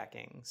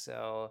hijacking.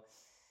 So,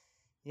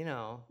 you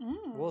know,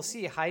 we'll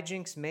see.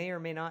 Hijinks may or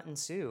may not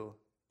ensue.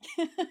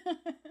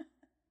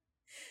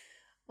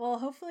 Well,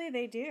 hopefully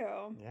they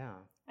do. Yeah.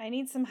 I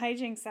need some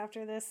hijinks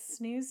after this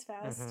snooze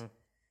fest.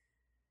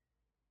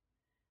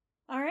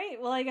 All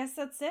right. Well, I guess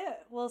that's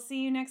it. We'll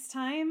see you next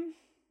time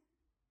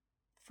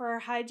for our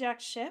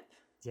hijacked ship.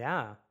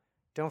 Yeah.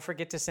 Don't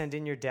forget to send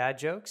in your dad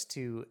jokes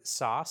to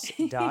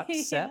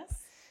sauce.sep,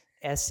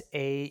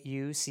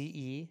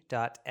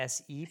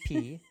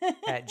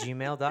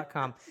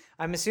 sauce.sep@gmail.com.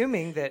 I'm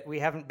assuming that we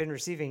haven't been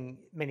receiving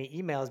many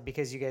emails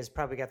because you guys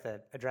probably got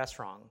the address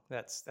wrong.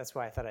 That's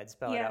why I thought I'd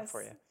spell it out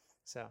for you.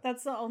 So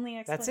that's the only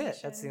explanation. That's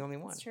it. That's the only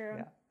one. It's true.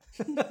 Yeah.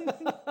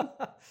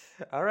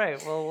 All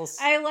right. Well, we'll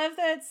see. I love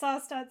that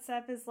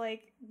Sauce.Sep is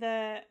like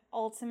the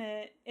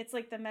ultimate. It's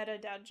like the meta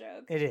dad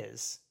joke. It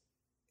is.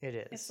 It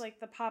is. It's like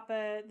the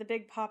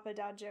big Papa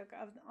dad joke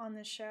on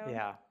the show.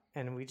 Yeah,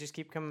 and we just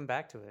keep coming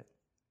back to it.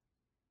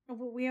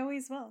 Well, we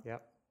always will.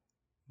 Yep.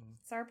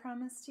 It's our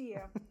promise to you.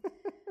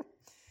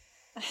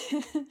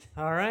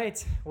 All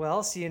right.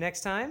 Well, see you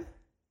next time.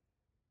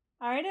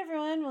 All right,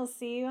 everyone. We'll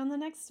see you on the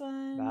next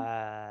one.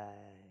 Bye.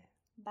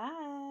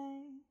 Bye.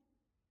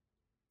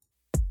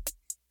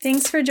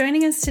 Thanks for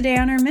joining us today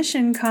on our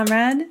mission,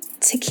 comrade.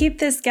 To keep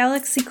this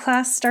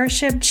Galaxy-class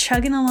starship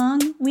chugging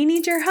along, we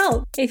need your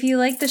help. If you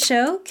like the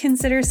show,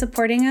 consider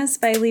supporting us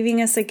by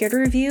leaving us a good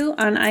review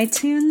on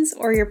iTunes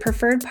or your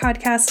preferred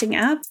podcasting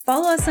app.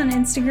 Follow us on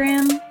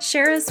Instagram,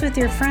 share us with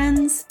your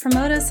friends,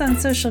 promote us on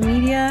social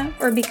media,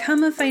 or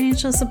become a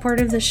financial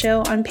supporter of the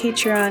show on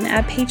Patreon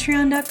at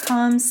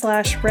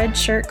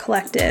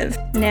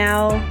patreon.com/redshirtcollective.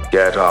 Now,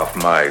 Get off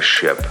my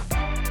ship.